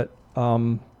little bit.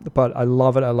 But I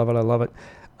love it.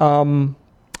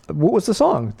 What was the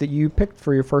song that you picked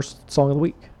for your first song of the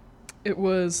week? It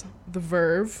was The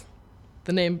Verve.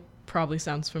 The name probably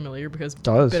sounds familiar because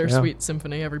Does, Bittersweet yeah.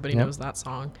 Symphony, everybody Yep. knows that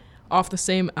song. Off the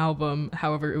same album,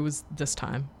 however, it was This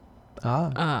Time.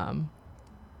 Yeah,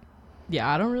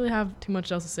 I don't really have too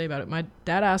much else to say about it. My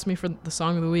dad asked me for the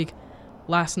song of the week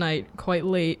last night, quite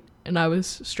late, and I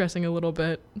was stressing a little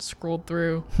bit, scrolled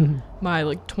through my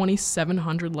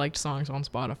 2,700 liked songs on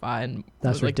Spotify, and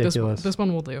That's was like, ridiculous. This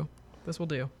one will do. This will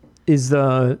do. Is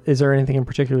there anything in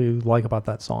particular you like about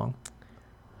that song?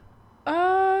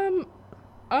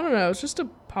 I don't know. It's just a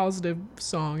positive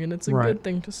song, and it's a Right. good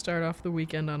thing to start off the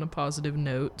weekend on a positive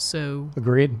note. So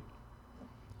Agreed.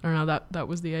 I don't know. That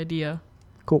was the idea.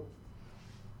 Cool.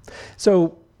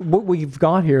 So what we've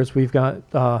got here is we've got,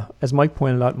 as Mike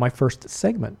pointed out, my first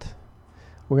segment.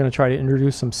 We're going to try to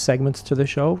introduce some segments to the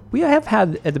show. We have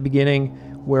had at the beginning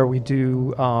where we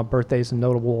do birthdays and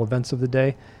notable events of the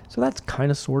day. So that's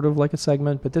kind of sort of like a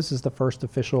segment, but this is the first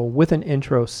official with an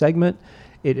intro segment.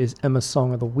 It is Emma's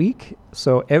Song of the Week.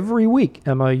 So every week,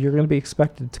 Emma, you're going to be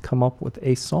expected to come up with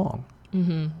a song.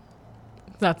 Mm-hmm.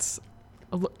 That's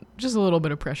just a little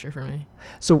bit of pressure for me.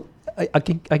 So I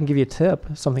can give you a tip,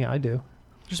 something I do.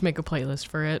 Just make a playlist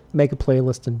for it. Make a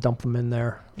playlist and dump them in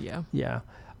there. Yeah. Yeah.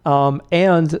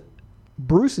 And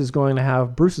Bruce is going to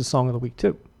have Bruce's Song of the Week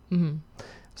too. Mm-hmm.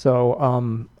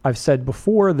 So I've said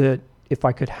before that if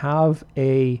I could have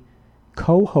a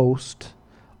co-host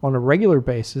on a regular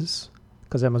basis,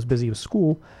 because Emma's busy with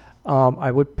school,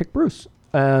 I would pick Bruce.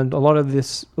 And a lot of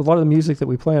the music that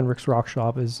we play on Rick's Rock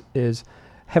Shop is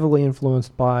heavily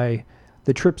influenced by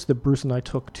the trips that Bruce and I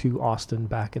took to Austin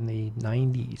back in the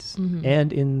 90s Mhm.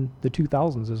 and in the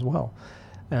 2000s as well.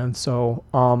 And so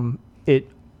it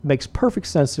makes perfect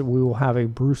sense that we will have a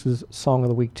Bruce's Song of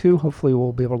the Week too. Hopefully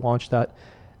we'll be able to launch that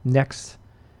next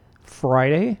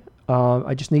Friday.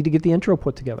 I just need to get the intro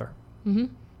put together. Mm-hmm.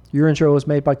 Your intro was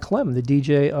made by Clem, the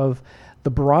DJ of the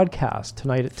broadcast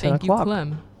tonight at 10 Thank o'clock. you,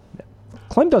 Clem.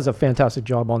 Clem does a fantastic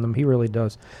job on them. He really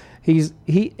does. He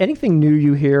anything new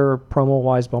you hear promo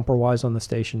wise, bumper wise on the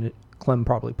station, Clem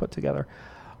probably put together.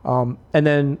 And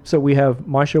then so we have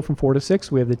my show from 4 to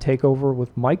 6. We have the takeover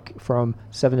with Mike from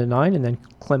 7 to 9, and then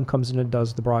Clem comes in and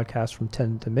does the broadcast from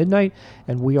 10 to midnight.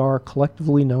 And we are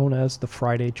collectively known as the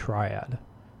Friday Triad.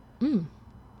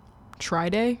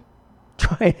 Tri-Day?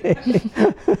 Friday.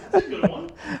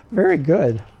 Very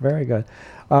good. Very good.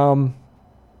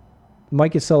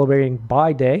 Mike is celebrating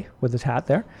Bi Day with his hat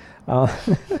there.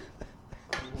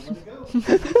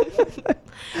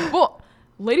 Well,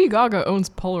 Lady Gaga owns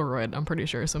Polaroid, I'm pretty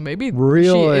sure. So maybe she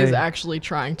Really? is actually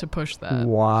trying to push that.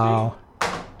 Wow.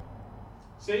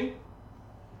 See?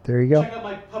 There you go. Check out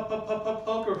my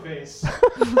poker face.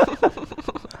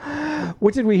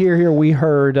 What did we hear here? We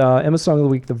heard Emma's Song of the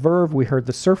Week, The Verve. We heard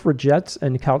the Surfer Jets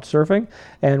and Couch Surfing.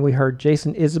 And we heard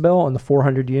Jason Isbell on the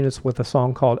 400 Units with a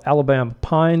song called Alabama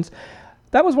Pines.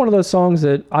 That was one of those songs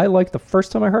that I liked the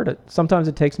first time I heard it. Sometimes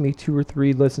it takes me 2 or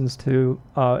 3 listens to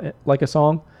like a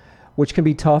song, which can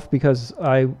be tough because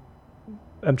I'm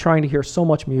trying to hear so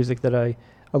much music that I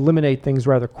eliminate things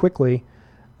rather quickly.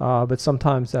 But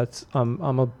sometimes that's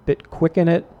I'm a bit quick in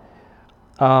it.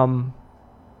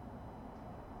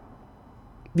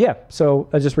 Yeah, so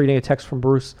I was just reading a text from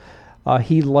Bruce.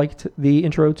 He liked the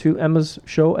intro to Emma's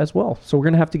show as well. So we're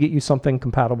going to have to get you something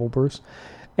compatible, Bruce.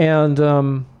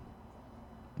 And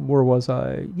where was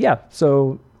I? Yeah,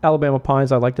 so Alabama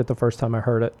Pines, I liked it the first time I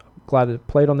heard it. Glad it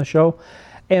played on the show.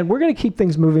 And we're going to keep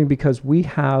things moving because we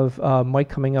have Mike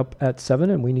coming up at 7,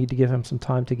 and we need to give him some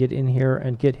time to get in here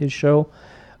and get his show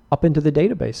up into the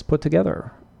database put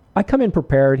together. I come in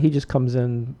prepared. He just comes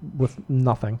in with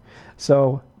nothing.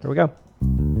 So here we go.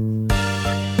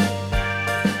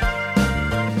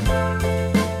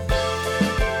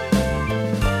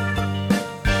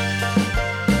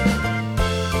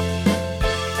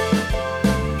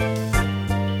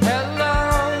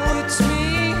 Hello, it's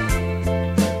me.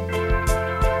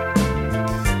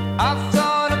 I've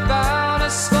thought about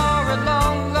us for a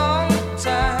long, long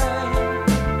time.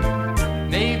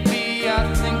 Maybe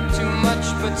I think too much,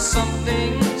 but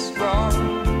something's wrong.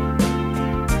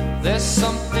 There's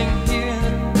something here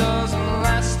that doesn't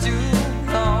last too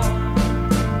long.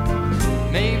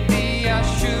 Maybe I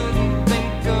shouldn't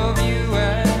think of you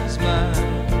as mine.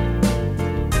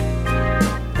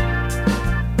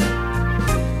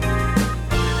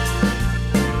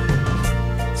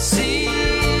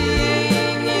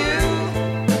 Seeing you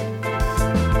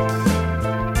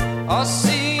or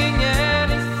seeing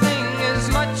anything as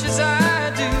much as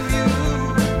I do you,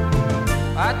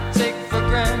 I take for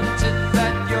granted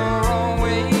that you're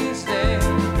always there.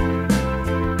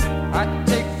 I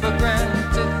take for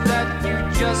granted that you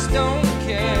just don't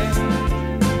care.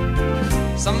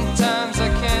 Sometimes I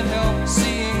can't help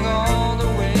seeing all the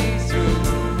way through.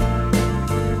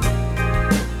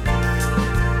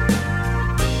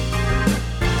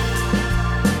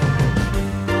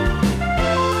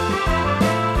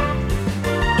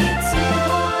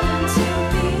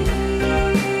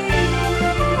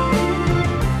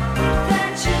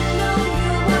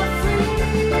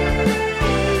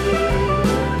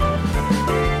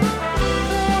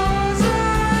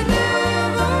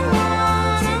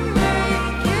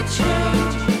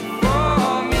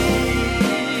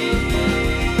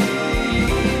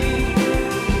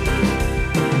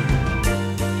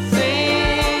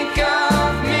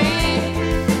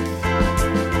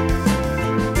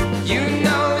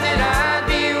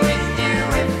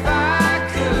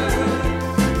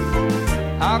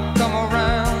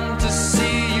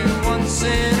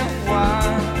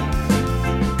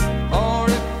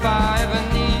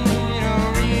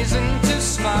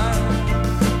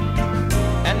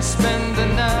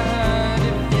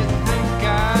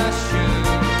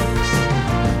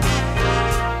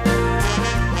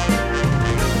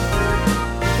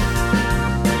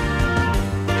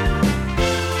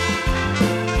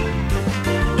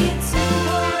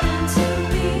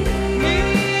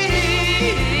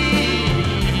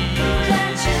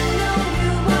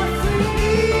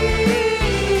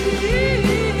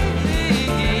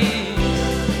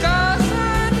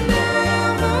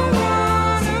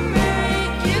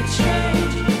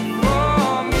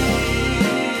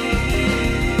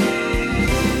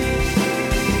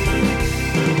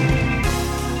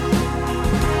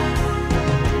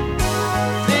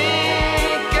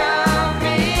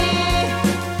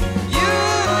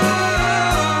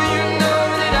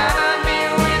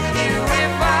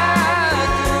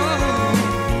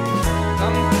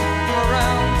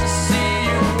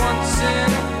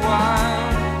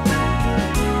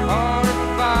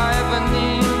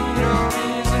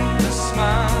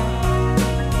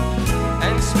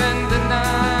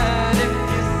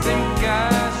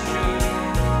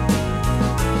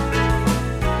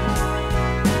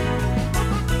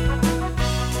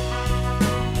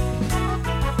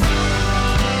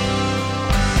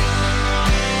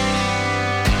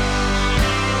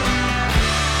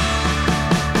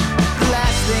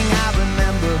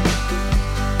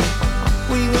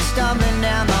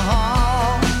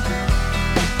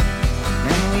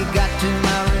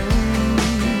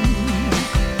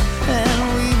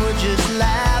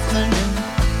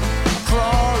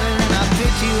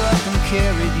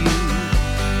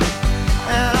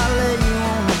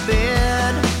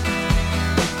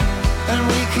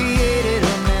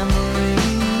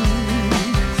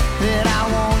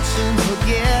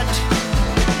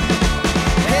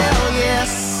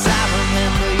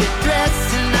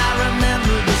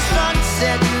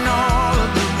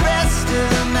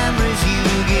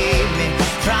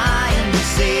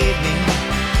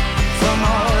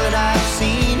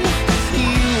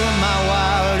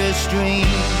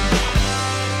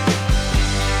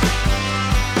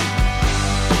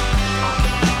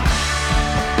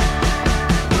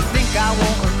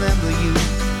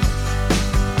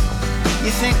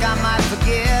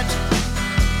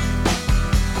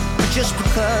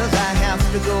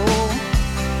 to go.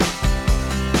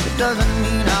 It doesn't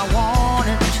mean I want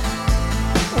it.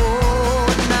 Oh,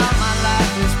 now my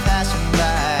life is passing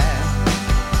by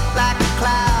like a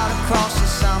cloud across the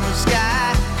summer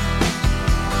sky,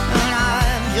 and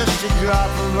I'm just a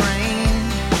drop of rain,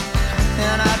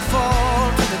 and I'd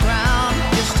fall to the ground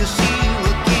just to see you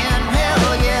again.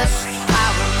 Hell yes, I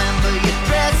remember your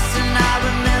dress, and I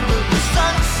remember the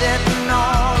sunset and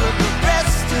all of the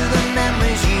rest of the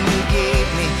memories you gave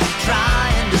me,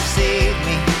 trying to save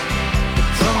me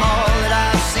from all that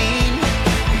I've seen.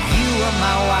 You were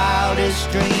my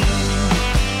wildest dream.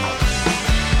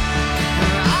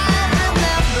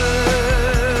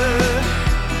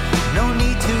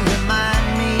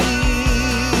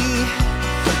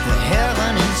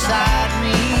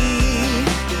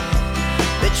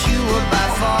 By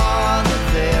far the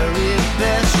very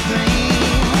best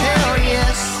dream. Hell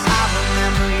yes, I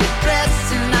remember your dress,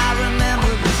 and I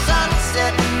remember the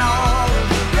sunset and all of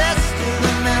the rest of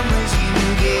the memories you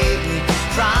gave me,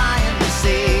 trying to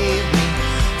save me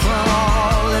from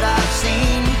all that I've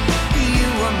seen. You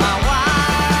were my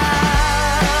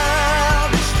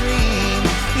wildest dream.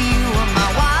 You were my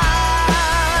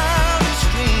wildest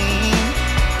dream.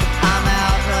 I'm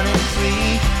out running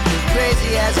free, as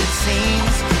crazy as it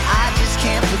seems.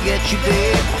 Can't forget you,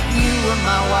 babe. You were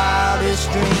my wildest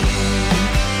dream.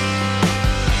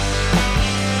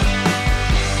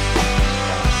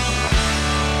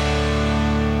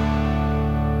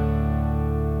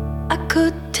 I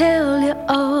could tell you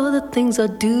all the things I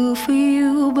do for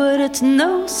you, but it's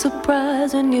no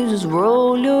surprise when you just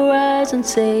roll your eyes and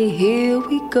say, here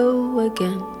we go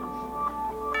again.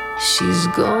 She's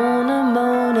gonna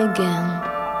moan again.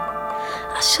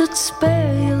 I should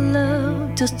spare your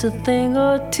love just a thing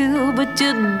or two, but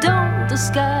you don't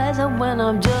disguise it when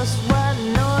I'm just white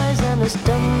noise and it's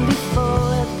done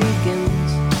before it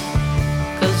begins.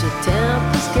 'Cause your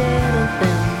temper's getting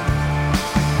thin.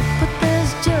 But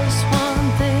there's just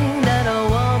one thing that I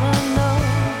wanna know,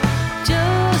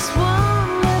 just one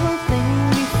little thing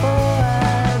before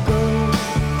I go.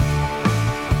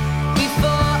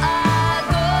 Before I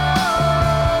go,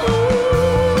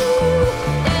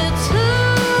 it's who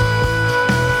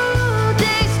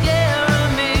takes care of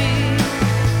me.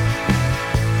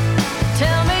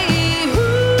 Tell me who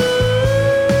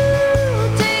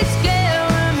takes care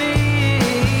of me.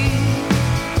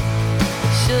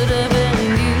 Should have been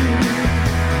you.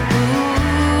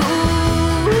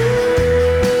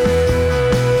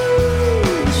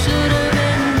 Should have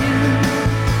been you.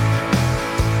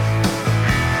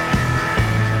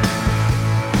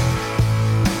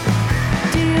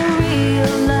 Do you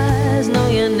realize? No,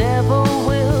 you never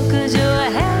will, 'cause your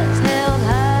head's held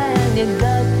high and you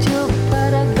got your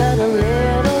pride. I got a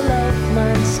little of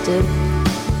mine still,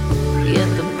 yet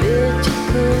the bitch you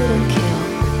couldn't kill.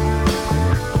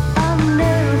 I'll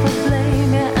never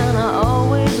blame you, and I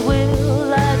always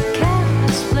will. I can't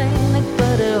explain it,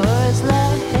 but it hurts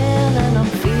like hell, and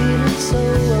I'm feeling so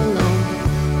alone.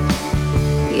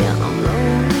 Yeah, I'm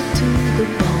lonely to the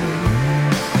bone.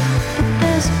 But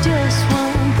there's just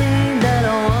one thing that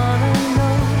I wanna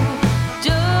know,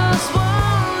 just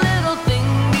one little thing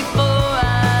before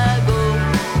I go.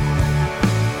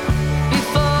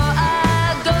 Before I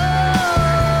go,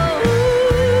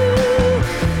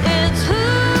 it's who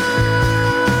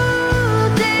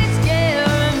takes care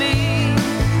of me.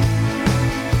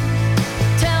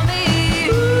 Tell me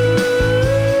who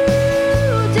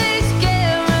takes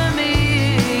care of me.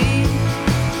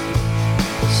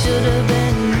 Should have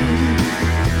been you.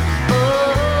 Oh,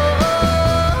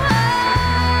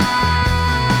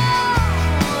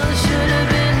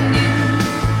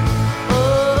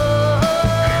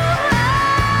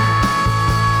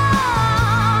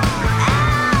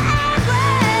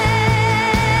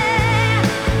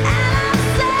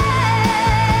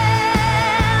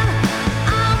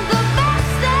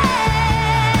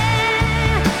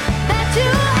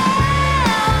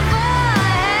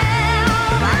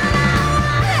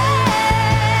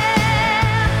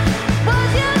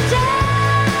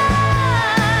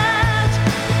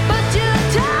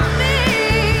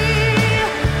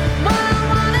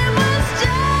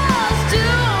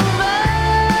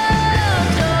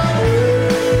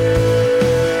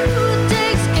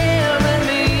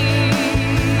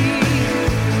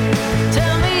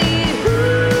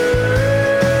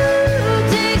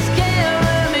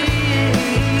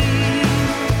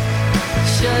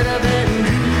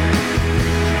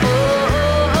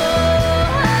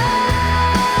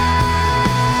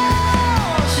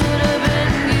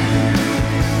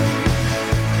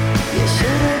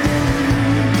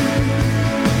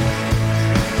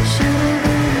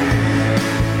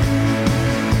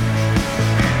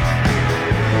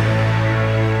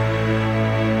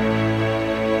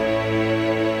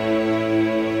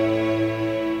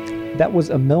 That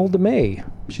was Imelda May.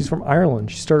 She's from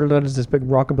Ireland. She started out as this big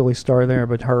rockabilly star there,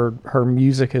 but her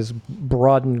music has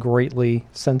broadened greatly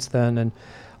since then, and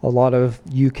a lot of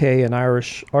UK and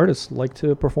Irish artists like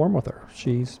to perform with her.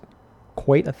 She's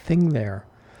quite a thing there.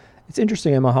 It's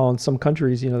interesting, Emma, how in some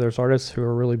countries, there's artists who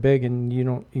are really big and you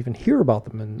don't even hear about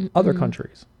them in other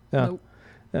countries. Yeah. Nope.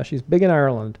 Yeah, she's big in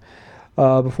Ireland.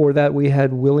 Before that, we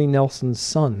had Willie Nelson's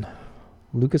son,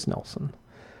 Lucas Nelson,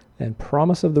 and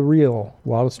Promise of the Real,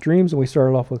 Wildest Dreams. And we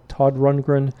started off with Todd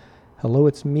Rundgren, Hello,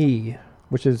 It's Me,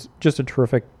 which is just a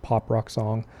terrific pop rock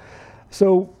song.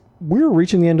 So we're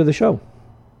reaching the end of the show.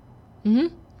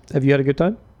 Mm-hmm. Have you had a good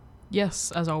time?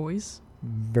 Yes, as always.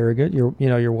 Very good.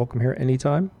 You're welcome here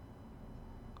anytime.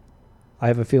 I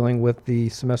have a feeling with the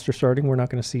semester starting, we're not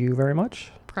going to see you very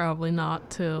much. Probably not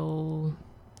till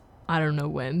I don't know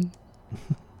when.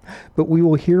 But we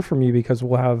will hear from you because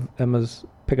we'll have Emma's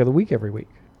pick of the week every week.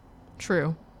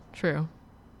 True.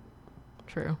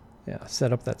 Yeah,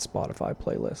 set up that Spotify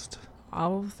playlist.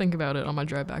 I'll think about it on my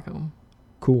drive back home.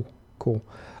 Cool.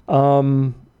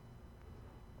 Do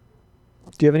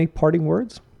you have any parting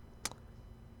words?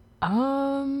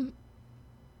 I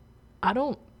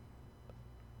don't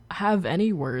have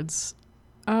any words.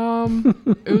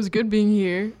 It was good being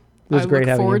here. It was great having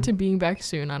you. I look forward to being back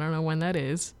soon. I don't know when that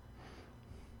is.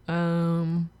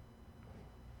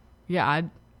 Yeah,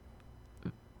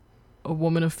 a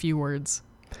woman of few words.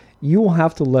 You will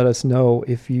have to let us know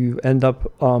if you end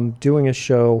up doing a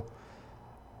show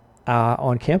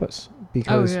on campus,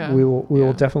 because we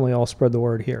will definitely all spread the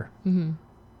word here. Mm-hmm.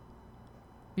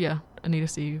 Yeah, I need to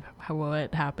see how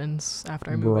it happens after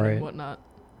I move in and whatnot.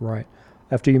 Right.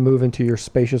 After you move into your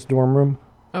spacious dorm room?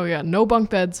 Oh, yeah. No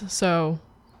bunk beds, so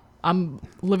I'm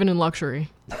living in luxury.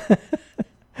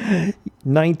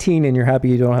 19 and you're happy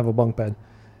you don't have a bunk bed.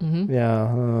 Mm-hmm.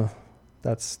 Yeah,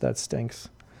 that stinks.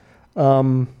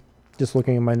 Just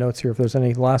looking at my notes here, if there's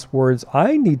any last words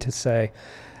I need to say.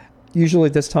 Usually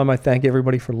at this time I thank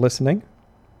everybody for listening.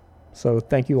 So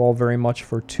thank you all very much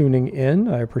for tuning in.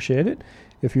 I appreciate it.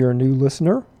 If you're a new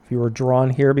listener, if you were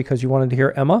drawn here because you wanted to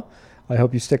hear Emma, I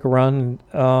hope you stick around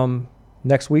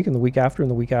next week and the week after and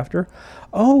the week after.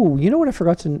 Oh, you know what I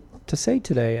forgot to say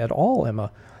today at all,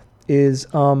 Emma, is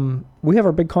we have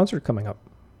our big concert coming up.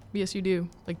 Yes, you do.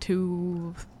 Like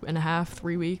 2.5,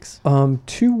 3 weeks.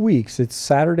 2 weeks. It's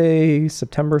Saturday,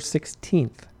 September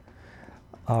 16th.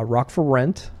 Rock for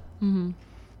Rent. Mm-hmm.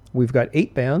 We've got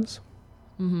 8 bands.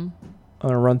 Mm-hmm. I'm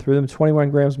going to run through them.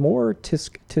 21 Grams More,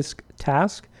 Tisk Tisk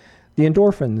Task, The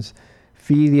Endorphins,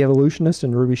 Fee the Evolutionist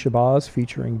and Ruby Shabazz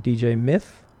featuring DJ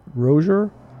Myth,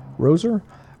 Roser,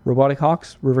 Robotic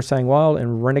Hawks, River Sang Wild,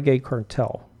 and Renegade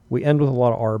Cartel. We end with a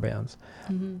lot of R bands.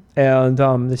 Mm-hmm. And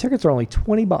the tickets are only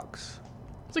 $20.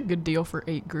 It's a good deal for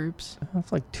 8 groups.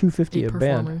 That's like $250 a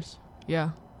band.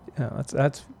 Yeah. Yeah,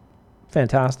 that's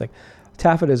fantastic.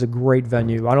 Taffeta is a great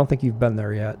venue. I don't think you've been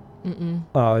there yet. Mm-mm.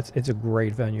 It's a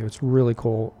great venue. It's really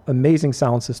cool. Amazing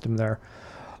sound system there.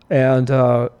 And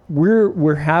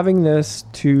we're having this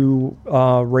to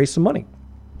raise some money.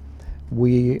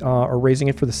 We are raising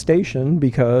it for the station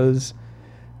because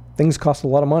things cost a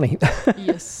lot of money.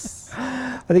 Yes.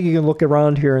 I think you can look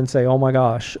around here and say, oh my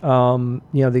gosh,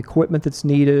 the equipment that's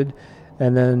needed,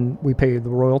 and then we pay the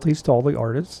royalties to all the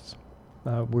artists.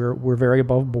 We're very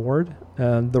above board,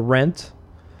 and the rent,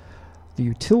 the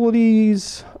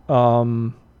utilities,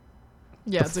 the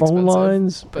phone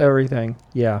lines, everything.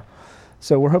 Yeah.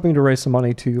 So we're hoping to raise some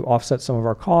money to offset some of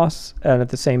our costs, and at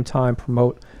the same time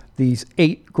promote these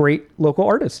 8 great local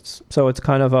artists. So it's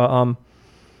kind of a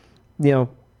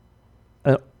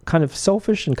kind of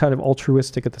selfish and kind of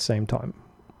altruistic at the same time.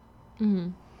 Mm-hmm.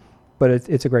 But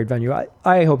it's a great venue.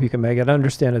 I hope you can make it. I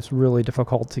understand it's really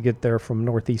difficult to get there from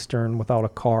Northeastern without a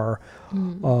car.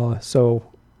 Mm-hmm. So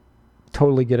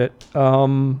totally get it.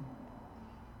 So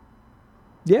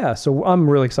I'm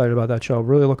really excited about that show.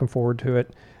 Really looking forward to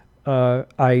it.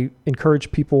 I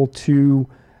encourage people to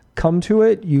come to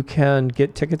it. You can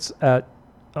get tickets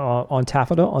on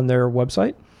Taffeta on their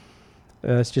website.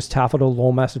 It's just Taffeta,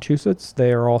 Lowell, Massachusetts.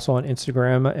 They are also on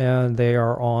Instagram, and they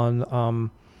are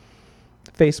on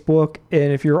Facebook.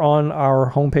 And if you're on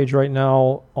our homepage right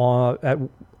now at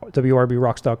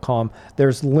wrbrocks.com,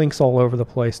 there's links all over the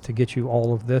place to get you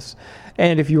all of this.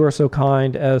 And if you are so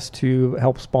kind as to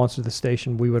help sponsor the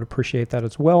station, we would appreciate that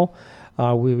as well.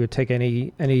 We would take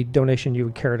any donation you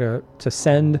would care to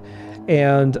send.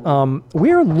 And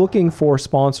we are looking for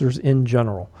sponsors in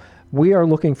general. We are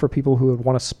looking for people who would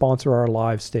want to sponsor our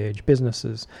live stage,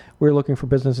 businesses. We're looking for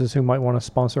businesses who might want to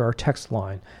sponsor our text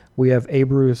line. We have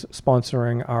Abruz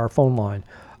sponsoring our phone line.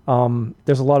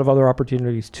 There's a lot of other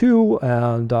opportunities too,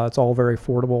 and it's all very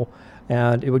affordable.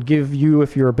 And it would give you,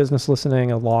 if you're a business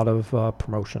listening, a lot of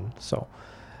promotion. So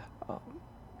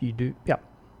you do, yeah.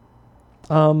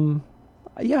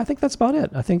 Yeah, I think that's about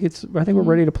it. I think we're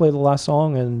ready to play the last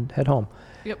song and head home.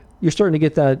 Yep. You're starting to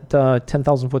get that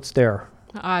 10,000 foot stare.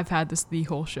 I've had this the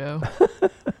whole show.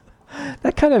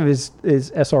 That kind of is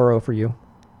SRO for you.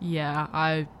 Yeah,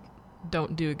 I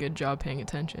don't do a good job paying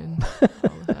attention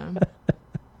all the time.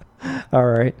 All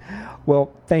right.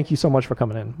 Well, thank you so much for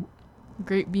coming in.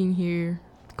 Great being here.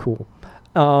 Cool.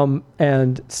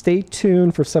 And stay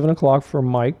tuned for 7 o'clock for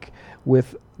Mike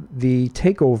with the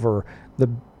Takeover, the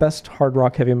best hard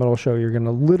rock heavy metal show you're going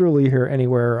to literally hear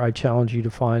anywhere. I challenge you to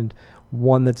find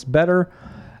one that's better.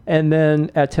 And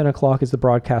then at 10 o'clock is the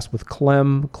broadcast with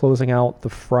Clem, closing out the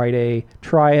Friday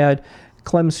triad.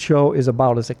 Clem's show is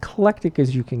about as eclectic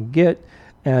as you can get,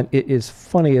 and it is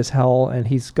funny as hell, and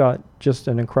he's got just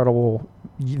an incredible,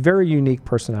 very unique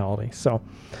personality. So,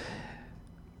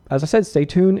 as I said, stay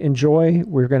tuned, enjoy.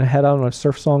 We're going to head out on a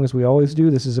surf song as we always do.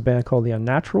 This is a band called The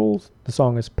Unnaturals. The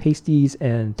song is Pasties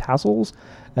and Tassels,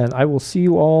 and I will see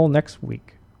you all next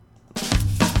week.